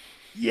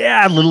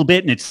 Yeah, a little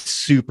bit. And it's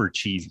super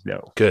cheesy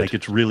though. Good. Like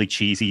it's really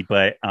cheesy,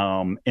 but,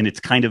 and it's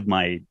kind of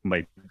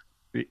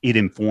it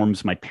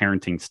informs my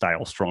parenting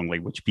style strongly,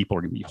 which people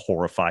are going to be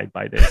horrified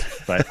by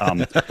this. But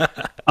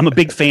I'm a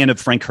big fan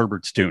of Frank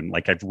Herbert's Dune.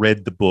 Like I've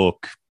read the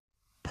book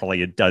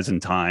probably a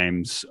dozen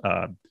times.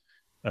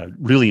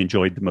 Really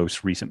enjoyed the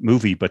most recent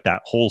movie, but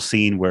that whole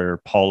scene where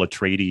Paul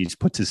Atreides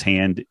puts his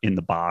hand in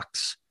the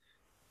box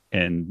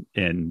and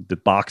the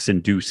box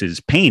induces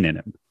pain in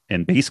him.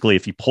 And basically,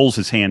 if he pulls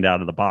his hand out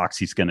of the box,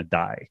 he's going to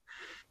die.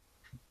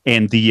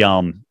 And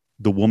the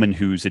woman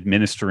who's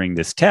administering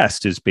this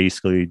test is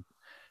basically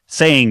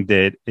saying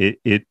that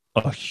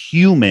a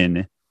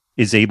human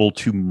is able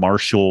to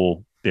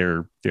marshal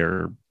their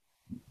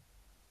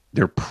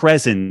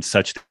presence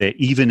such that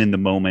even in the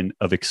moment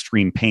of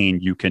extreme pain,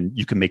 you can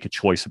make a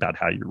choice about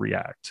how you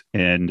react.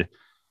 And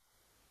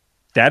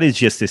that is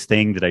just this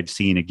thing that I've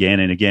seen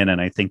again and again.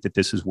 And I think that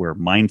this is where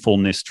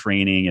mindfulness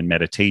training and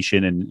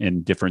meditation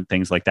and different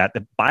things like that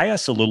buy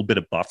us a little bit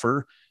of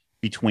buffer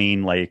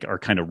between like our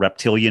kind of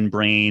reptilian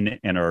brain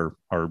and our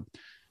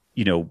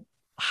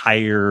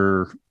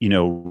higher,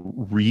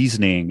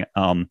 reasoning,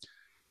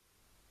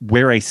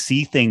 where I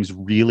see things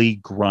really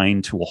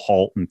grind to a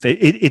halt. And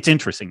it's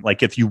interesting.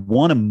 Like if you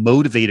want to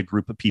motivate a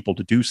group of people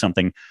to do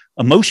something,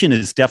 emotion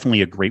is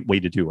definitely a great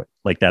way to do it.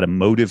 Like that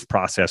emotive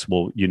process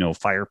will,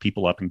 fire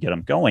people up and get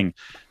them going.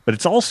 But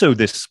it's also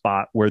this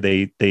spot where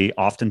they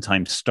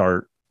oftentimes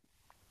start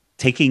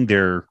taking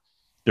their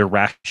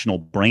rational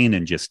brain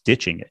and just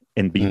ditching it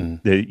and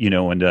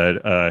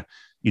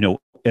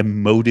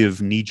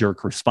emotive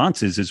knee-jerk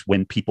responses is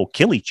when people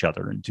kill each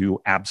other and do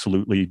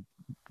absolutely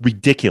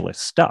ridiculous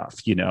stuff,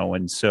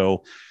 and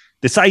so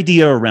this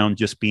idea around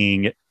just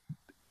being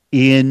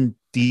in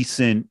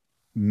decent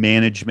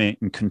management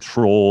and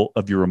control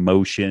of your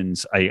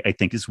emotions, I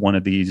think is one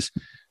of these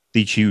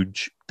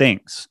huge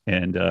things,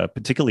 and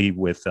particularly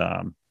with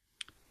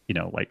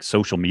like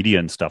social media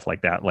and stuff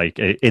like that, like,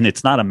 and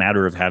it's not a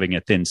matter of having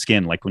a thin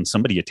skin. Like when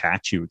somebody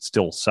attacks you, it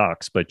still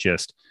sucks, but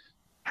just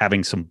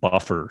having some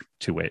buffer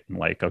to it, and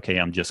like, okay,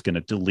 I'm just going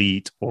to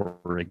delete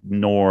or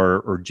ignore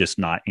or just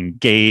not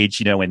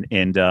engage,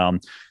 and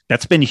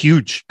that's been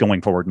huge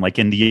going forward. And like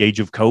in the age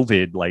of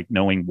COVID, like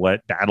knowing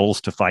what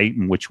battles to fight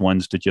and which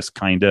ones to just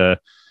kind of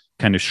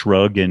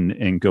shrug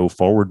and go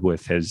forward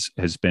with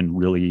has been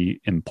really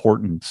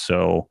important.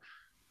 So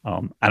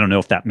I don't know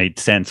if that made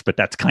sense, but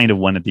that's kind of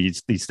one of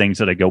these things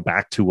that I go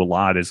back to a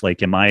lot is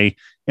like, am I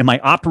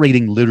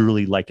operating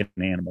literally like an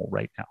animal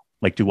right now?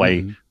 Like,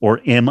 or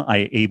am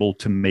I able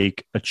to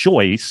make a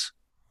choice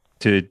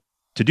to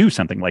do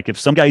something? Like if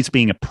some guy's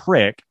being a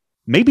prick,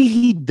 maybe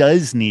he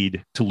does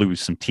need to lose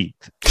some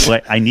teeth.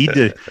 But I need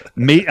to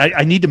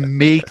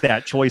make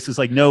that choice. It's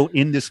like, no,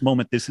 in this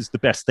moment, this is the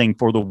best thing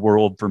for the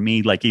world for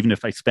me. Like, even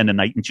if I spend a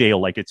night in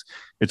jail, like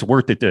it's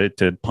worth it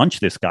to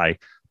punch this guy.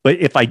 But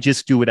if I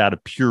just do it out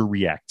of pure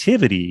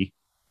reactivity,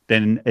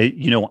 then,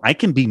 I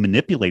can be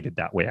manipulated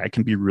that way. I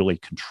can be really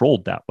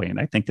controlled that way. And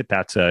I think that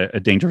that's a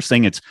dangerous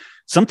thing. It's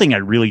something I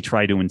really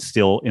try to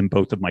instill in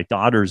both of my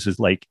daughters is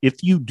like,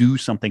 if you do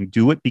something,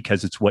 do it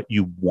because it's what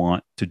you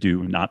want to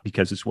do, not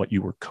because it's what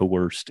you were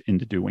coerced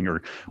into doing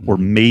or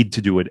made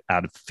to do it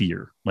out of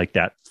fear. Like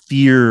that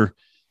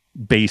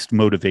fear-based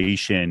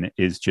motivation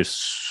is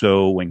just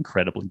so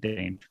incredibly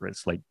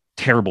dangerous. Like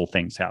terrible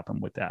things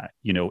happen with that,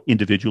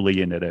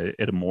 individually and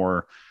at a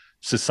more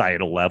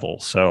societal level.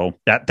 So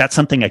that's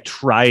something I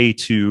try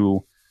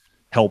to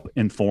help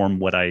inform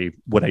what I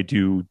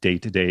do day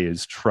to day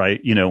is try,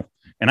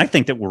 and I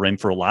think that we're in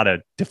for a lot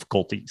of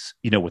difficulties,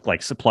 with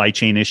like supply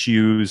chain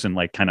issues and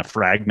like kind of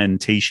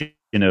fragmentation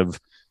of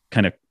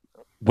kind of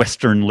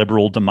Western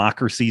liberal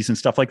democracies and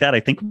stuff like that. I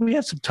think we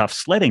have some tough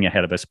sledding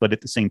ahead of us, but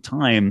at the same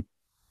time,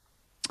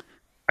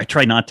 I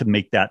try not to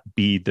make that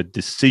be the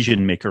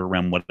decision maker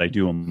around what I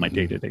do in my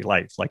day-to-day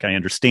life. Like I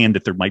understand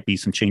that there might be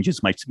some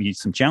changes, might be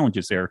some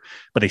challenges there,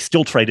 but I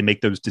still try to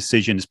make those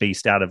decisions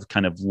based out of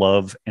kind of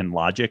love and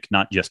logic,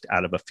 not just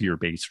out of a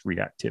fear-based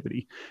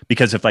reactivity.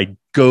 Because if I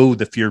go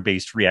the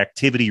fear-based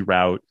reactivity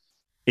route,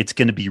 it's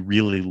going to be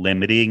really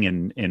limiting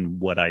in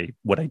what I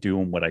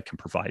do and what I can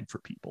provide for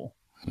people.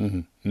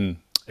 Mm-hmm.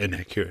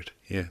 Inaccurate.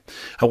 Yeah.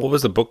 What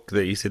was the book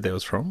that you said that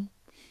was from?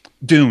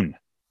 Dune.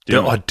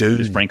 Dune. Oh,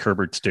 Dune. It's Frank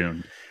Herbert's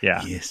Dune.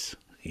 Yeah. Yes.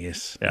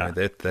 Yeah.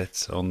 No,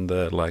 that's on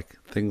the like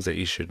things that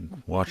you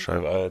should watch.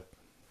 I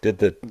did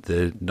the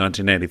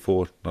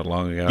 1984 not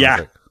long ago. Yeah.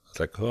 I was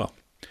like, oh,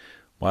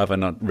 why have I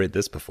not read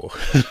this before?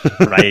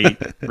 Right.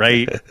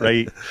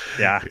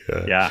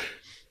 Yeah.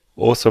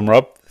 Awesome,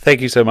 Rob.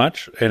 Thank you so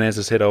much. And as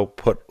I said, I'll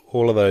put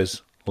all of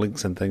those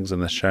links and things in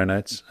the show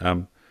notes.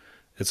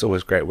 It's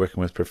always great working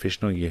with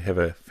professional. You have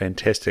a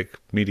fantastic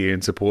media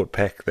and support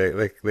pack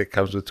that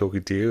comes with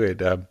talking to you,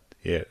 and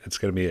it's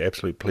going to be an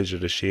absolute pleasure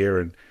to share.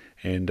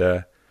 And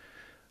I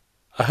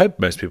hope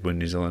most people in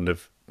New Zealand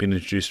have been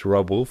introduced to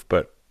Robb Wolf,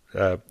 but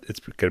it's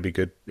going to be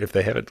good if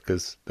they haven't,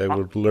 because they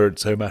will learn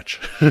so much.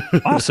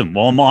 Awesome.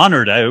 Well, I'm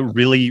honored. I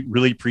really,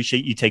 really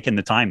appreciate you taking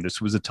the time. This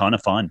was a ton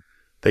of fun.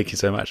 Thank you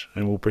so much.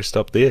 And we'll press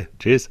stop there.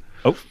 Cheers.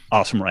 Oh,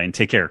 awesome, Ryan.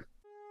 Take care.